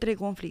 1, 2, 3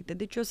 conflicte.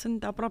 Deci eu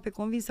sunt aproape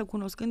convinsă,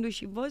 cunoscându-i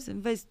și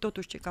vezi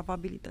totuși ce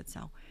capabilități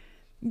au.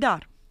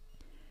 Dar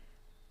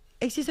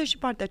există și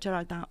partea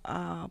cealaltă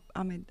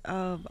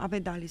a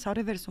medaliei sau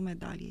reversul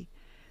medaliei.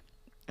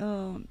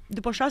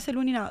 După 6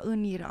 luni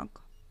în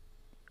Irak,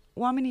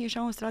 oamenii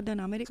ieșeau în stradă în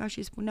America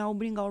și spuneau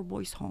bring our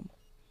boys home.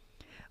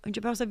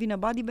 Începeau să vină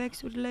body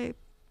bags-urile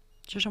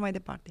și așa mai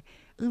departe.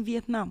 În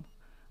Vietnam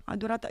a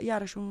durat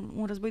iarăși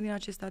un război din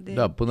acesta de...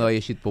 Da, până a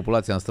ieșit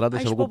populația în stradă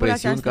și a făcut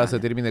presiuni ca să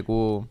termine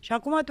cu... Și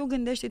acum tu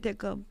gândește-te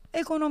că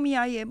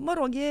economia e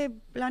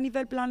la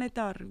nivel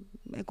planetar.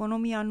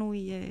 Economia nu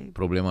e...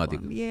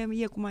 Problematic.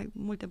 E cu mai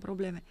multe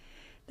probleme.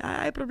 Dar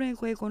ai probleme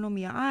cu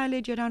economia, ai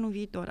alegeri anul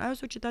viitor, ai o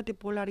societate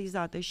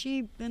polarizată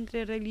și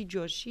între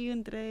religioși și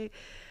între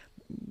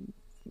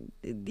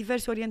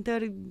diverse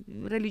orientări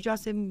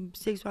religioase,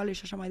 sexuale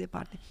și așa mai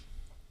departe.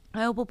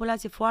 Ai o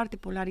populație foarte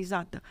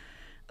polarizată.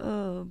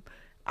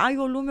 Ai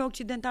o lume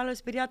occidentală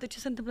speriată ce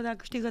se întâmplă dacă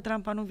câștigă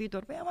Trump anul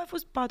viitor. Păi am mai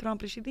fost 4 ani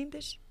președinte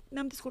și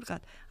ne-am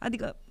descurcat.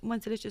 Adică, mă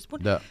înțelegi ce spun?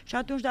 Da. Și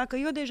atunci dacă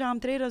eu deja am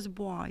 3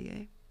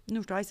 războaie,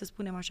 nu știu, hai să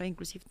spunem așa,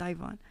 inclusiv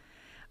Taiwan,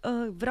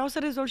 vreau să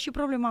rezolv și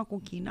problema cu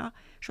China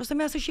și o să-mi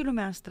iasă și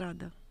lumea în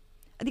stradă.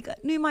 Adică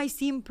nu e mai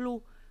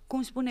simplu,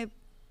 cum spune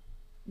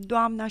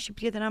doamna și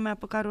prietena mea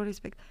pe care o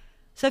respect,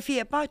 să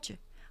fie pace.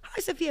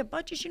 Hai să fie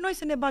pace și noi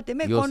să ne batem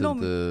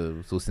economic. Eu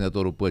sunt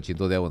susținătorul păcii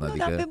întotdeauna. Nu,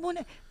 adică... dar pe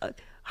bune.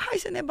 Hai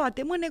să ne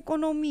batem în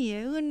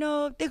economie, în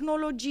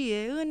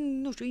tehnologie,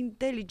 în, nu știu,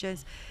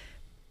 intelligence,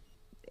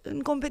 în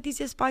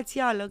competiție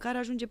spațială, care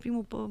ajunge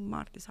primul pe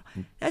Marte.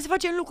 Hai să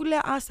facem lucrurile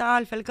astea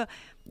altfel, că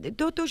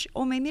totuși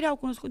omenirea au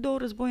cunoscut 2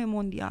 războaie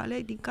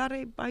mondiale, din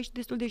care aici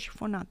destul de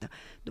șifonată.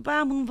 După aia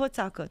am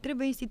învățat că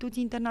trebuie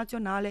instituții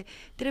internaționale,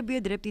 trebuie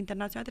drept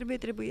internațional,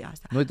 trebuie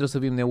asta. Noi trebuie să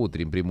fim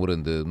neutri, în primul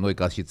rând, noi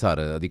ca și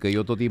țară. Adică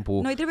eu tot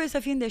timpul... Noi trebuie să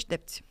fim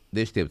deștepți.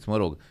 Deștepți, mă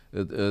rog.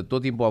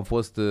 Tot timpul am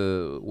fost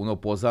un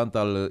opozant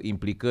al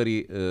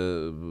implicării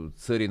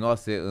țării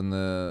noastre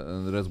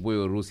în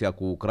războiul Rusia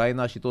cu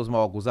Ucraina și toți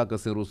m-au acuzat că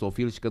sunt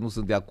rusofil și că nu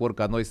sunt de acord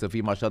ca noi să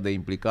fim așa de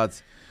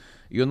implicați.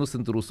 Eu nu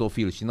sunt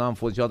rusofil și n-am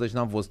fost niciodată și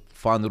n-am fost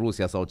fan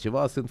Rusia sau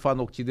ceva, sunt fan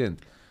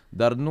Occident.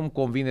 Dar nu-mi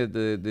convine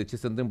de ce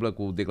se întâmplă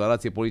cu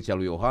declarație politice a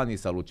lui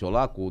Iohannis, a lui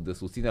Ciolacu, de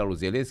susținerea lui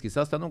Zelenski.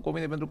 Asta nu-mi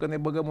convine pentru că ne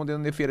băgăm unde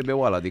nu ne fierbe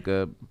oala.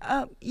 Adică...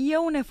 E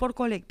un efort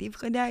colectiv,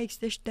 că de-aia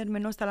există și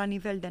termenul ăsta la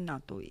nivel de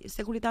NATO.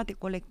 Securitate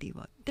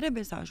colectivă.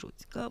 Trebuie să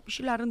ajuți, că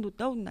și la rândul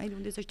tău n-ai de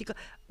unde să știi că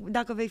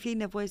dacă vei fi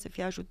nevoie să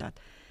fii ajutat.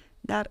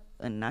 Dar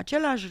în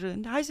același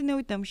rând, hai să ne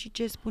uităm și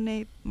ce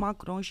spune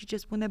Macron și ce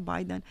spune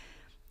Biden.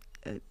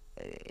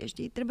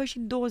 Știi, trebuie și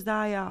doza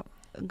aia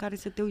în care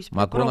să te uiți pe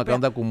Macron a cam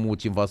dat cu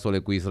muci în vasole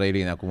cu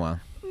israelieni acum.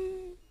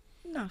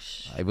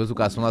 Ai văzut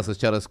că a sunat să-ți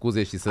ceară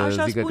scuze și să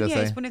așa zică că...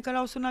 Așa spune că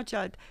l-au sunat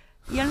cealaltă.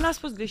 El n-a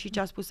spus greșit ce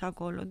a spus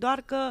acolo,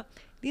 doar că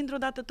dintr-o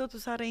dată totul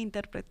s-a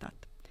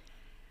reinterpretat.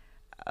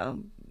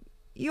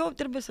 Eu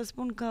trebuie să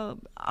spun că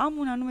am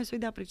un anume soi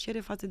de apreciere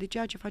față de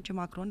ceea ce face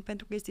Macron,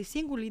 pentru că este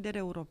singurul lider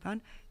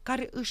european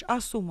care își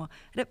asumă.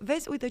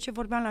 Vezi, uite ce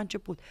vorbeam la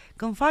început.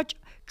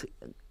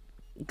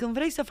 Când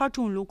vrei să faci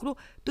un lucru,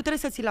 tu trebuie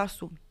să ți-l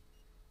asumi.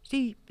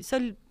 Știi?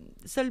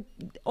 Să-l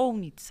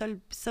own it,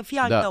 să fie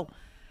al tău.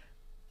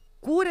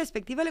 Cu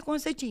respectivele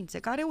consecințe,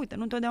 care, uite,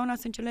 nu întotdeauna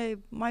sunt cele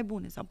mai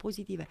bune sau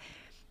pozitive.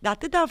 De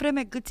atâta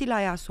vreme cât ți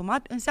l-ai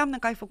asumat, înseamnă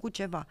că ai făcut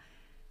ceva.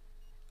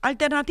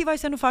 Alternativa e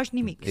să nu faci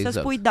nimic. Exact. Să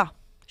spui, da,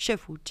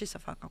 șeful, ce să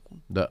fac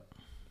acum? Da,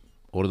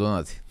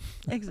 ordonați.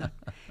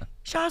 Exact.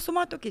 Și a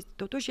asumat o chestie.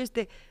 Totuși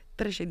este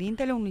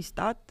președintele unui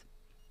stat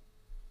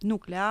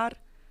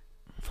nuclear,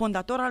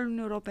 fondator al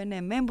Uniunii Europene,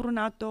 membru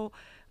NATO,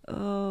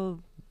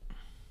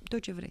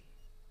 tot ce vrei.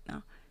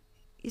 Da?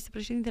 Este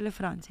președintele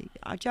Franței.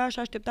 Aceeași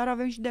așteptare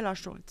avem și de la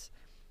Scholz.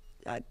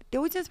 Te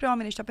uiți spre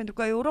oamenii ăștia, pentru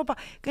că Europa,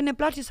 că ne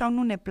place sau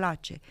nu ne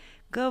place,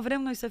 că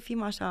vrem noi să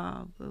fim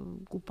așa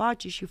cu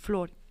pace și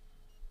flori.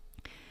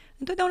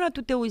 Întotdeauna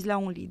tu te uiți la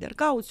un lider,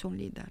 cauți un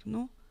lider,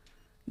 nu?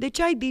 De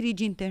ce ai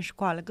diriginte în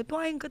școală? Că tu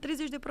ai încă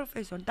 30 de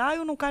profesori, dar ai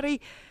unul care e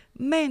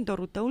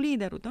mentorul tău,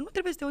 liderul tău. Nu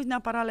trebuie să te uiți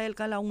neapărat la el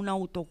ca la un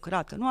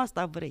autocrat, că nu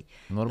asta vrei.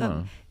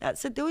 Normal.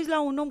 Să te uiți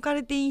la un om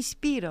care te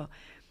inspiră,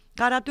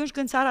 care atunci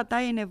când țara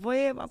ta e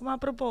nevoie, acum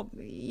apropo,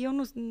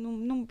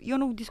 eu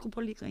nu discut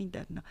politică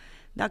internă,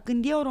 dar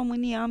când eu în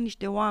România am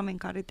niște oameni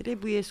care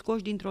trebuie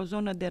scoși dintr-o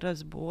zonă de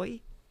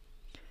război,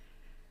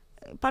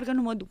 parcă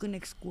nu mă duc în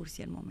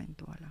excursie în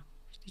momentul ăla.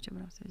 Știi ce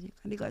vreau să zic?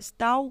 Adică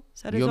stau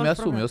să rezolv Eu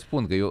mi-asum, probleme. eu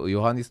spun că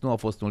Iohannis nu a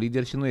fost un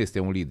lider și nu este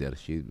un lider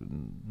și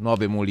nu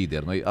avem un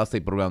lider. Noi, asta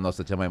e problema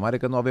noastră cea mai mare,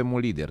 că nu avem un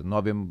lider, nu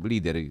avem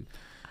lideri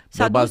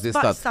bărbați de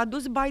stat. S-a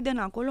dus Biden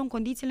acolo în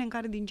condițiile în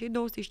care din cei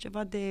 200 și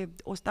ceva de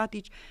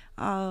ostatici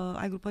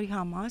ai grupării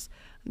Hamas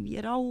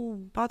erau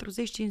 40-50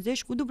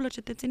 cu dublă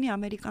cetățenie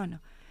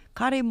americană.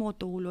 Care e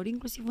motoul lor,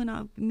 inclusiv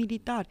în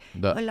militar,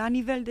 la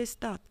nivel de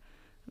stat?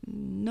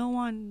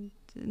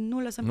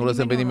 Nu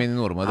lăsăm pe nimeni în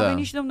urmă. A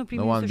venit și domnul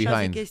prim-ministru și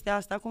a zis chestia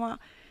asta. Acum,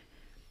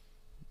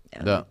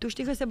 tu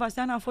știi că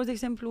Sebastian a fost, de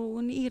exemplu,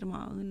 în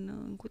Irma,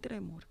 în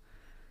cutremur.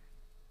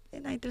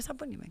 N-a interesat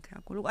pe nimeni că e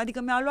acolo.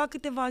 Adică mi-a luat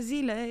câteva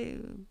zile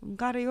în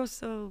care eu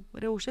să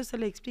reușesc să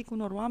le explic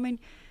unor oameni.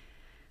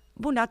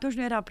 Bun, de atunci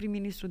nu era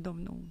prim-ministru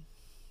domnul.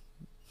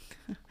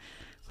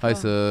 Hai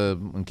să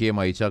încheiem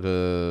aici,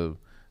 că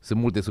sunt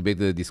multe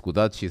subiecte de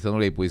discutat și să nu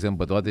le epuizăm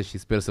pe toate și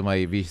sper să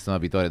mai vii și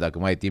săptămâna viitoare dacă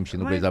mai ai timp și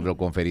nu pleci la vreo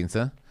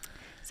conferință.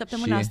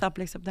 Săptămâna asta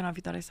plec, săptămâna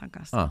viitoare să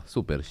acasă.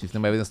 Super. Și să ne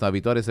mai vedem săptămâna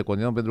viitoare, să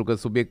continuăm, pentru că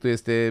subiectul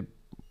este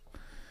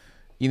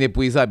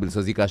inepuizabil,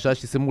 să zic așa,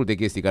 și sunt multe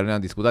chestii care le-am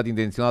discutat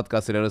intenționat ca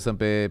să le lăsăm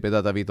pe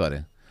data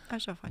viitoare.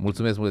 Așa facem.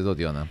 Mulțumesc mult de tot,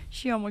 Ioana.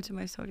 Și eu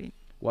mulțumesc, Sorin.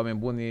 Oameni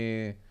buni,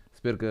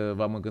 sper că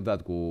v-am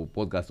încântat cu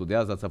podcastul de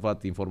azi, ați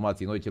aflat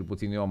informații noi, cel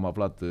puțin eu am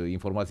aflat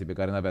informații pe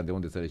care n-aveam de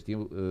unde să le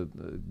știm.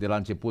 De la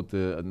început,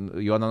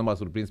 Ioana nu m-a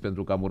surprins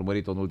pentru că am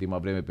urmărit-o în ultima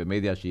vreme pe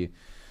media și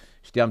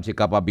știam ce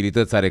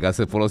capabilități are, ca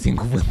să folosim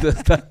cuvântul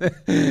ăsta.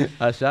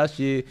 Așa,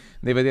 și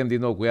ne vedem din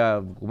nou cu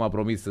ea, cum a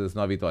promis,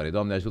 săptămâna viitoare.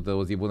 Doamne ajută,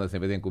 o zi bună, să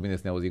ne vedem cu bine,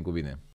 să ne auzim cu bine.